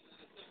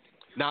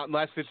 Not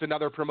unless it's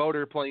another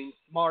promoter playing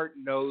smart,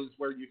 knows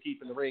where you're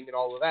keeping the ring and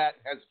all of that,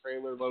 has a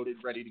trailer loaded,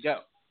 ready to go.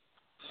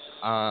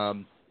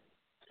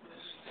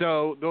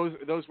 So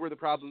those were the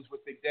problems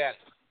with Big Daddy.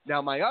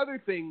 Now, my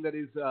other thing that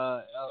is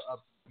a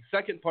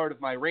second part of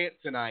my rant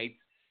tonight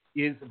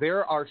is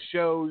there are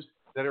shows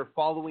that are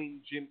following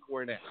Jim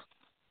Cornette,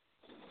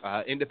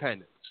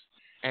 independents.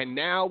 And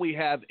now we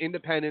have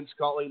independents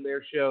calling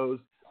their shows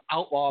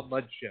Outlaw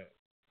Mud Show.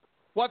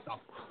 What the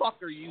fuck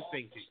are you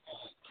thinking?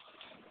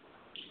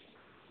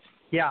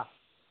 Yeah.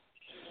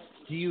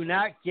 Do you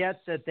not get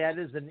that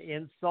is an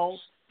insult?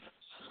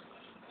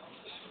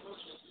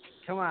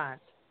 Come on.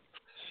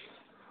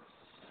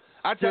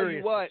 I tell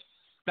you what,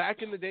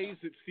 back in the days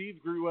that Steve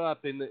grew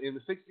up in the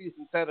 60s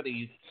and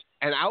 70s,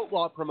 an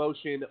outlaw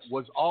promotion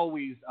was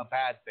always a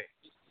bad thing.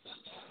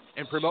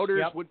 And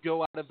promoters would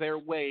go out of their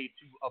way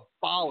to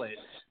abolish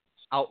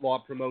outlaw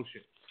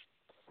promotions.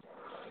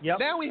 Yep.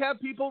 Now we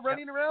have people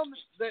running around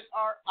that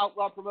are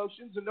outlaw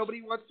promotions and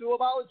nobody wants to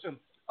abolish them.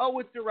 Oh,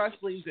 it's the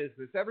wrestling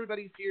business.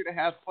 Everybody's here to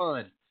have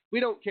fun. We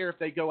don't care if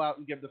they go out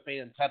and give the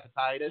fans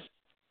hepatitis.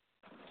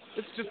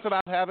 It's just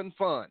about having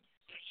fun.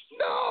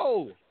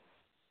 No!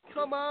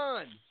 Come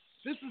on.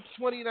 This is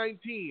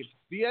 2019.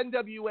 The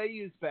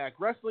NWA is back.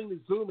 Wrestling is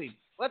booming.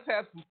 Let's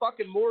have some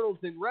fucking morals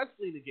in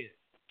wrestling again.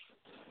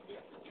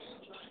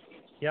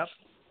 Yep.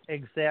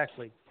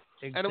 Exactly.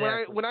 And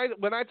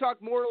when I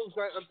talk morals,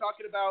 I'm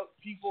talking about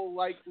people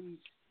like in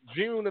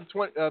June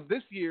of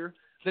this year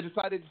that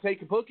decided to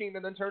take a booking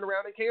and then turn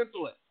around and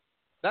cancel it.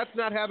 That's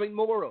not having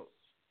morals.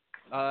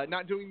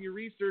 Not doing your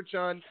research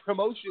on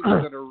promotions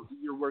that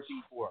you're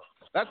working for.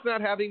 That's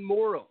not having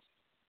morals.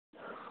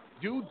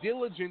 Due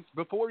diligence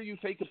before you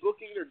take a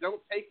booking or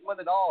don't take one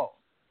at all.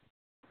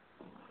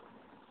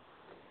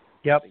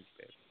 Yep.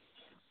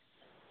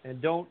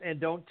 And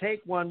don't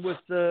take one with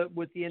the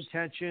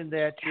intention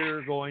that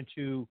you're going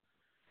to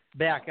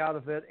back out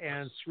of it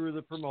and screw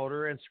the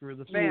promoter and screw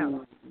the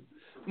fans.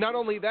 Not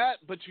only that,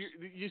 but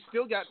you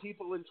still got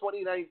people in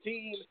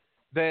 2019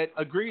 that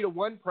agree to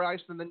one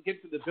price and then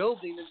get to the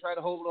building and try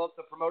to hold up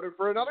the promoter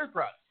for another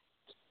price.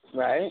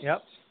 Right.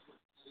 Yep.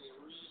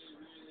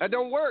 That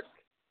don't work.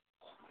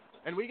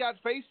 And we got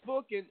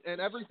Facebook and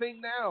everything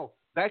now.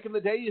 Back in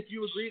the day, if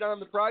you agreed on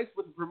the price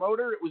with the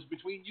promoter, it was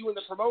between you and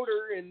the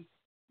promoter. And,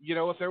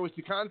 if there was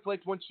the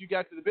conflict once you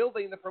got to the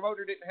building, the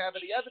promoter didn't have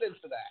any evidence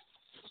of that.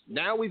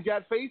 Now we've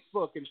got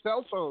Facebook and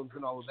cell phones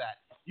and all of that.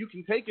 You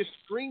can take a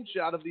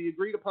screenshot of the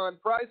agreed upon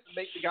price and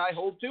make the guy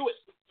hold to it.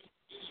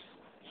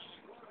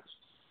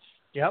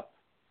 Yep.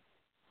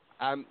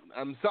 I'm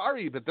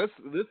sorry, but this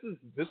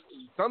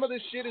some of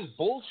this shit is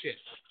bullshit.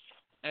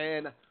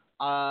 And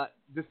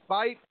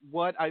despite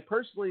what I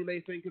personally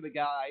may think of the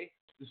guy,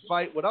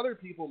 despite what other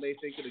people may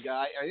think of the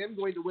guy, I am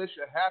going to wish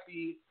a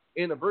happy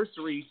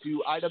anniversary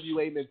to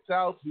IWA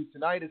Mid-South, who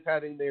tonight is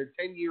having their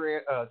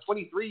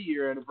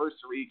 23-year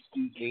anniversary,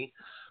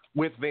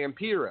 with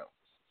Vampiro.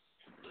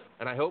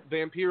 And I hope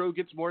Vampiro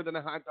gets more than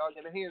a hot dog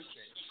and a handshake.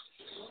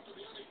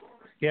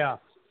 Yeah.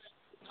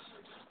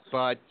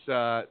 But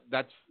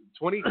that's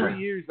 23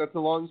 years. That's a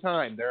long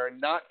time. There are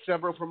not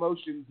several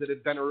promotions that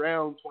have been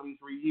around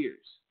 23 years.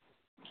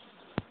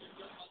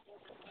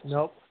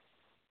 Nope.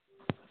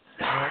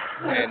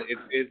 And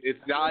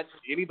it's not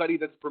anybody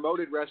that's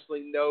promoted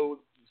wrestling knows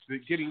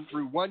that getting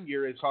through 1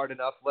 year is hard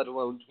enough, let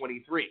alone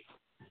 23.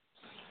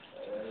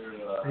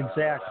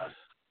 Exactly.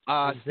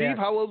 Steve,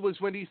 how old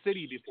was Windy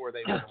City before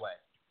they went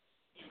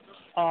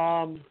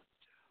away?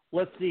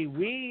 Let's see.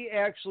 We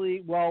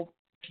actually,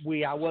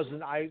 I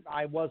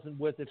wasn't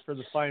with it for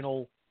the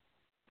final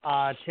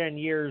 10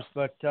 years,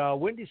 but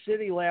Windy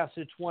City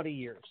lasted 20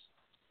 years.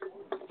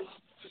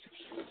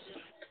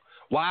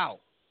 Wow.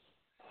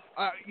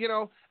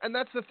 And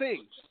that's the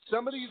thing.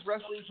 Some of these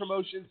wrestling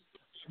promotions,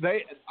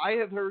 I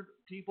have heard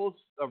people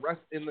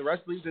in the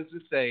wrestling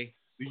business say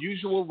the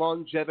usual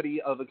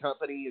longevity of a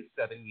company is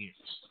 7 years.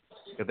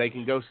 If they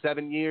can go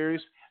 7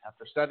 years,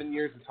 after 7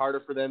 years, it's harder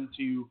for them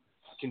to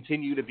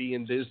continue to be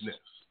in business.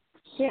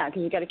 Yeah,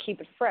 because you got to keep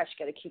it fresh,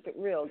 got to keep it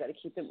real, got to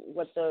keep it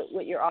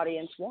what your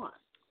audience wants.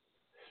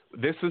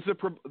 This is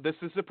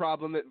the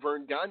problem that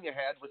Vern Gagne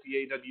had with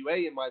the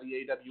AWA, and why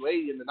the AWA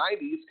in the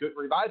 90s couldn't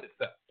revive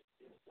itself,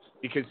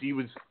 because he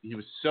was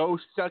so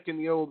stuck in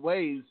the old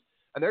ways.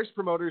 And there's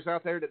promoters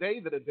out there today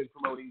that have been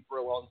promoting for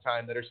a long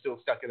time that are still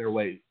stuck in their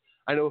ways.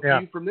 I know a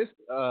few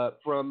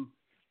from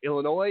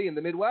Illinois and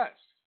the Midwest.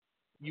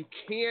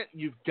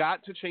 You've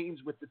got to change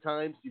with the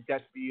times. You've got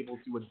to be able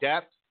to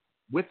adapt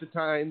with the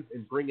times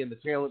and bring in the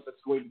talent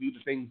that's going to do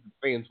the things that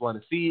fans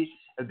want to see,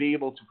 and be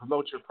able to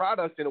promote your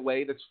product in a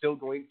way that's still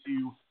going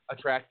to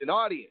attract an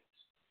audience.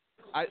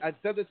 I've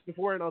said this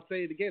before, and I'll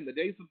say it again. The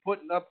days of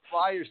putting up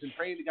flyers and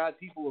praying to God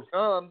people will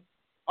come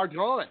are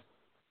gone.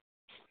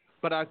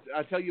 But I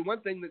tell you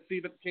one thing that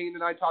Stephen Kane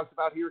and I talked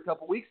about here a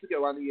couple weeks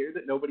ago on the air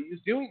that nobody is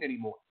doing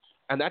anymore,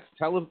 and that's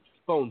telephone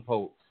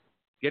poles.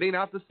 Getting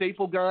out the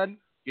staple gun,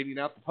 getting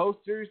out the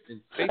posters, and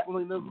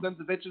stapling those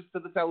sons of bitches to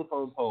the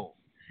telephone pole.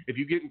 If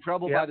you get in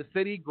trouble by the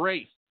city,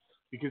 great,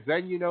 because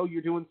then you know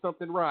you're doing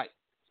something right.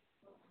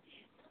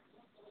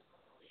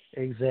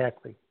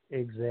 Exactly.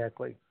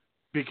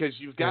 Because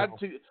you've got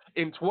to,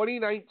 in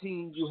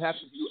 2019, you have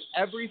to do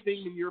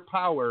everything in your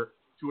power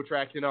to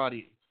attract an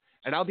audience.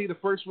 And I'll be the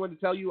first one to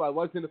tell you I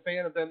wasn't a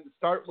fan of them to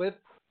start with,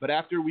 but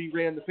after we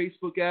ran the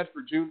Facebook ad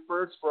for June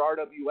 1st for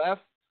RWF,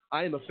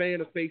 I am a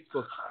fan of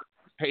Facebook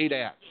paid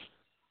ads.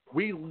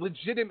 We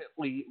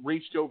legitimately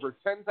reached over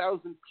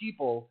 10,000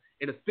 people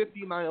in a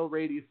 50-mile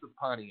radius of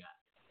Pontiac.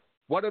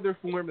 What other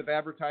form of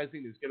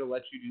advertising is going to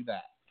let you do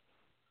that?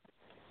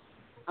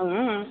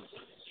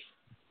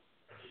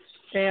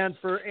 And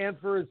for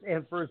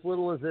as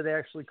little as it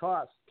actually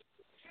costs.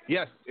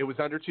 Yes, it was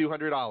under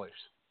 $200.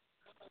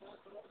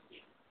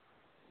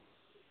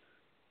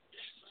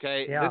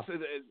 Okay, yeah.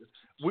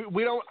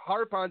 We don't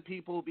harp on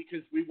people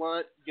because we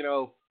want,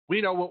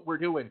 we know what we're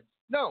doing.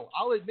 No,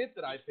 I'll admit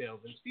that I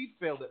failed, and Steve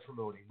failed at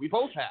promoting. We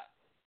both have.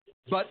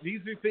 But these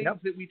are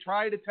things that we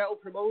try to tell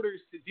promoters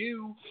to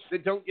do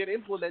that don't get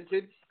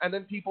implemented, and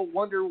then people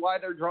wonder why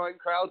they're drawing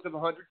crowds of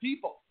 100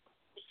 people.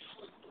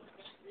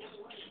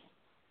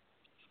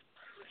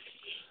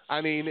 I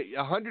mean,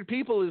 100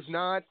 people is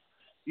not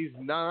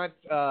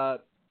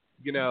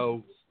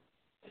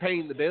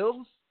paying the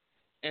bills.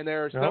 And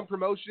there are some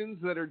promotions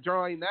that are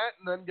drawing that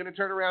and then going to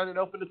turn around and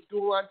open a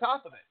school on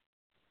top of it.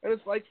 And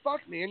it's like,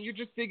 fuck, man, you're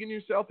just digging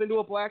yourself into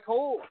a black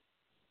hole.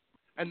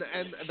 And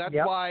that's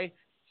why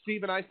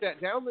Steve and I sat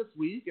down this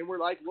week and we're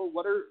like, well,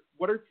 what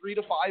are 3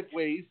 to 5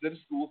 ways that a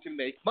school can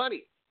make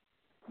money?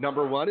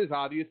 Number one is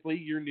obviously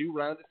your new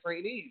round of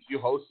trainees. You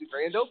host a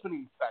grand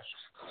opening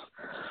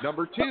special.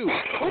 Number 2,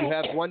 you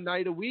have one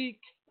night a week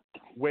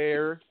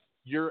where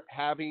you're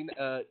having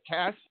a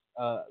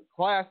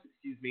class,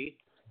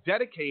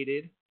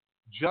 dedicated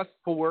just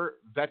for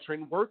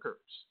veteran workers,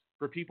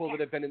 for people that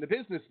have been in the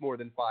business more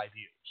than 5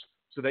 years,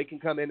 so they can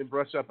come in and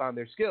brush up on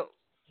their skills.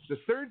 The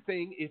third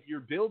thing, if your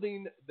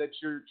building that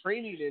you're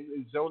training in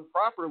is zoned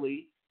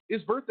properly,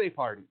 is birthday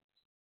parties.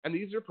 And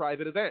these are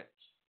private events.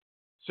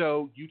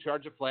 So you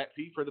charge a flat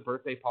fee for the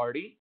birthday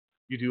party.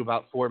 You do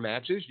about 4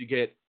 matches. You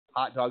get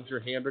hot dogs or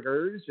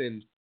hamburgers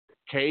and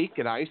cake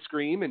and ice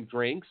cream and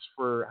drinks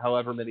for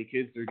however many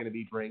kids they're going to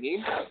be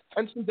bringing,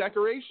 and some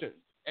decorations.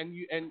 And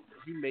you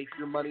make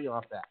your money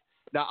off that.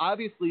 Now,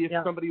 obviously, if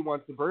somebody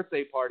wants a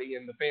birthday party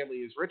and the family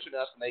is rich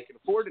enough and they can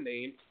afford a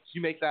name,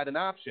 you make that an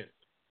option.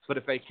 But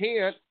if they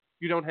can't,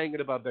 you don't hang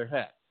it above their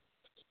head.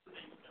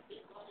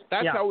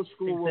 That's how a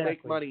school will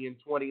make money in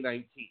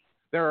 2019.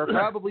 There are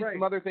probably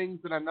some other things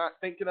that I'm not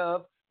thinking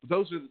of, but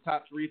those are the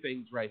top 3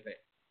 things right there.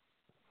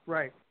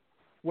 Right.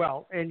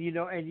 Well, and you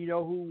know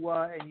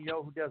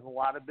who does a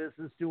lot of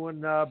business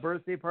doing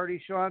birthday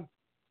parties, Sean?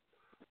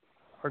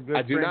 Our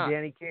good friend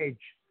Danny Cage.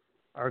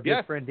 Our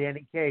good friend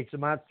Danny Cage, the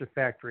Monster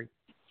Factory.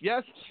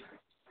 Yes.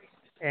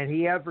 And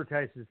he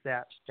advertises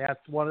that.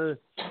 That's one of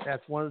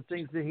the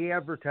things that he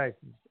advertises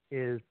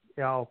is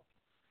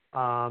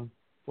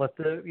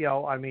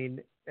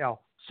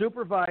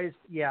supervised,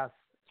 yes.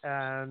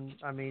 And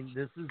I mean,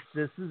 this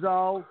is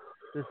all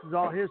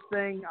his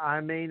thing. I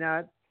may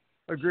not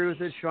agree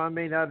with it. Sean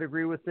may not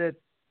agree with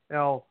it.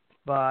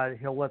 But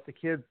he'll let the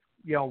kids,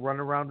 run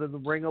around in the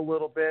ring a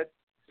little bit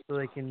so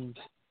they can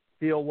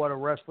feel what a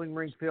wrestling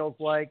ring feels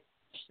like,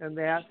 and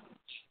that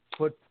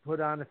put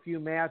on a few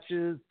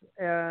matches,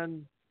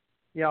 and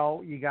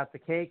you got the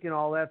cake and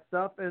all that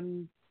stuff,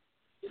 and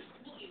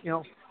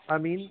I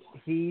mean,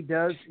 he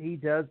does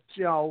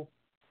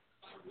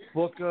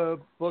book a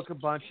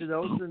bunch of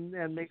those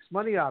and makes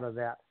money out of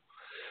that.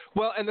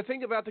 Well, and the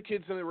thing about the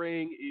kids in the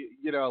ring,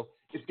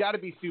 it's got to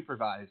be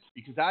supervised,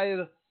 because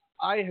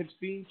I have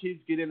seen kids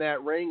get in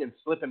that ring and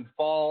slip and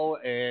fall,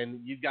 and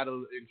you've got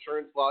an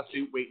insurance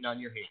lawsuit waiting on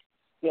your hands.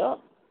 Yeah.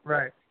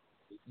 Right.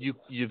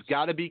 You've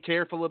got to be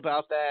careful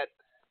about that.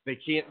 They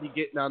can't be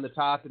getting on the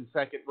top and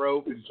second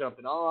rope and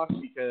jumping off,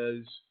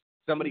 because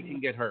somebody can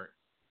get hurt.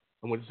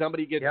 And when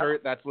somebody gets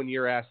hurt, that's when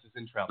your ass is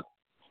in trouble.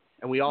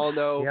 And we all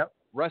know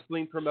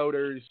wrestling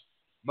promoters,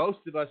 most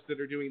of us that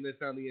are doing this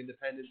on the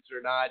independents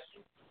are not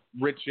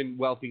rich and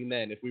wealthy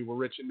men. If we were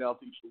rich and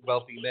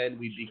wealthy men,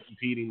 we'd be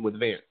competing with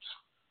Vince.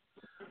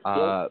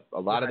 A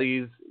lot of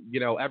these,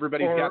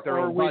 everybody's got their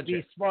own budget.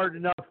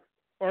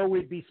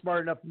 We'd be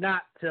smart enough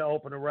not to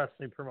open a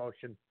wrestling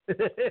promotion.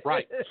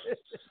 Right.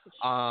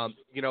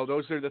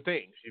 Those are the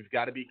things. You've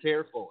got to be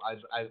careful.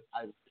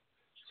 I've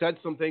said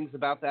some things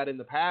about that in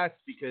the past,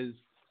 because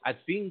I've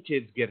seen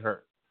kids get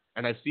hurt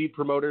and I've seen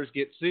promoters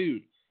get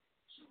sued.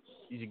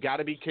 You got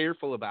to be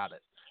careful about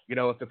it.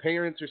 If the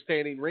parents are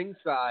standing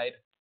ringside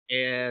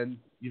and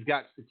you've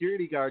got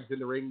security guards in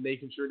the ring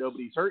making sure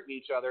nobody's hurting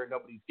each other and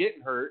nobody's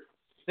getting hurt,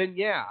 then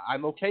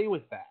I'm okay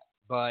with that.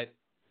 But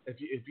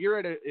if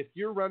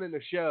you're running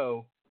a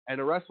show and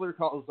a wrestler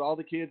calls all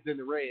the kids in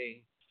the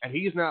ring and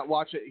he can't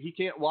watch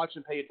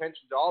and pay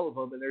attention to all of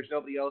them, and there's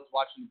nobody else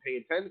watching and pay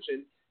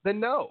attention, then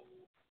no,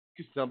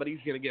 because somebody's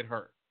going to get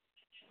hurt.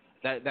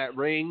 That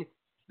ring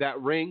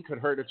could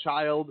hurt a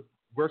child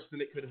worse than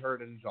it could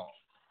hurt an adult,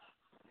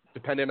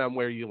 depending on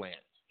where you land.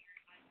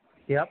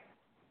 Yep.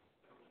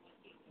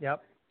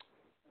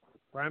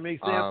 Prime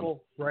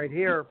example right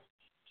here.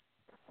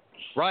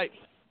 Right.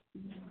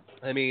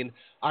 I mean,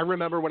 I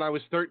remember when I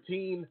was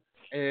 13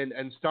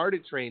 and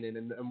started training,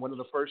 and one of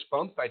the first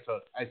bumps I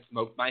took, I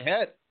smoked my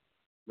head.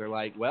 They're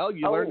like, well,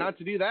 you learn not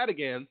to do that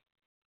again.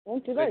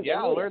 Won't do that again.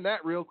 Yeah, I'll learn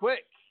that real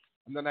quick.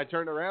 And then I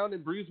turned around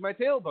and bruised my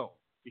tailbone,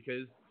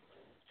 because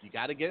you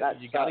got to get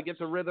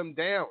the rhythm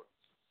down.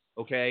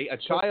 Okay, a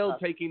child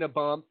taking a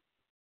bump,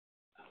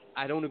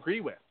 I don't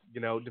agree with.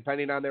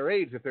 Depending on their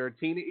age. If they're a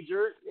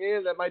teenager,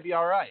 that might be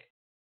all right,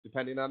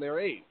 depending on their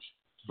age.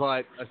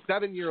 But a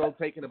 7-year-old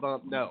taking a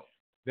bump, no.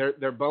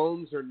 Their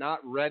bones are not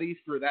ready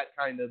for that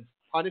kind of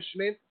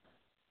punishment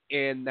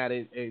and that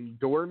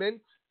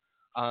endurement.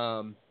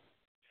 I'll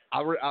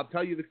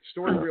tell you the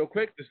story real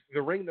quick.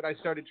 The ring that I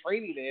started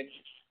training in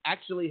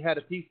actually had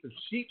a piece of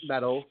sheet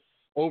metal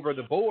over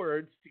the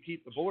boards to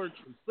keep the boards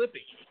from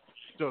slipping.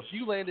 So if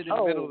you landed in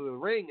the middle of the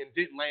ring and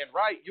didn't land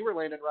right, you were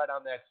landing right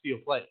on that steel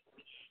plate.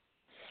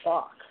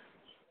 Fuck.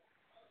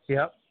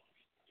 Yep.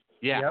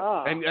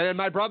 Yeah. And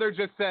my brother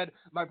just said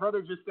from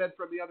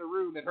the other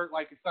room, it hurt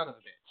like a son of a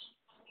bitch.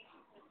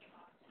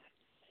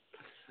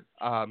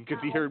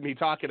 Because he heard me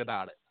talking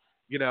about it.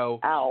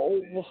 Ow.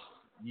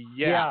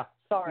 Yeah.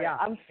 Sorry,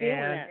 I'm feeling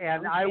it.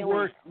 And I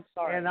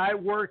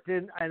worked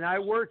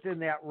in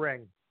that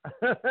ring.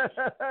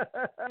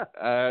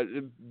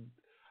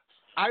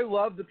 I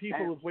love the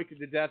people of Wicked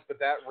to death, but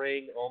that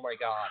ring, oh my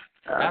God!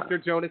 After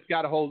Jonas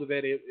got a hold of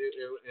it, it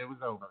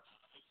was over.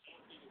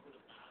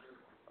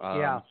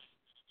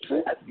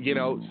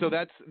 So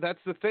that's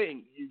the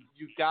thing.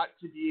 You've got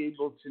to be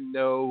able to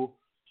know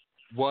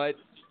what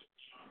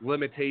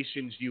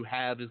limitations you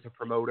have as a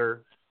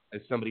promoter,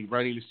 as somebody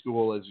running a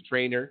school, as a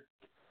trainer.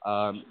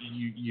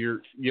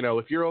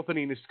 If you're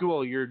opening a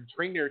school, your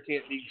trainer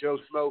can't be Joe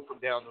Smo from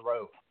down the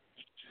road.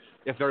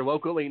 If they're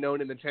locally known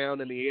in the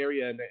town and the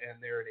area and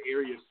they're an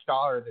area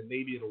star, then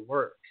maybe it'll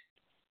work.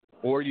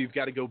 Or you've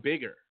got to go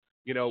bigger.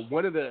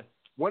 One of the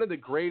one of the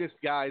greatest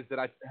guys that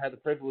I had the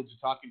privilege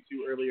of talking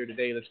to earlier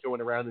today that's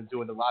going around and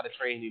doing a lot of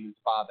training is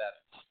Bob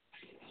Evans.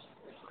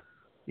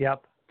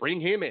 Yep.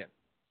 Bring him in.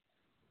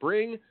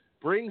 Bring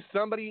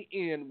somebody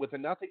in with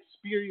enough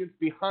experience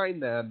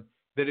behind them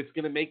that it's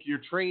going to make your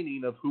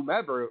training of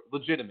whomever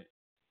legitimate.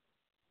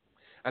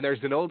 And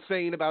there's an old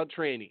saying about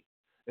training.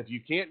 If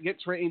you can't get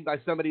trained by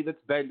somebody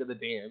that's been to the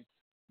dance,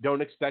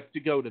 don't expect to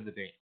go to the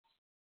dance.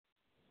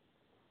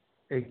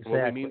 Exactly.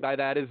 What we mean by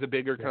that is a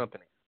bigger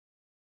company.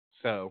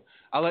 So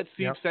I'll let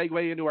Steve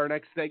segue into our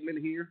next segment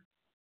here.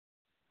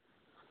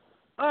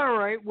 All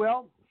right.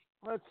 Well,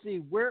 let's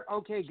see.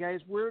 Okay, guys.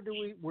 Where do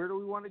we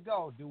want to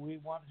go? Do we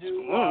want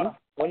to?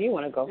 Where do you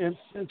want to go? And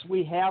since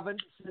we haven't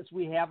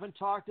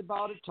talked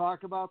about it,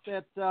 talk about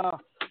that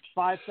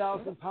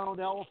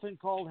 5,000-pound elephant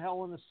called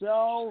Hell in a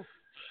Cell,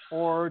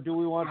 or do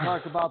we want to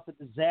talk about the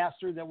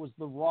disaster that was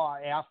the Raw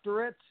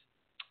after it?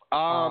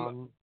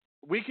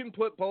 We can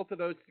put both of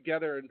those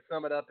together and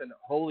sum it up in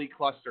holy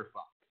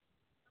clusterfuck.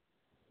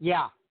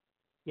 Yeah.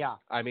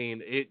 I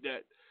mean,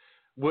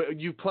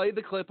 you played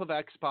the clip of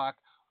X-Pac.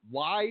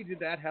 Why did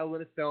that Hell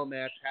in a Cell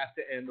match have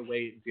to end the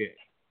way it did?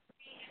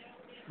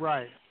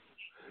 Right.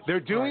 They're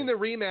doing the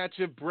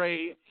rematch of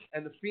Bray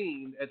and The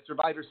Fiend at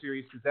Survivor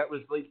Series because that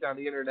was leaked on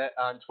the internet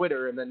on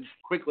Twitter and then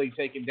quickly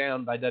taken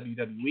down by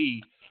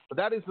WWE. But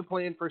that is the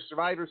plan for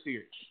Survivor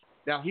Series.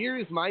 Now, here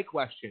is my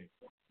question.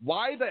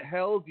 Why the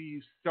hell do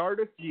you start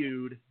a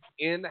feud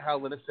in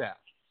Hell in a Cell?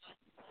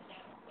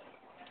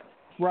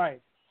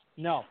 Right.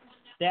 No.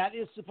 That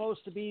is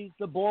supposed to be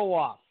the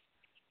blow-off.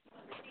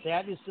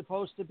 That is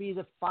supposed to be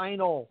the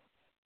final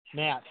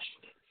match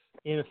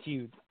in a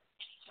feud.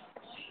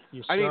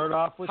 You start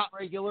off with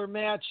regular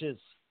matches.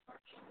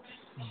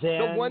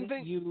 Then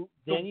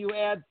you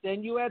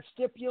add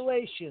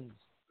stipulations.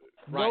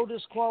 Right. No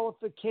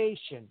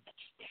disqualification.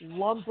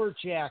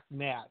 Lumberjack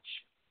match.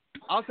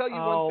 I'll tell you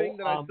one thing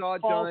that I saw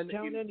done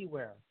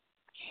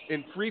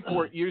in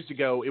Freeport years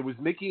ago. It was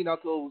Mickey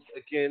Knuckles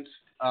against,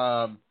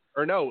 it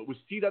was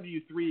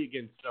TW3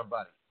 against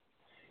somebody.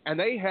 And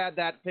they had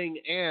that thing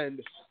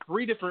end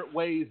 3 different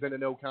ways in a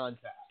no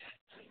contest.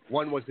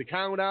 One was the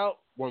count out,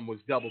 one was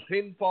double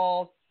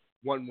pinfall,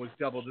 one was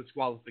double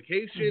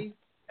disqualification,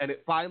 and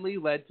it finally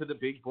led to the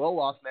big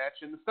blow-off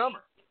match in the summer.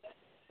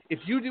 If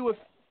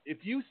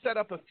you set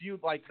up a feud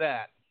like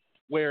that,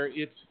 where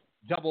it's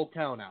double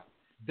count out,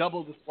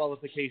 double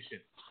disqualification,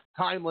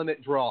 time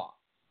limit draw,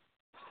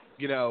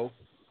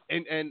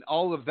 and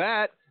all of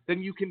that,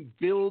 then you can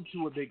build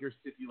to a bigger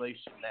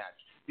stipulation match.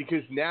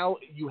 Because now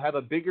you have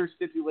a bigger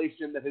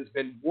stipulation that has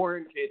been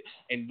warranted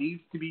and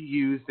needs to be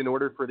used in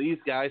order for these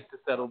guys to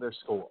settle their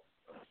score.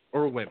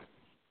 Or women.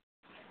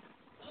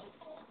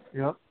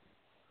 Yep.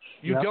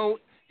 You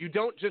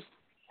don't just,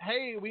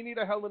 hey, we need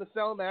a Hell in a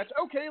Cell match.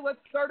 Okay, let's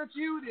start a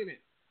feud in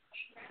it.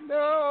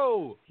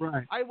 No.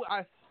 Right.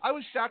 I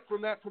was shocked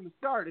from the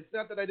start. It's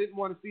not that I didn't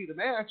want to see the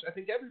match. I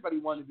think everybody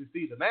wanted to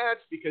see the match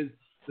because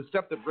the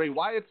stuff that Bray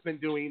Wyatt's been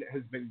doing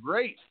has been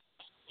great.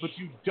 But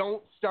you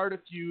don't start a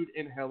feud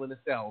in Hell in a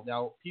Cell.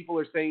 Now, people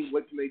are saying,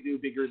 what can they do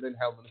bigger than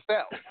Hell in a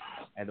Cell?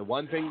 And the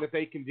one thing that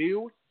they can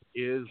do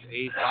is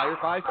a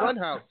Firefly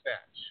Funhouse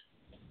match.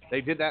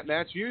 They did that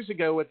match years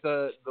ago at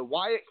the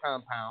Wyatt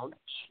compound.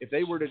 If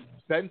they were to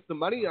spend some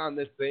money on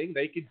this thing,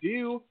 they could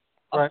do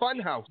a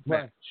Funhouse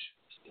match.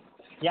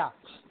 Yeah,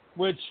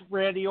 which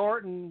Randy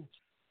Orton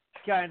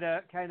kind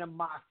of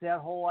mocked that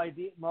whole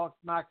idea,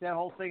 mocked that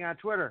whole thing on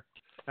Twitter.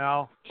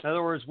 Now, in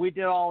other words, we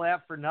did all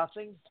that for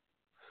nothing.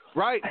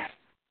 Right.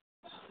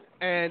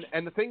 And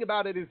the thing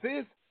about it is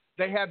this,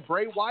 they had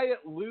Bray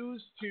Wyatt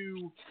lose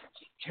to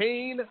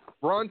Kane,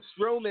 Braun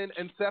Strowman,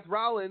 and Seth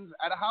Rollins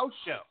at a house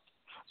show.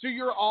 So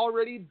you're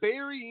already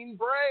burying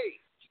Bray.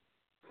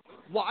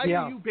 Why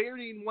are you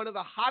burying one of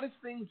the hottest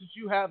things that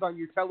you have on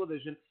your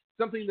television,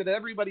 something that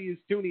everybody is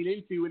tuning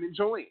into and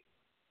enjoying?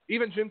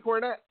 Even Jim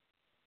Cornette.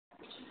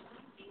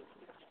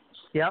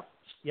 Yep.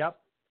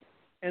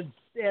 And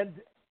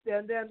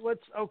then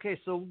let's look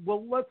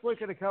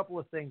at a couple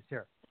of things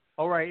here.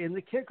 All right, in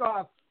the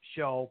kickoff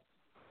show,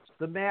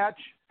 the match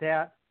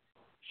that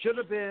should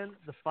have been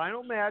the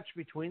final match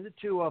between the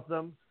two of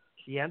them,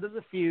 the end of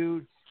the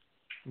feud,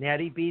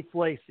 Natty beats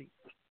Lacey.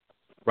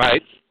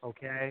 Right.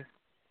 Okay.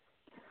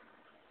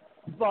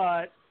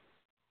 But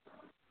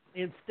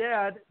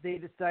instead, they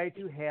decide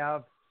to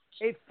have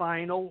a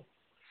final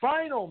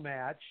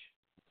match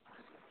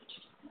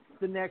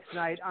the next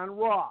night on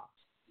Raw.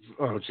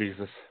 Oh,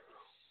 Jesus.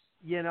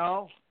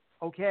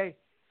 Okay.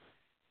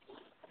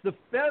 The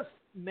best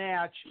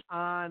match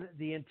on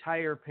the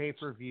entire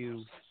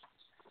pay-per-view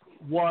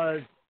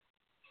was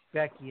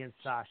Becky and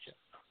Sasha.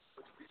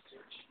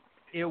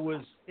 It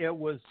was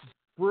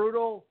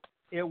brutal.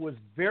 It was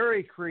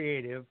very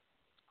creative.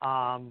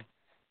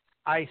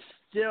 I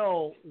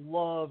still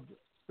loved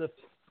the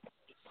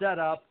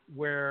setup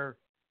where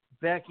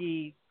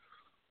Becky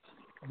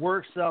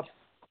works up,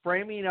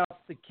 framing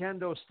up the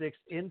kendo sticks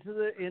into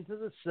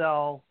the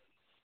cell,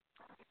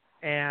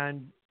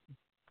 and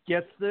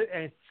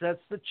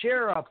sets the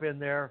chair up in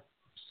there,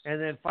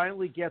 and then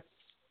finally gets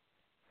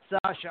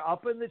Sasha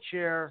up in the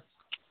chair,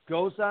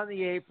 goes on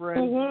the apron,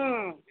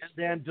 and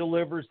then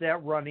delivers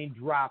that running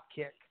drop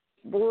kick.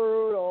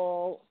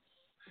 Brutal.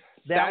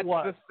 That's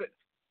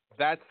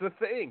the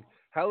thing.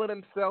 Hell in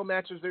a Cell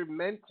matches are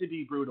meant to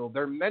be brutal.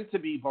 They're meant to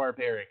be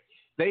barbaric.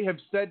 They have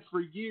said for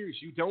years,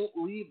 you don't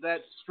leave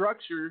that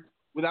structure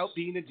without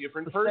being a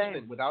different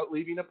person, without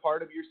leaving a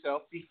part of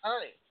yourself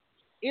behind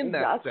in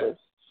that sense.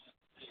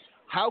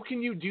 How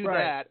can you do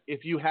that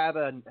if you have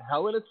a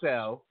Hell in a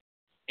Cell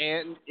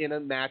and in a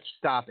match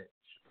stoppage?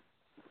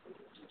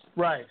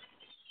 Right.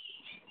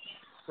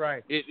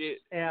 Look,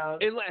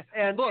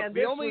 and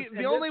the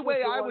only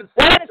way I would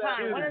one at a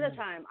time. One at a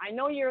time. I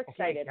know you're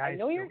excited. Guys,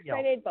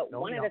 but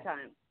one at a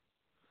time.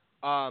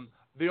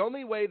 The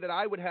only way that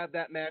I would have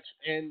that match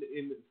end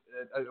in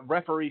a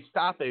referee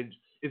stoppage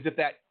is if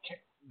that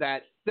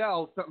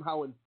cell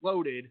somehow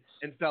imploded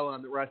and fell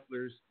on the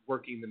wrestlers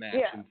working the match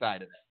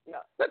inside of it. Yeah.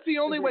 That's the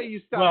only way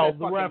you stop. Well,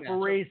 the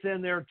referee's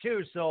in there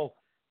too, so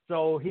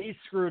he's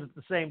screwed at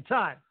the same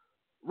time.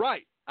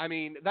 Right. I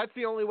mean, that's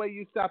the only way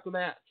you stop the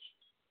match.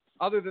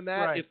 Other than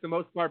that, it's the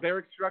most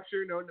barbaric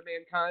structure known to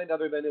mankind,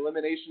 other than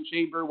Elimination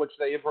Chamber, which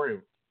they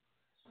approved.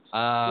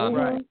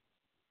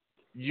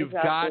 You've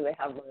got. They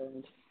have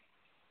ruined.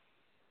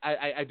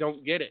 I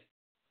don't get it.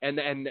 And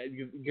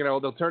you know,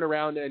 they'll turn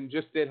around and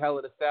just did Hell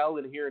in a Cell,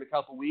 and here in a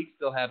couple weeks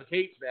they'll have a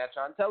cage match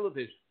on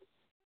television.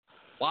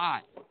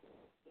 Why?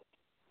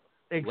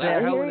 Exactly.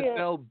 Let Hell in a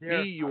Cell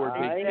be your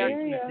big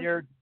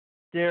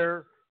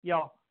cage.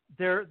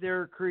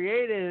 Their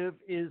creative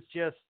is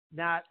just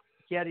not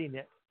getting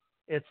it.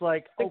 It's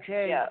like,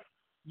 okay,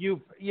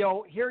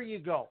 here you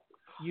go.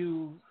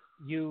 You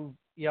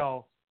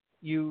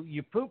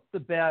pooped the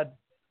bed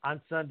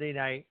on Sunday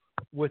night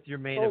with your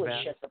main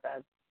event.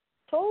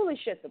 Totally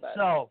shit the bed.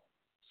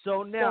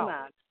 So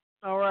now,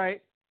 all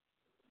right.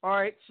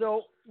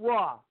 So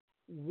Raw,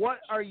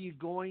 what are you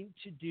going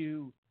to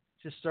do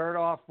to start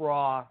off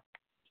Raw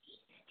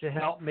to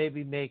help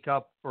maybe make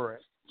up for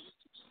it?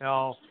 You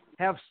know,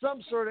 have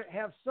some sort of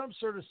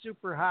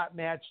super hot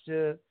match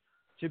to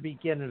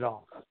begin it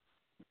off.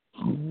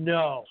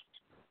 No.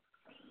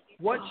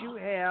 What you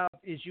have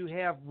is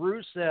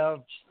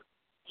Rusev,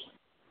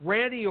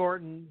 Randy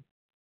Orton,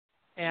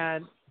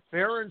 and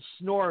Boring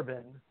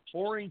Snorbin.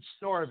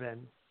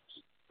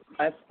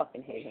 I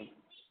fucking hate him.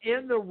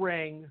 In the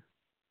ring,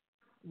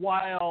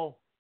 while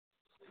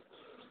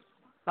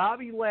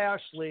Bobby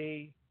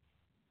Lashley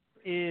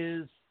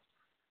is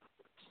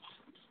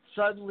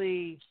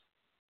suddenly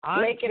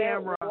on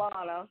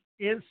camera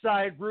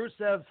inside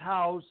Rusev's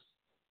house,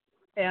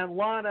 and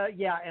Lana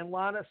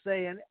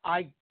saying,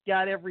 "I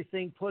got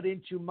everything put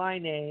into my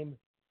name.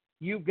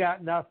 You've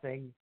got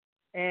nothing."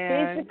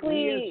 And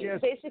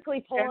basically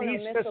pulling and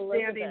he's just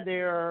standing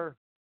there,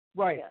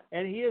 right? Yeah.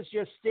 And he is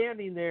just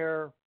standing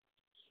there,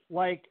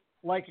 like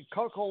a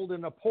cuckold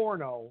in a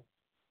porno.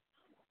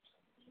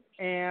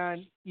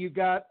 And you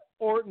got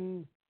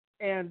Orton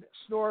and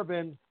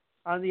Snorbin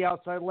on the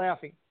outside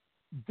laughing.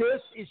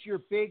 This is your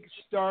big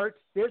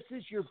start. This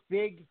is your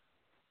big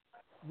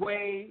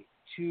way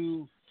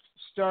to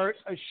start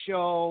a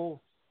show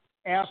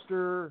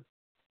after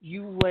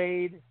you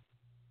laid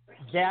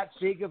that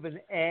big of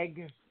an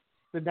egg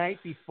the night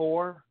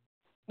before.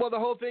 Well, the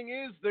whole thing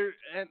is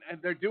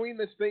they're doing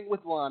this thing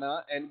with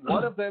Lana, and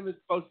one of them is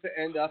supposed to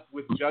end up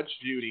with Judge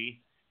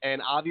Judy,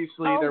 and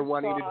obviously they're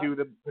wanting to do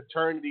the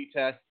paternity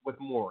test with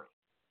Maury.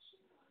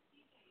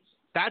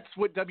 That's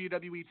what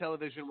WWE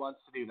television wants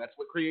to do. That's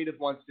what creative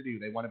wants to do.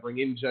 They want to bring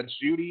in Judge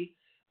Judy.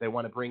 They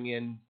want to bring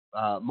in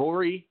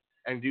Maury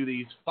and do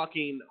these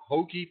fucking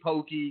hokey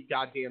pokey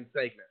goddamn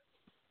segments.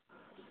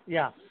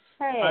 Yeah.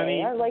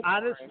 Hey, I like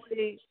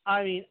honestly,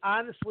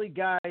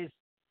 guys,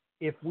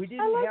 if we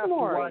didn't have to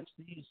watch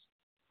these,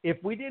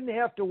 if we didn't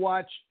have to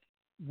watch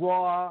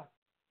Raw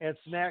and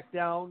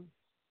SmackDown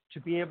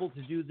to be able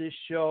to do this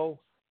show,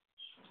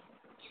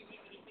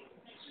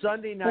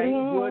 Sunday night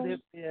would have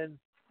been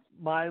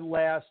my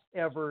last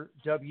ever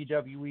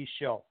WWE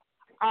show.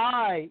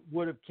 I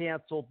would have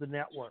canceled the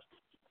network.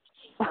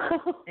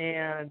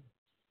 and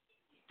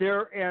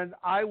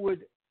I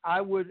would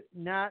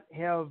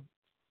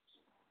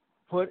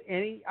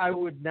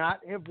not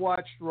have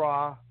watched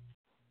Raw.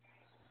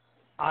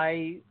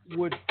 I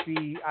would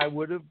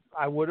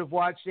have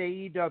watched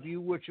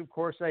AEW, which of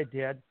course I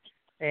did,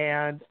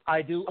 and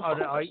I do.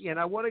 And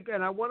I want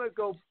to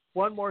go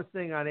one more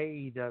thing on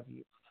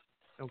AEW.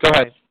 Okay? Go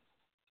ahead.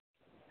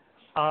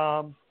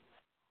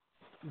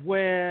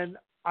 When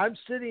I'm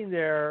sitting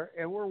there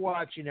and we're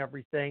watching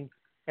everything,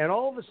 and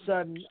all of a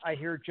sudden I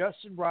hear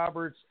Justin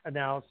Roberts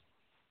announce,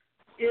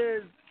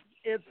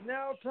 "It's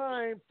now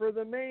time for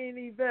the main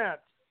event,"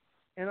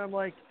 and I'm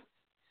like,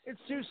 "It's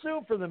too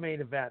soon for the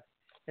main event."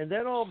 And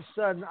then all of a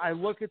sudden, I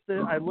look at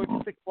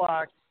the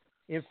clock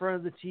in front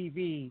of the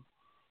TV,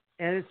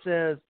 and it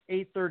says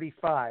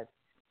 8:35.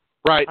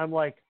 Right. I'm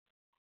like,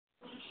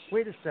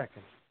 wait a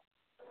second.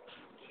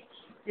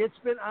 It's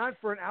been on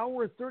for an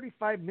hour and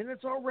 35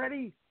 minutes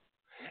already,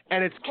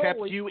 and it's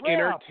kept you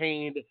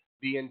entertained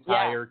the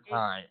entire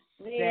time.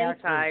 The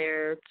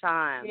entire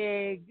time.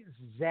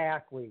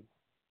 Exactly.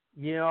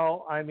 You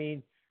know, I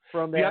mean,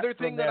 from that. The other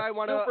thing that I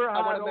want to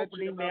mention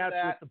opening about match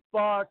that, with the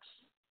Bucks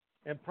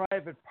and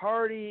Private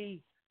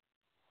Party,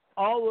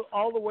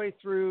 all the way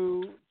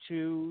through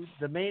to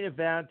the main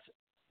event.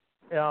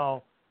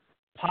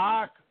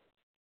 Pac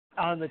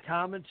on the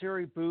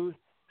commentary booth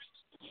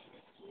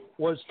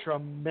was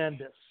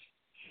tremendous.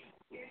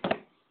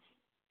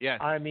 Yes.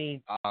 I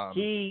mean,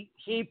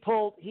 he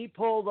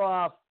pulled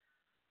off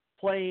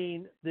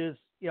playing this,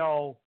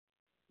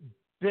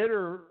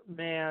 bitter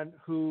man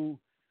who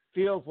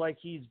feels like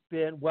he's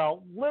been,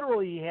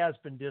 literally he has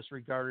been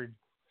disregarded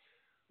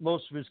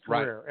most of his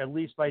career, at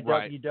least by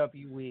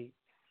WWE.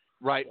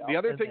 Right. The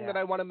other thing that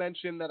I want to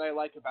mention that I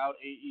like about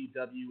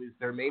AEW is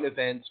their main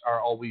events are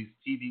always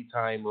TV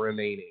time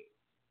remaining.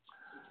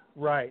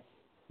 Right.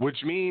 Which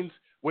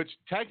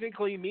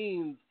technically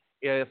means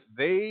if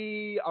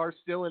they are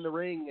still in the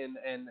ring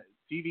and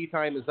TV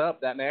time is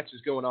up, that match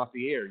is going off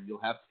the air. You'll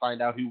have to find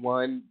out who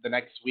won the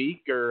next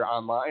week or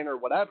online or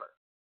whatever.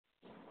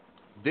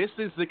 This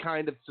is the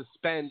kind of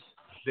suspense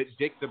that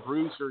Dick the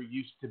Bruiser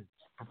used to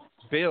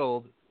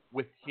build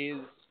with his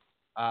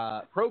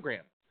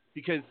program.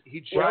 Because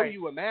he'd show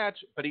you a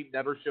match, but he'd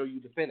never show you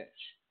the finish.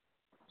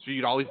 So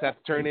you'd always have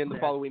to turn in the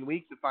following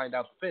week to find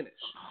out the finish.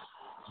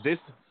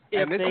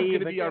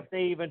 If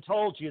they even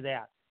told you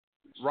that.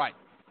 Right.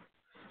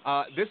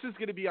 This is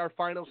going to be our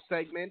final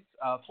segment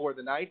for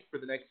the night, for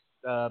the next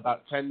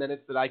about 10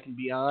 minutes that I can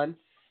be on.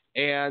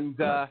 And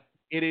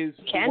it is...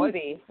 What do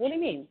you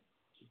mean?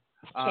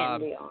 Can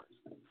be on.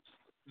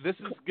 This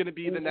is going to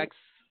be the next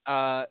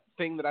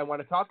thing that I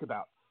want to talk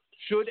about.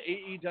 Should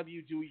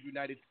AEW do a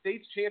United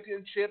States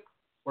Championship,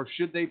 or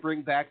should they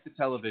bring back the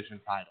television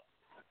title?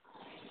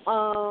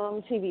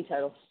 TV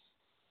title.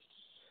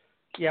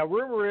 Yeah,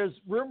 rumor is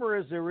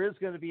there is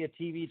going to be a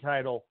TV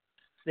title.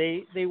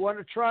 They want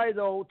to try,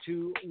 though,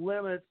 to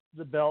limit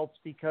the belts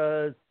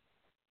because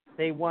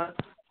they want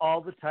all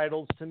the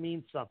titles to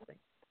mean something.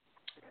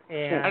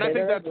 And I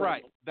think that's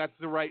right. That's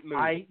the right move.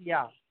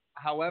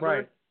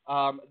 However,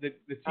 the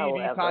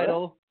TV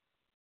title,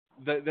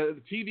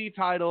 the TV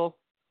title,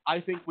 I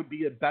think would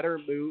be a better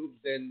move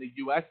than the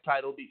U.S.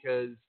 title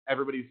because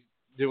everybody's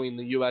doing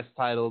the U.S.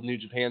 title. New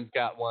Japan's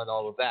got one,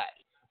 all of that.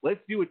 Let's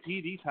do a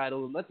TV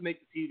title, and let's make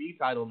the TV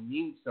title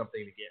mean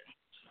something again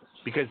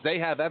because they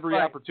have every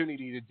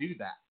opportunity to do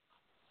that.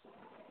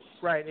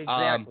 Right,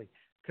 exactly.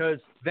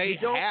 Because you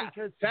don't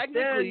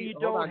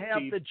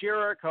have the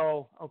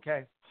Jericho.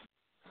 Okay.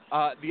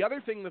 The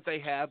other thing that they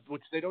have,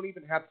 which they don't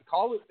even have to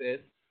call it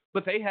this,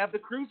 but they have the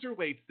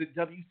cruiserweights that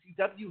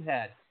WCW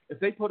had. If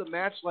they put a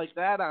match like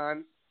that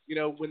on,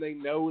 when they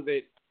know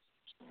that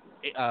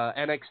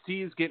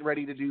NXT is getting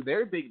ready to do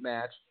their big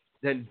match,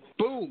 then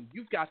boom,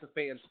 you've got the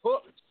fans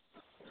hooked.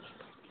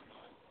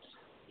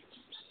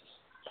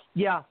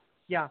 Yeah.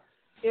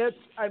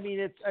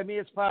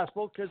 It's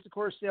possible because, of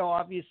course,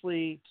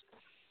 obviously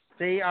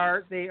they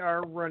are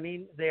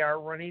running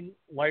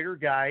lighter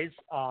guys.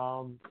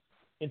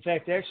 In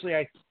fact, actually,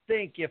 I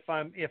think if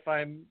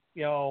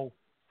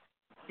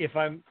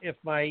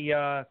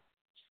my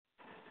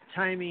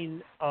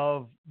timing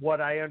of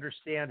what I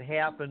understand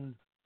happened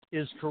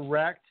is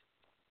correct,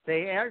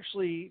 they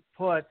actually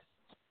put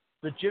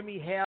the Jimmy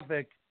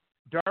Havoc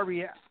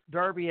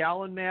Darby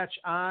Allin match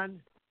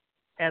on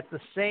at the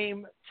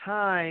same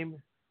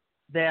time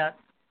that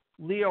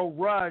Leo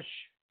Rush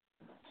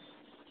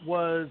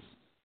was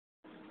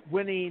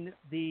winning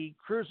the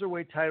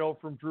Cruiserweight title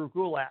from Drew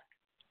Gulak.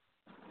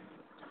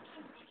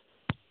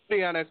 To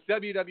be honest,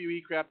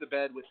 WWE crapped the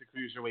bed with the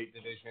Cruiserweight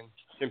division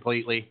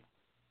completely.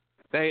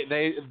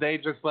 They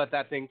just let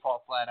that thing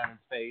fall flat on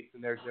its face,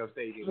 and there's no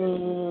saving it.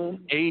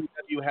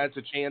 AEW has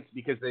a chance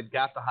because they've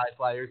got the high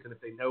flyers, and if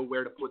they know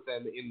where to put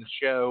them in the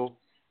show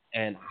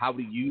and how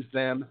to use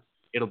them,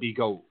 it'll be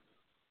gold.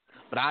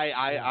 But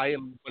I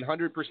am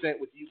 100%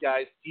 with you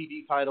guys.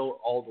 TV title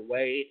all the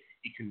way.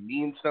 It can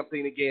mean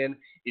something again.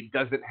 It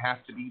doesn't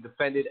have to be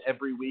defended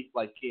every week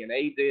like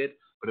TNA did,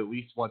 but at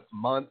least once a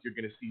month you're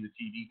going to see the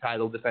TV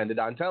title defended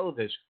on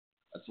television.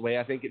 That's the way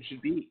I think it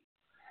should be.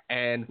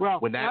 And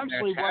when that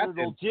actually, match what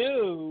it'll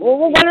do.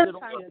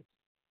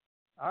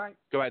 All right.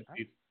 Go ahead,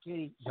 Steve.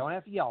 Katie, don't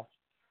have to yell.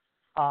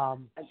 I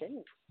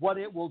didn't. What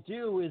it will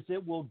do is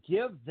it will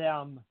give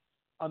them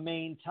a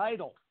main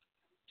title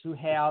to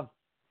have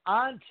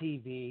on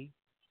TV.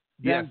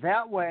 Then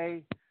that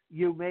way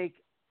you make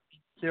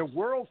their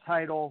world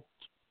title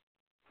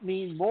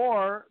mean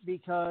more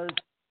because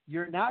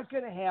you're not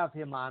going to have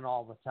him on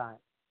all the time.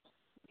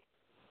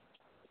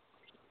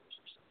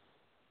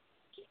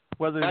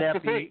 Whether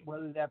that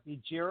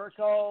be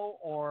Jericho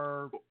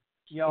or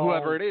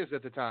whoever it is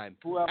at the time.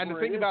 And the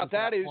thing about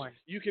that is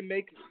you can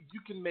make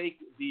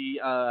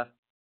the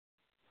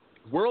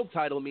world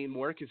title mean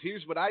more because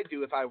here's what I'd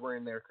do if I were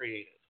in their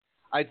creative.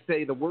 I'd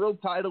say the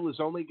world title is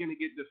only going to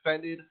get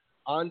defended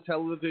on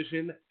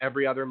television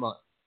every other month.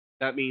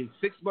 That means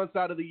 6 months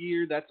out of the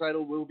year, that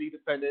title will be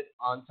defended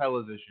on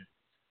television.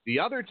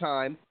 The other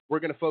time, we're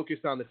going to focus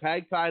on the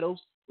tag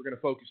titles, we're going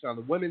to focus on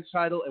the women's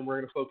title, and we're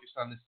going to focus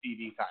on this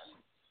TV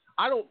title.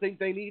 I don't think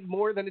they need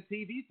more than a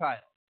TV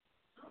title.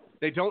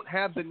 They don't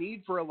have the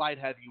need for a light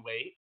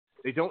heavyweight.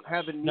 They don't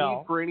have a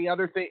need for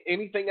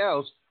anything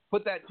else.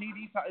 Put that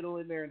TV title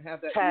in there and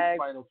have that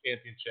final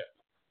championship.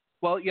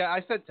 Well, yeah,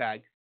 I said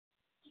tag.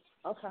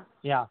 Okay.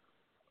 Yeah.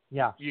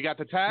 You got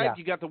the tag,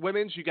 you got the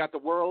women's, you got the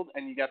world,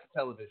 and you got the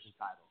television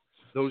title.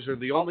 Those are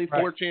the only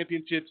 4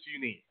 championships you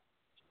need.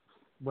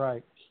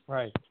 Right.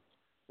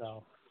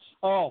 So,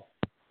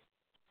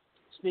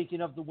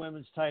 speaking of the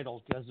women's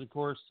title, because of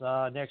course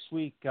next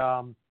week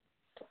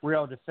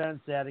Rio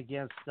defends that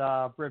against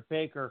Britt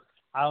Baker.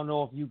 I don't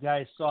know if you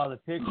guys saw the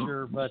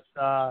picture, but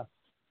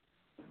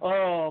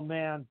oh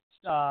man,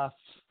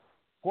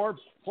 poor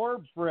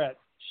Britt.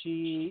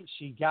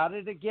 She got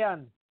it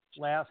again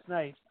last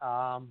night.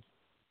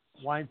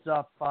 Winds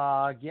up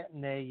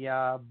getting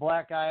a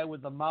black eye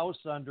with a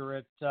mouse under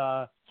it,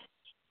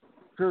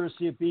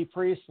 courtesy of B.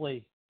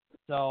 Priestley.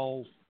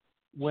 So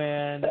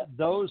when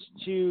those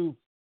two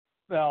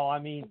fell, I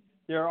mean,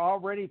 they're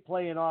already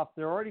playing off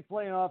the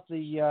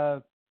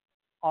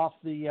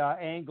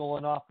angle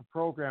and off the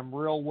program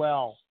real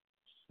well.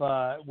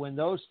 But when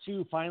those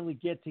two finally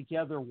get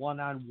together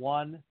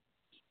one-on-one,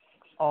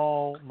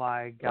 oh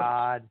my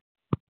God.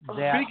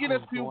 Speaking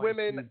of two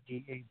women,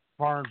 a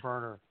barn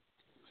burner.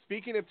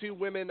 Speaking of two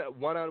women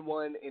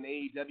one-on-one in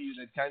AEW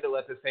that kind of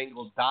let this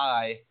angle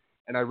die,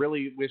 and I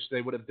really wish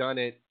they would have done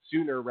it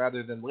sooner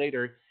rather than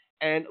later.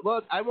 And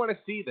look, I want to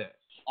see this.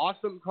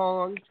 Awesome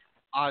Kong,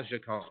 Aja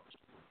Kong.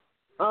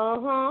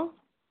 Uh-huh.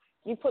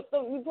 You put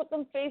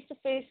them face to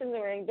face in the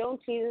ring. Don't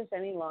tease us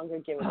any longer.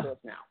 Give it to us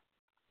now.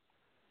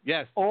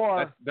 Yes.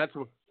 Or that's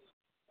what.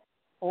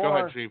 Or go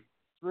ahead, Steve.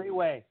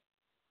 Three-way.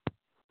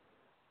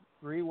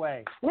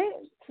 Wait,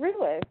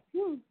 three-way?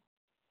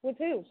 With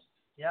who?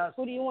 Yes.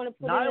 Who do you want to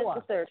put in as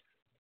the third?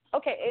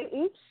 Okay.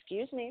 Oops.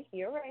 Excuse me.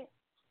 You're right.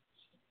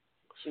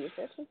 She was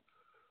first.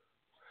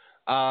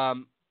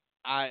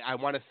 I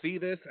want to see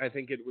this. I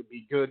think it would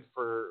be good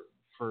for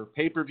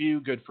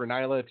pay-per-view, good for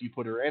Nyla if you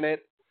put her in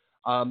it.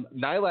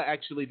 Nyla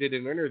actually did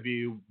an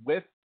interview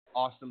with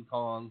Awesome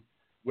Kong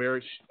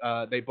where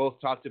they both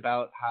talked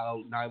about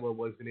how Nyla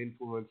was an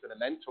influence and a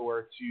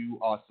mentor to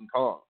Awesome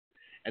Kong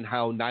and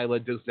how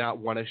Nyla does not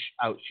want to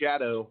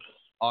outshadow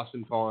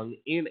Awesome Kong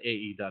in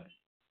AEW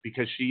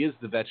because she is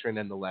the veteran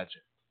and the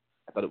legend.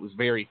 I thought it was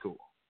very cool.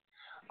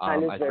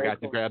 I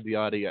forgot to grab the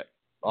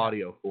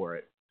audio for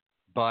it.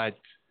 But,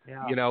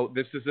 you know,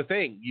 this is the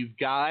thing. You've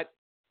got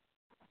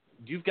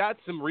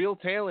some real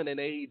talent in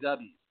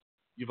AEW.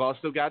 You've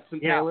also got some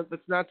talent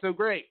that's not so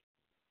great.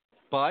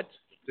 But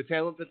the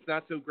talent that's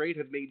not so great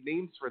have made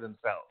names for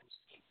themselves.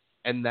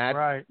 And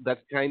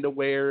that's kind of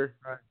where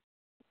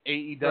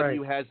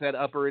AEW has that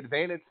upper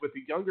advantage with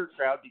the younger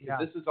crowd because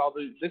this is all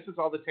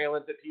the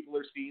talent that people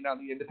are seeing on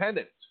the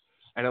independents.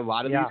 And a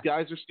lot of these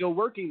guys are still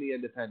working the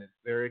independents.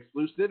 Their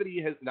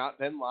exclusivity has not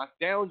been locked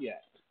down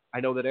yet. I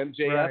know that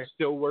MJF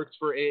still works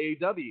for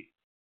AEW.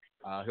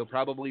 He'll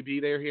probably be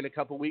there in a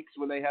couple weeks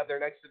when they have their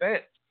next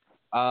event.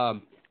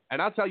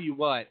 And I'll tell you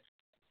what,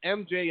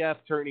 MJF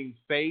turning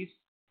face,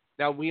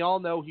 now we all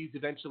know he's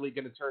eventually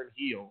going to turn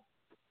heel.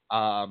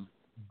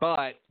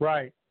 But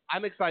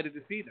I'm excited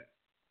to see this.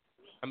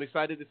 I'm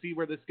excited to see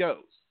where this goes.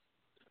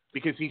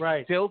 Because he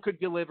still could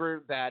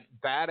deliver that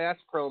badass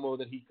promo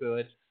that he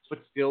could, but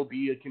still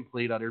be a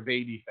complete utter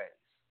babyface.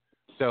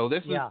 So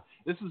this is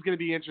going to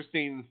be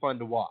interesting and fun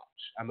to watch.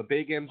 I'm a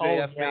big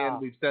MJF fan.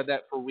 We've said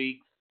that for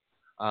weeks.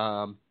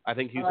 I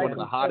think he's one of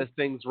the hottest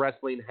things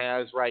wrestling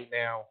has right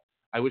now.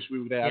 I wish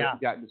we would have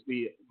gotten to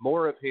see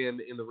more of him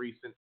in the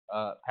recent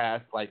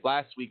past, like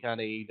last week on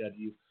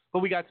AEW. But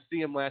we got to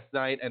see him last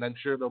night, and I'm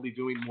sure they'll be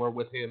doing more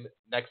with him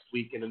next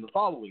week and in the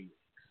following week.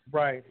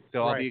 Right.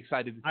 So I'll be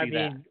excited to see that.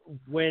 I mean,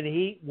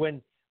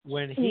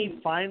 when he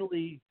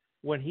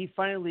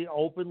finally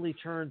openly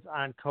turns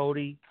on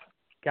Cody,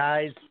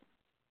 guys,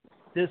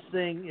 this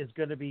thing is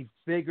going to be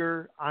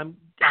bigger. I'm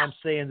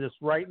saying this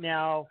right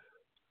now.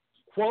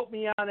 Quote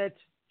me on it.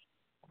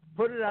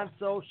 Put it on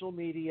social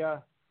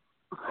media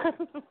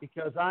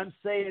because I'm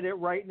saying it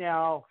right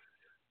now,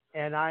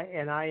 and I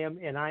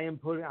am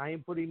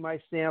putting my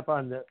stamp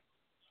on this.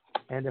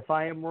 And if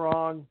I am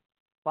wrong,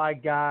 by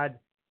God,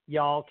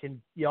 y'all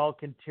can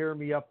tear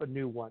me up a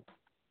new one.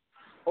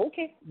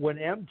 Okay. When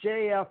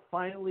MJF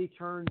finally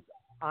turns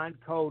on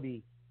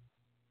Cody,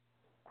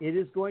 it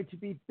is going to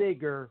be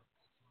bigger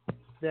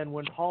than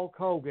when Hulk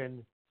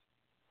Hogan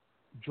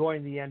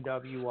joined the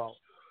NWO.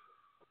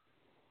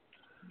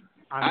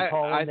 I'm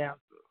calling that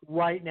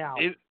right now.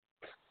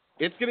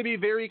 It's going to be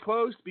very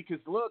close because,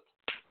 look,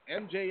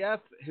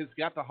 MJF has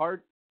got the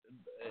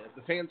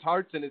fans'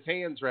 hearts in his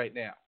hands right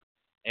now.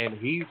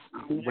 And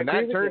when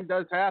that turn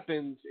does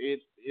happen,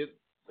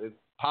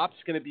 pop's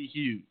going to be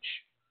huge.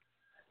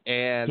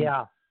 And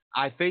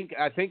I think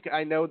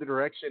I know the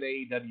direction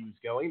AEW is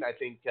going.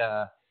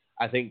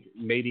 I think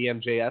maybe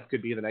MJF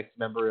could be the next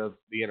member of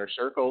the Inner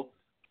Circle,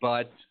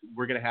 but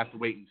we're going to have to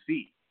wait and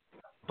see.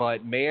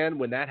 But man,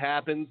 when that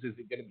happens, is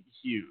it going to be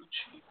huge?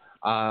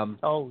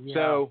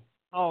 So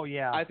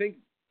I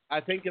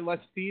think unless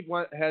Steve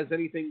has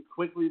anything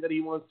quickly that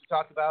he wants to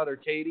talk about, or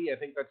Katie, I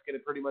think that's going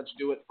to pretty much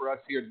do it for us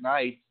here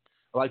tonight.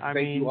 I'd like to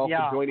thank you all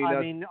for joining us.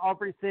 I mean,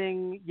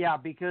 everything,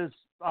 because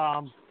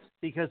of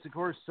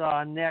course,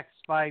 by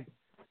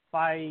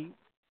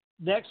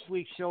next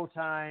week's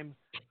showtime,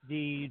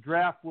 the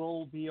draft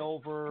will be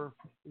over.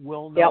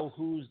 We'll know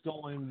who's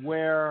going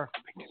where,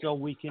 so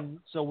we can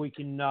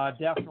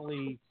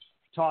definitely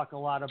talk a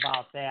lot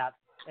about that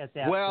at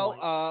that point.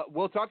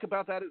 We'll talk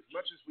about that as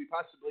much as we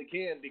possibly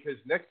can, because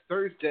next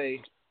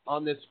Thursday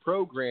on this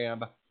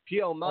program,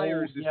 P.L.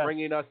 Myers is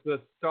bringing us the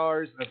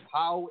stars of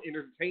POW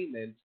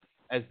Entertainment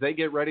as they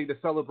get ready to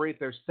celebrate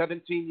their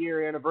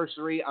 17-year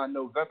anniversary on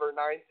November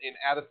 9th in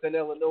Addison,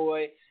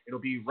 Illinois. It'll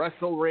be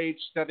Wrestle Rage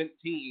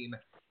 17.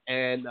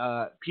 And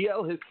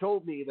PL has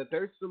told me that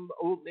there's some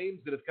old names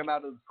that have come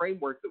out of the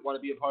framework that want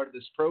to be a part of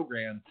this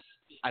program.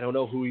 I don't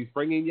know who he's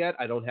bringing yet.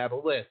 I don't have a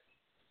list.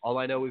 All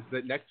I know is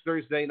that next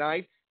Thursday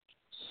night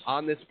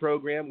on this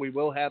program, we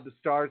will have the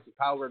stars of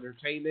Power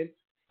Entertainment,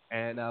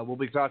 and we'll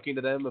be talking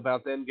to them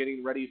about them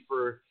getting ready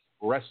for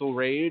Wrestle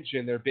Rage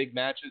and their big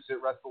matches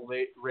at Wrestle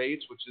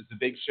Rage, which is the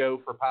big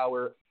show for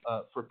POW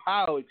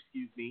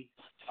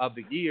of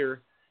the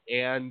year.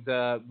 And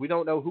we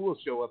don't know who will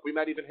show up. We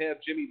might even have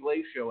Jimmy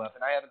Blaze show up,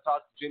 and I haven't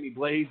talked to Jimmy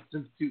Blaze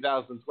since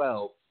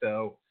 2012,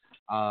 so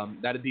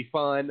that'd be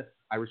fun.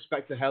 I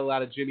respect the hell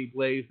out of Jimmy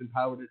Blaze and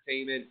Power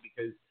Entertainment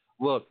because,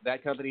 look,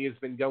 that company has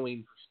been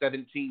going for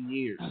 17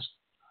 years.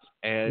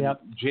 And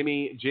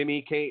Steve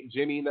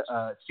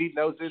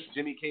knows this.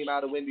 Jimmy came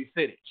out of Windy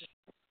City.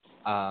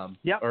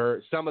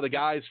 Or some of the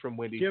guys from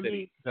Windy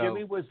City. So,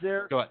 Jimmy was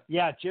there. Go ahead.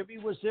 Yeah, Jimmy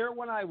was there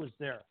when I was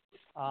there.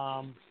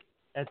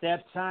 At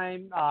that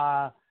time,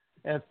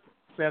 at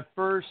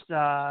first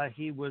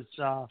he was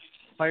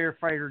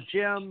firefighter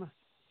Jim.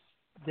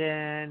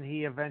 Then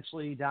he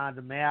eventually donned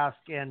a mask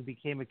and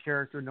became a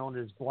character known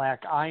as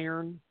Black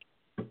Iron.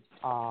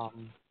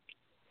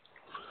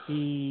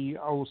 He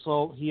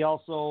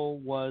also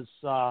was.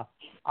 I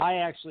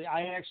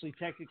actually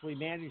technically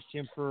managed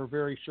him for a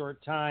very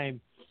short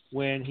time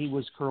when he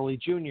was Curly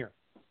Jr.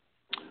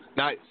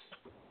 Nice.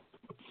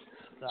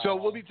 So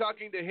we'll be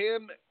talking to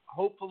him,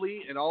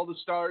 hopefully, and all the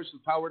stars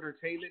of Power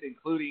Entertainment,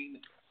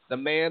 including the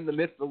man, the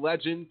myth, the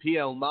legend,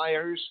 P.L.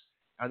 Myers,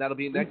 and that'll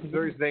be next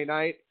Thursday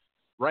night,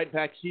 right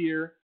back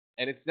here.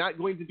 And it's not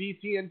going to be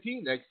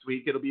TNT next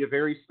week. It'll be a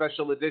very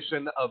special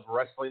edition of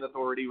Wrestling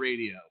Authority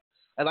Radio.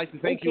 I'd like to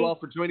thank you all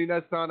for joining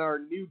us on our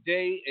new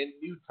day and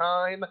new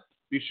time.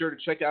 Be sure to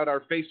check out our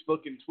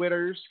Facebook and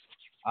Twitters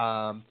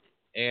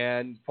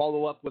and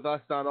follow up with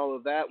us on all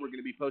of that. We're going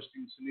to be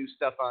posting some new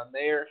stuff on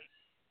there.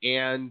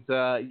 And,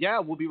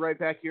 we'll be right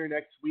back here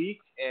next week,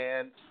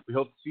 and we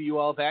hope to see you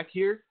all back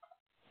here.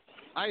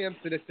 I am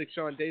Sadistic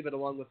Sean David,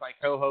 along with my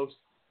co-host,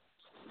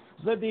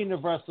 the Dean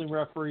of Wrestling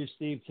Referee,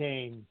 Steve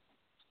Kane.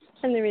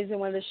 And the reason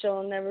why the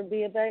show will never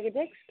be a bag of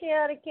dicks,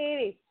 Chaotic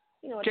Katie.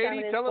 You know what time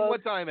it is, tell folks. them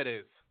what time it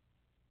is.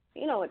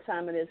 You know what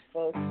time it is,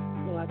 folks.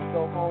 You have to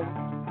go home.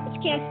 But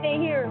you can't stay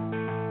here.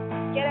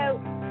 Get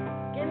out.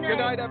 Good night. Good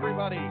night,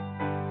 everybody.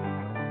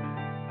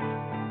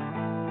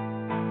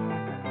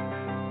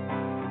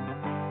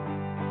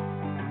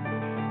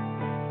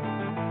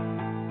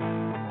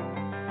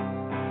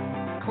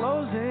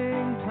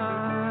 Closing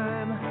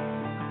time.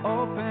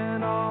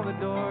 Open all the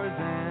doors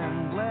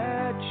and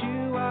let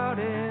you out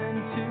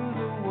into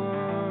the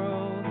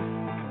world.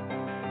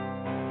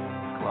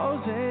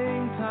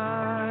 Closing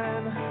time.